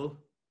some evil.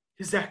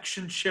 His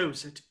action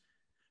shows it.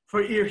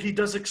 For ere he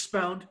does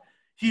expound,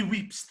 he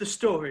weeps the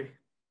story.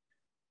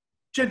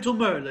 Gentle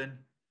Merlin,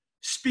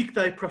 speak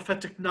thy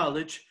prophetic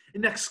knowledge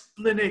in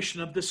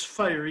explanation of this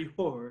fiery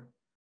horror.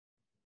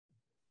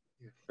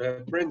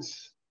 Fair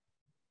prince,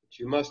 but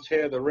you must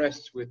hear the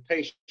rest with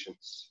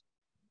patience.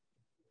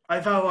 I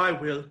vow I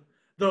will,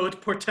 though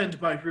it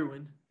portend my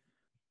ruin.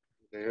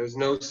 There's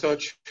no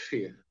such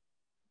fear.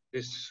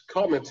 This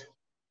comet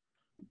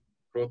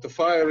brought the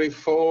fiery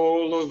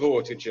fall of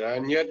Vortiger,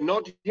 and yet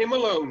not him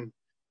alone.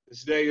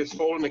 This day has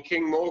fallen a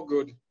king more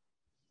good,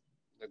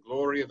 the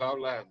glory of our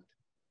land,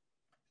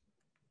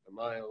 the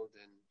mild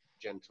and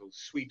gentle,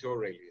 sweet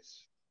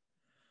Aurelius.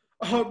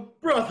 Oh,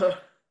 brother!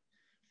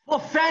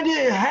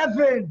 Offended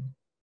heaven!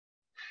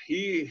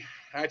 He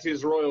at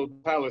his royal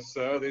palace,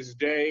 sir, this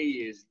day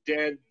is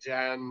dead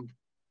and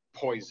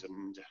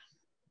poisoned.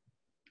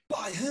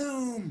 By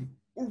whom?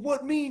 Or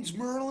what means,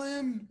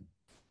 Merlin?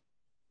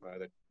 By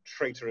the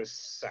traitorous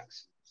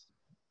Saxons.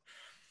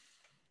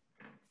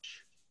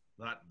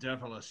 That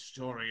devil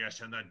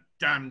Ostorius and the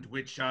damned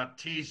witch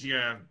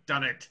Artesia have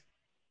done it.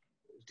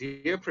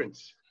 Dear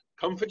prince,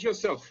 comfort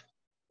yourself.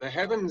 The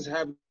heavens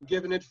have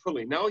given it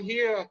fully. Now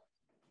hear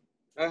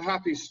a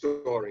happy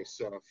story,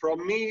 sir,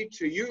 from me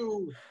to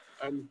you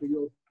and to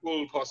your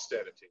full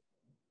posterity.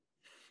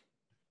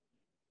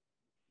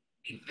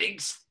 He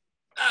thinks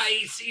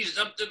I see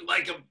something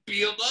like a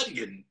peeled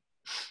onion.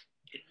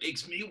 It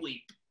makes me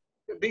weep.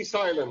 Be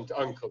silent,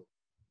 uncle.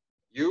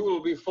 You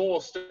will be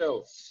forced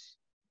else.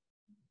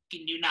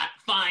 Can you not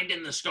find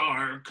in the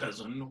star,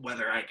 cousin,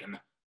 whether I can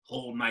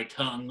hold my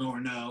tongue or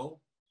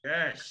no?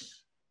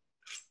 Yes.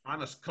 I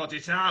must cut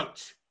it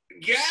out.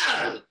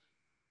 Yeah!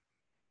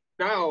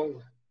 Now,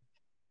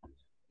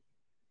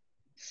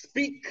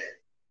 speak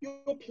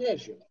your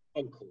pleasure,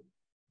 uncle.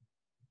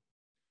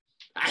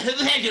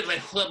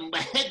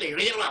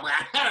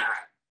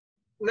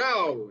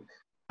 Now,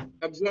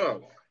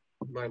 observe,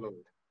 my lord,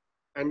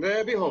 and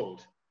there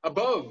behold,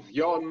 above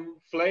yon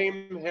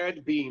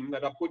flame-haired beam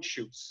that upward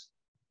shoots,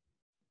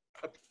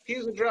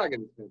 appears a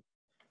dragon's head.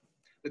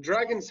 The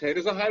dragon's head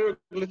is a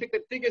hieroglyphic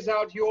that figures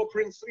out your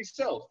princely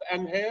self,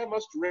 and here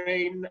must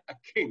reign a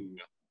king,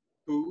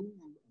 who,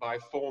 by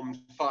formed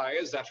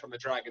fires that from the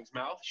dragon's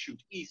mouth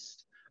shoot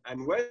east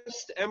and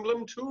west,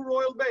 emblem 2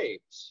 royal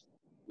babes,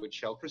 which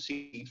shall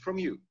proceed from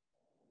you,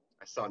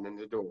 a son and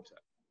a daughter.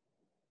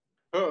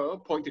 Her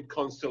pointed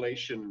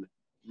constellation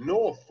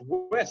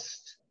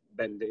northwest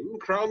bending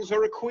crowns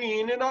her a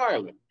queen in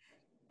Ireland,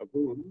 of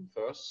whom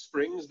first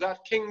springs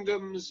that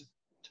kingdom's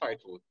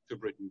title to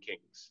Britain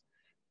kings.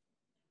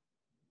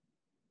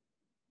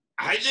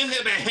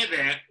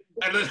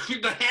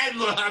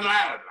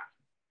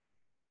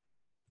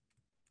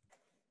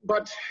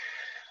 But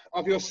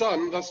Of your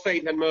son, thus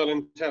fate and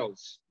Merlin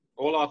tells.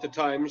 All after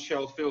times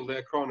shall fill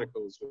their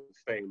chronicles with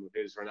fame of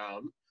his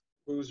renown,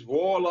 whose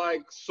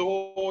warlike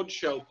sword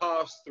shall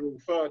pass through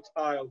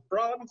fertile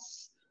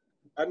France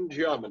and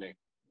Germany.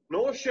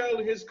 Nor shall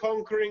his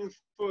conquering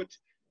foot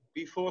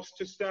be forced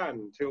to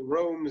stand till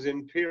Rome's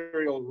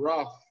imperial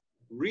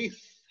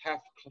wreath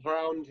hath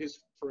crowned his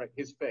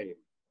fame.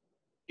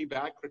 He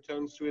back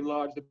returns to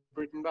enlarge the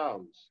Britain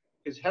bounds,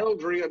 his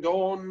heraldry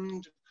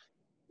adorned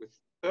with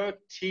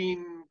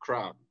 13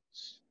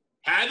 crowns.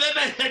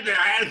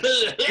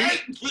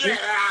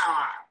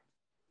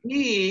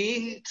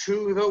 He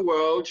to the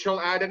world shall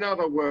add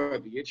another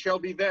worthy. It shall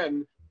be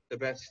then the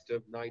best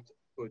of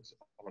knighthood's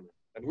honor.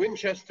 And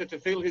Winchester to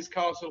fill his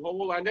castle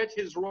hall, and at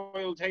his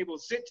royal table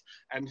sit,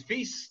 and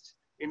feast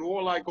in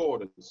warlike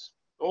orders,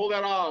 all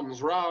their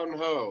arms round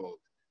hurled,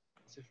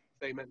 as if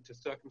they meant to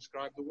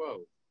circumscribe the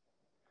world.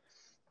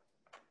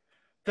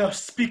 Thou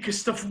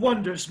speakest of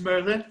wonders,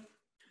 Merlin.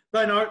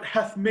 Thine art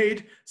hath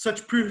made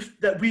such proof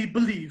that we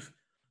believe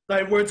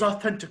thy words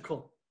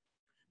authentical.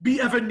 Be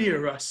ever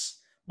near us,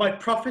 my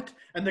prophet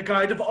and the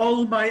guide of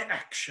all my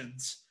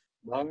actions.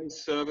 My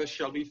service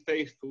shall be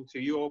faithful to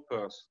your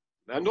person,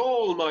 and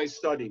all my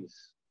studies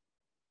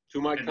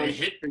to my country's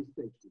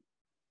safety.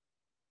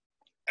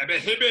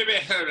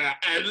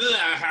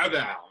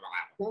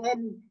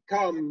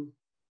 Come,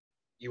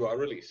 you are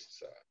released,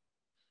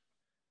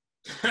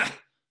 sir.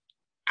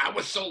 I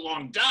was so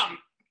long dumb,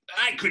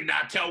 I could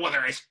not tell whether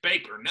I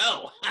spake or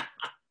no.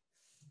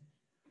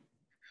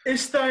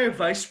 Is thy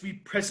advice we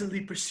presently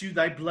pursue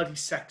thy bloody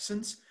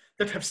Saxons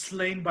that have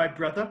slain my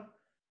brother?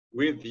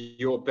 With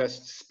your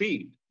best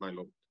speed, my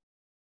lord.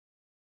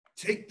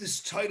 Take this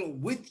title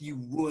with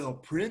you, royal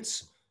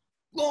prince.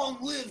 Long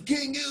live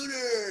King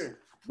Uther!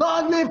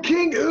 Long live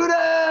King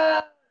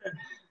Uther!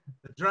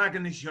 The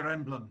dragon is your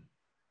emblem.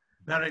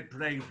 Bear it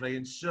bravely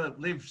and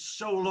live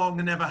so long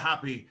and ever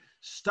happy,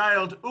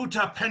 styled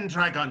Uther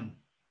Pendragon,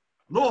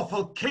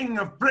 lawful king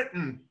of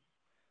Britain.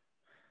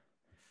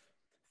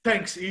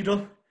 Thanks,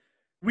 Edel.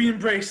 We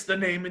embrace the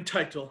name and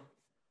title.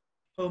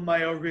 O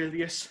my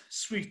Aurelius,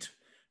 sweet,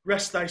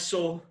 rest thy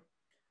soul.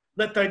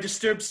 Let thy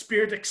disturbed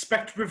spirit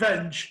expect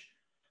revenge.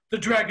 The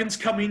dragon's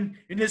coming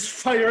in his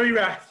fiery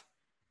wrath.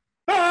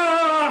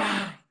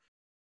 Ah!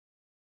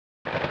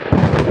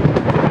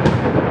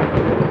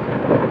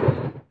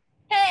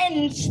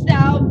 Hence,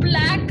 thou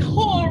black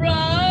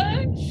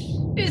horror!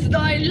 Is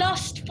thy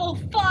lustful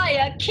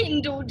fire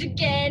kindled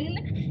again?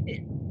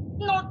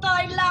 Not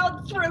thy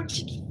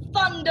loud-throated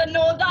thunder,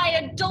 nor thy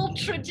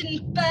adulterate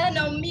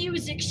infernal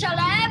music shall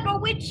ever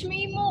witch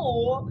me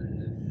more.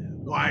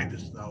 Why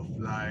dost thou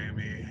fly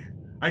me?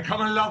 I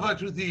come a lover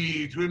to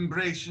thee, to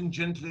embrace and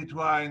gently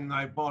twine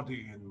thy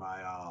body in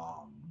my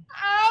arm.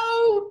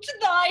 Out,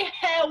 thy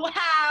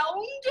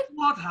hellhound!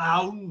 What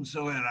hound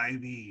soe'er I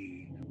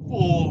be,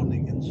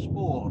 fawning and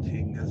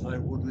sporting as I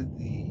would with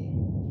thee.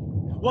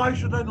 Why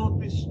should I not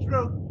be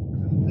stroked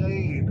and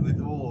played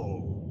withal?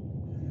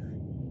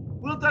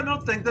 Wilt thou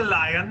not think the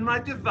lion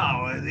might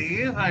devour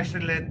thee if I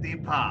should let thee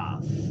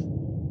pass?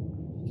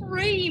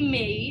 Free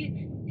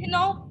me, and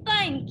I'll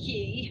thank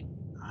ye.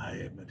 I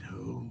am at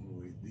home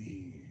with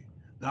thee.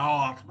 Thou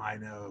art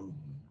mine own.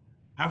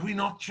 Have we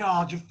not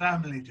charge of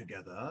family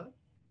together?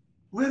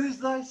 Where is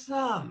thy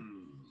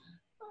son?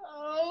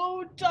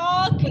 Oh,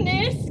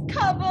 darkness,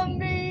 cover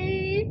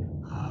me.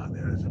 Ah,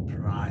 there is a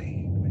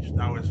pride which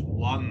thou hast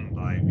won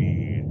by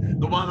me,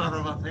 the mother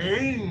of a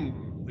fame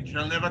which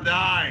shall never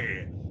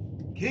die.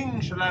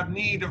 Kings shall have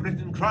need of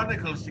written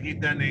chronicles to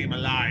keep their name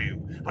alive,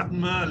 but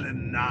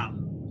Merlin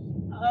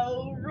none.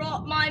 Oh,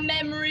 rot my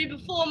memory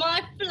before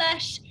my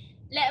flesh.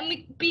 Let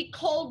me be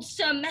called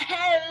some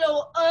hell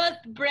or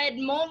earth-bred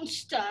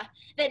monster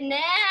that ne'er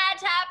had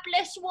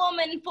hapless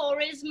woman for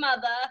his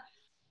mother.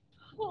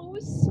 Oh,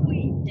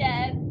 sweet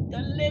death,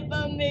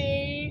 deliver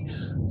me.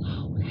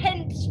 Oh,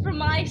 hence from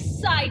my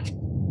sight.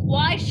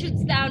 Why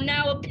shouldst thou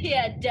now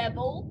appear,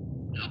 devil?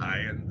 I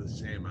am the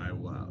same I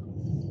was.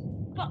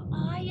 But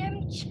I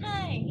am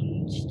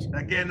changed.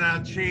 Again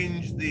I'll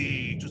change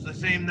thee to the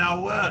same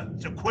thou wert,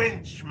 to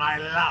quench my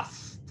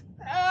lust.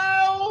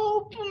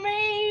 Help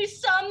me,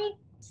 some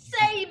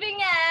saving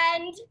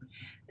hand.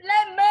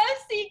 Let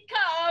mercy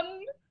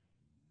come.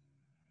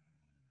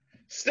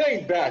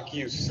 Stay back,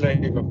 you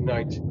slave of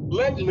night.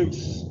 Let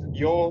loose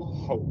your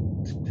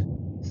hold.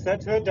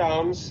 Set her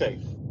down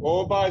safe,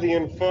 or by the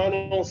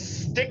infernal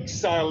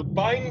sticks I'll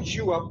bind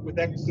you up with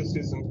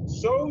exorcism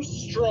so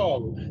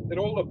strong that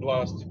all the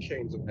blasted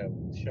chains of hell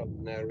shall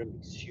ne'er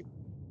release you.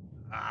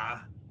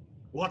 Ah,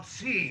 what's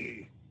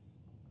he?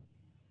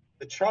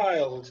 The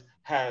child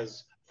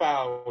has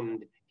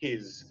found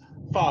his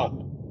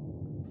father.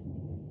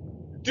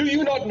 Do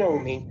you not know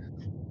me?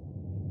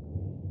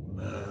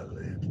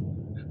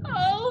 Merlin.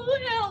 Oh,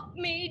 help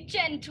me,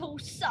 gentle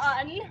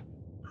son.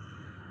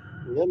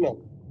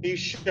 No, he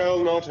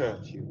shall not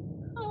hurt you.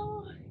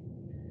 Oh.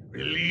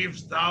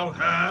 Believest thou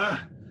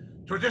her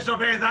to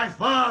disobey thy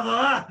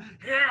father?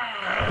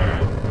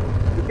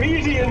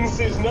 Obedience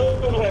is no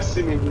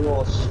lesson in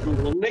your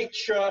school.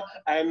 Nature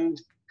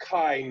and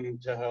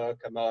kind to her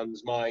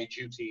commands my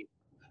duty.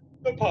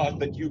 The part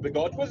that you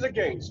begot was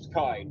against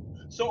kind,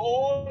 so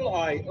all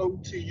I owe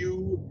to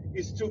you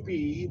is to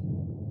be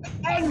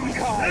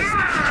unkind.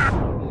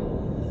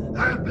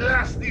 I'll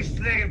blast thee,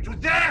 slave, to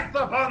death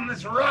upon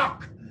this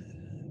rock!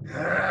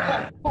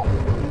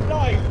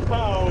 Thy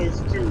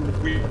powers too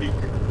weak.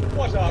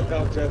 What art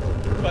thou, death,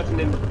 but an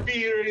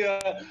inferior,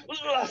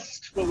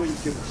 lustful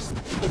incubus?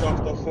 Put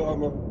off the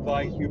form of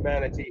thy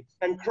humanity,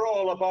 and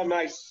crawl upon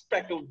my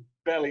speckled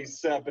belly,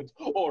 serpent,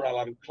 or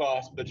I'll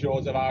unclasp the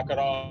jaws of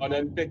Acheron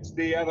and fix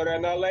thee ever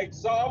in the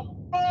lakes of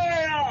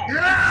fire!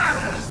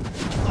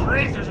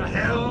 Traitor to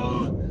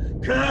hell!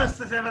 Curse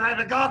that ever I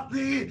begot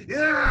thee!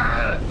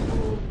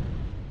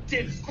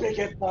 Didst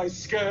beget thy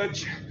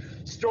scourge?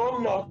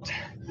 Storm not,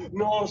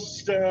 nor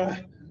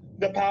stir.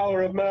 The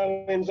power of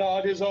Merlin's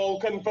art is all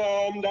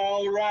confirmed.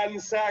 I'll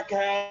ransack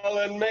hell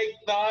and make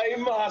thy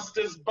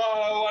masters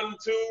bow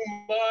unto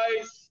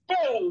my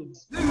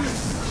spells.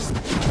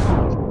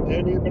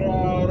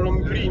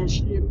 Tenebrorum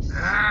principies,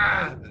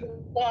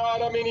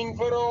 param in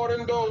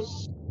inferorem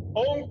dos,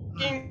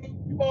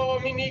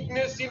 onking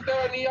ignis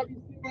internia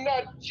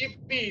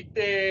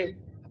nacipite,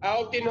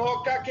 aut in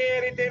hoc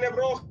acere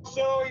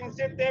tenebroso in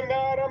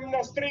septemberum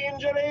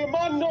nastringere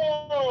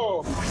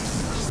mano.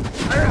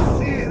 I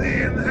see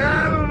thee in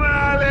hell,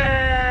 Merlin!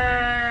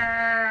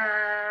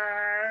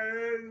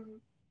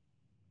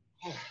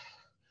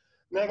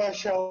 Never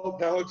shalt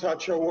thou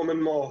touch a woman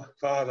more,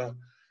 father.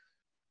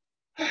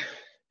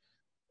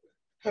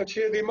 How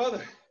cheer thee,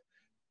 mother?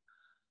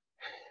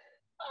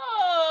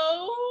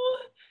 Oh,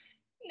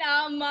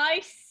 now my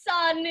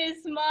son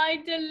is my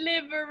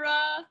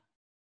deliverer.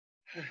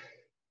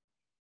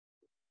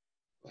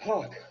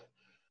 Hark!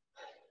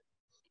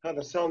 How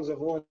the sons of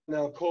war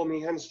now call me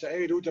hence to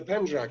aid to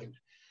Pendragon,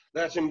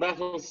 that in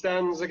battle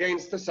stands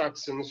against the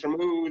Saxons, from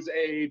whose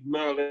aid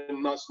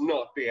Merlin must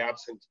not be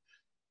absent.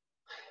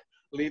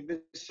 Leave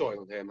this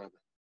soil there, mother.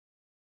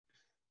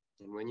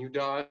 And when you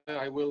die,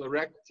 I will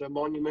erect a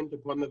monument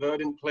upon the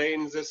verdant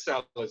plains of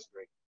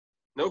Salisbury.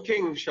 No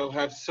king shall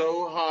have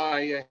so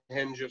high a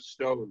henge of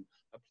stone,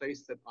 a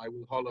place that I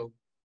will hollow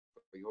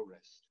for your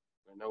rest,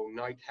 where no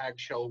night hag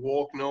shall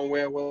walk, no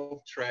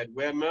werewolf tread,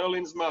 where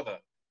Merlin's mother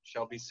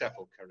shall be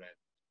sepulchred.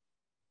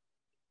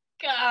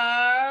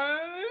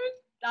 Guard,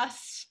 a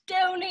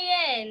stony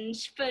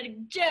henge for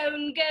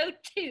Joan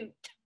Goe'Too't.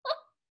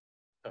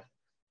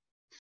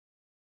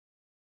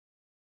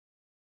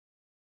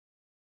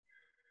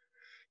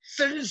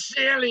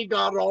 Sincerely,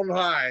 God on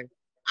high,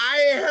 I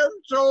have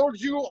told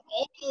you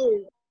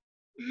all.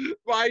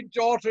 My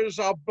daughters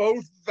are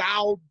both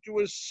vowed to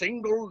a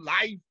single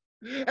life,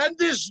 and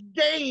this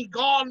day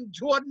gone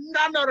to a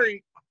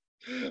nunnery.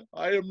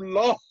 I am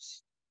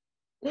lost.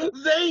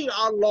 They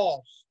are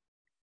lost.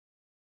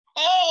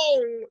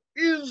 All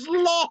is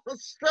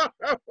lost.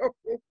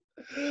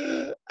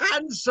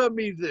 Answer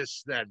me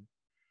this, then.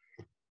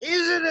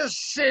 Is it a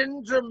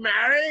sin to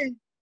marry?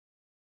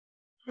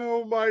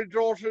 Oh, my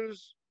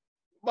daughters,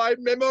 my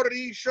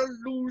memory shall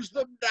lose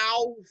them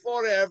now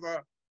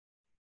forever.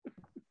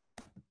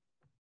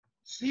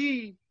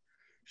 See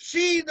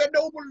the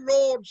noble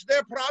lords,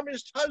 their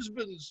promised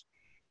husbands.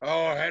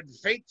 Oh, had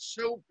fate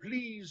so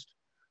pleased,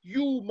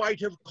 you might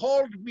have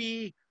called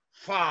me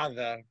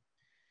father.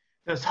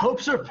 Those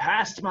hopes are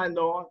past, my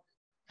lord.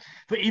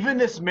 For even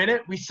this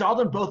minute, we saw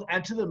them both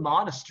enter the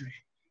monastery,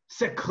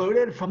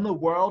 secluded from the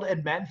world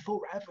and men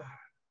forever.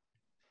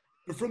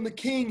 But from the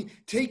king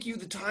take you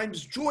the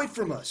time's joy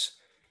from us.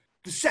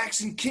 The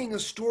Saxon king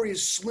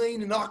Ostorius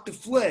slain and Octa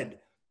fled.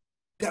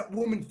 That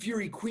woman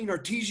fury Queen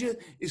Artesia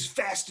is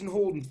fast and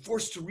hold and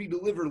forced to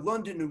redeliver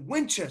London and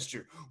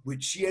Winchester,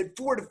 which she had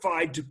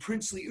fortified to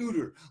princely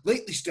Uter,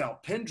 lately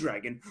styled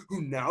Pendragon,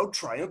 who now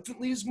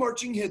triumphantly is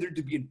marching hither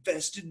to be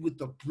invested with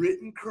the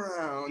Britain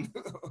crown.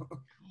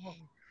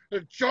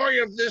 The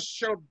joy of this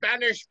shall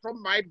banish from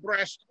my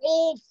breast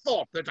all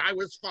thought that I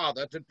was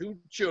father to two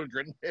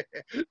children,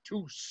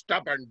 two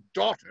stubborn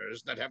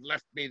daughters that have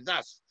left me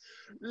thus.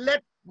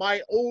 Let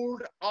my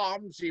old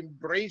arms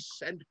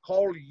embrace and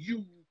call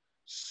you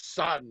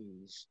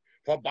sons,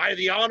 for by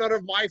the honor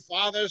of my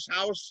father's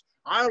house,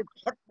 I'll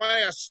cut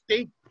my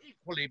estate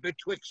equally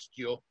betwixt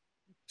you.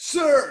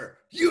 Sir,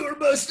 you are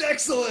most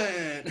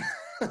excellent.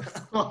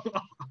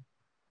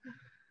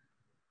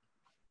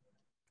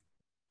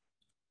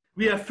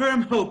 We have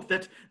firm hope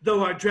that,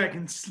 though our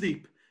dragons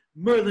sleep,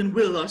 Merlin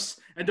will us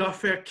and our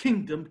fair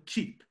kingdom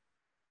keep.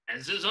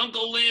 As his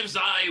uncle lives,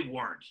 I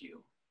warrant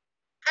you.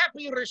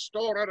 Happy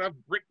restorer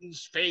of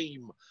Britain's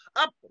fame,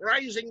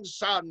 uprising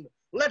sun,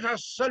 let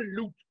us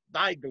salute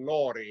thy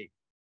glory.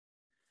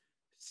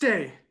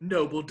 Stay,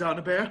 noble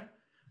Donobert.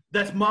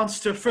 That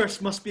monster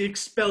first must be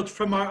expelled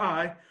from our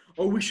eye,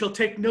 or we shall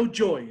take no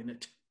joy in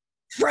it.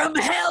 From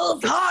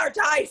hell's heart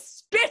I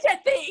spit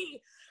at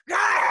thee!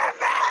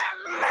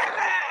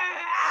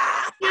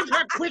 Give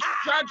her quick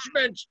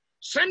judgment.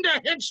 Send her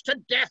hence to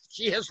death.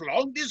 She has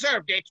long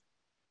deserved it.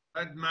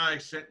 Let my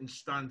sentence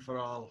stand for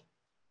all.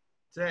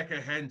 Take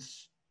her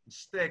hence and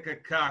stake her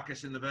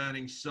carcass in the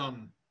burning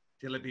sun.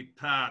 till it be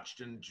parched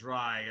and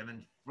dry, and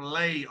then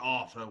flay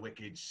off her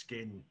wicked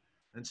skin,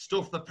 and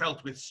stuff the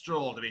pelt with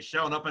straw to be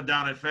shown up and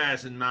down at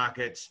fairs and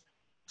markets.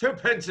 2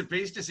 pence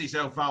apiece to see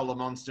so foul a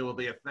monster will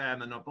be a fair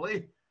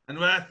monopoly, and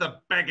worth the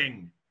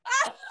begging.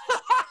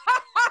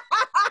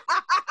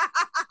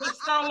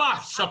 Dost thou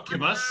laugh,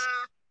 succubus?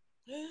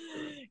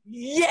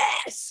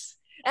 Yes,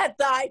 at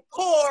thy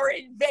poor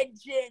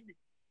invention.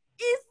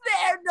 Is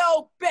there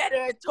no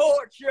better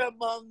torture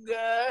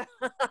monger?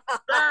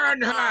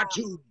 Burn her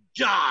to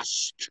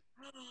dust!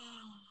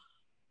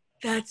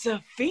 That's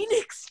a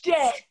phoenix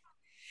death,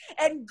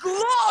 and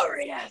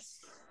glorious!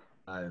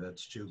 Aye,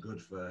 that's too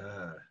good for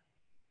her.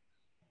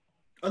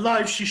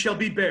 Alive she shall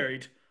be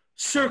buried,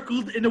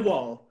 circled in a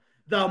wall,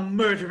 thou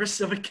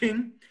murderess of a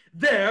king,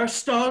 there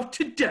starve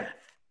to death.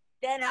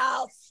 Then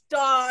I'll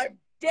starve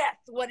death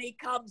when he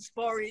comes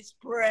for his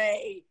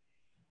prey.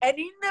 And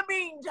in the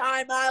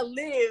meantime, I'll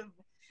live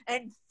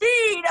and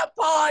feed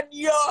upon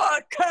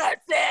your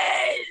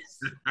curses!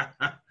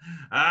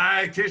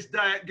 Aye, 'tis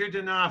diet good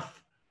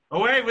enough.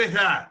 Away with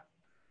her!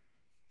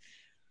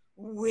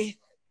 With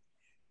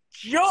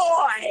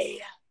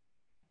joy!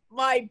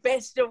 My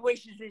best of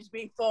wishes is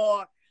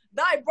before.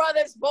 Thy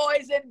brother's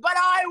poison, but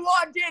I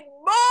wanted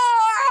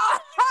more!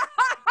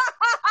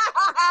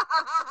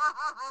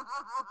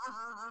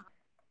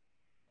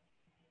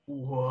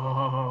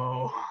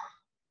 Whoa.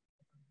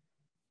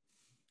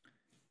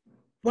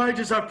 Why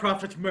does our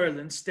prophet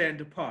Merlin stand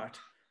apart,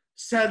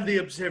 sadly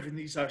observing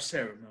these our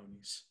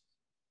ceremonies?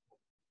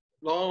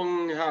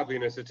 Long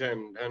happiness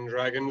attend and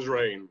dragons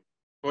reign.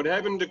 What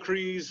heaven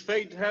decrees,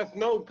 fate hath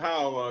no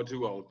power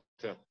to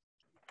alter.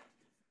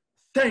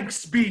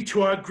 Thanks be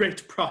to our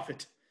great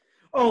prophet.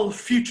 All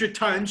future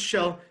times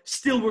shall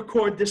still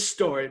record this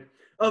story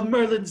of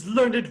Merlin's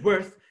learned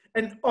worth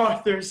and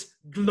Arthur's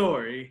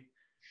glory.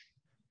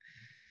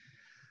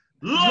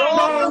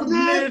 Long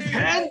live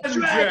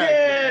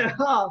Pendragon!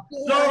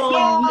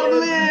 Long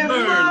live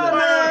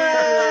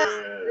Merlin!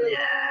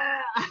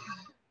 Yeah!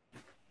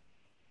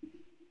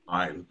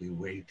 I'll be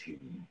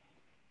waiting,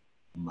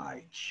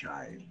 my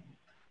child.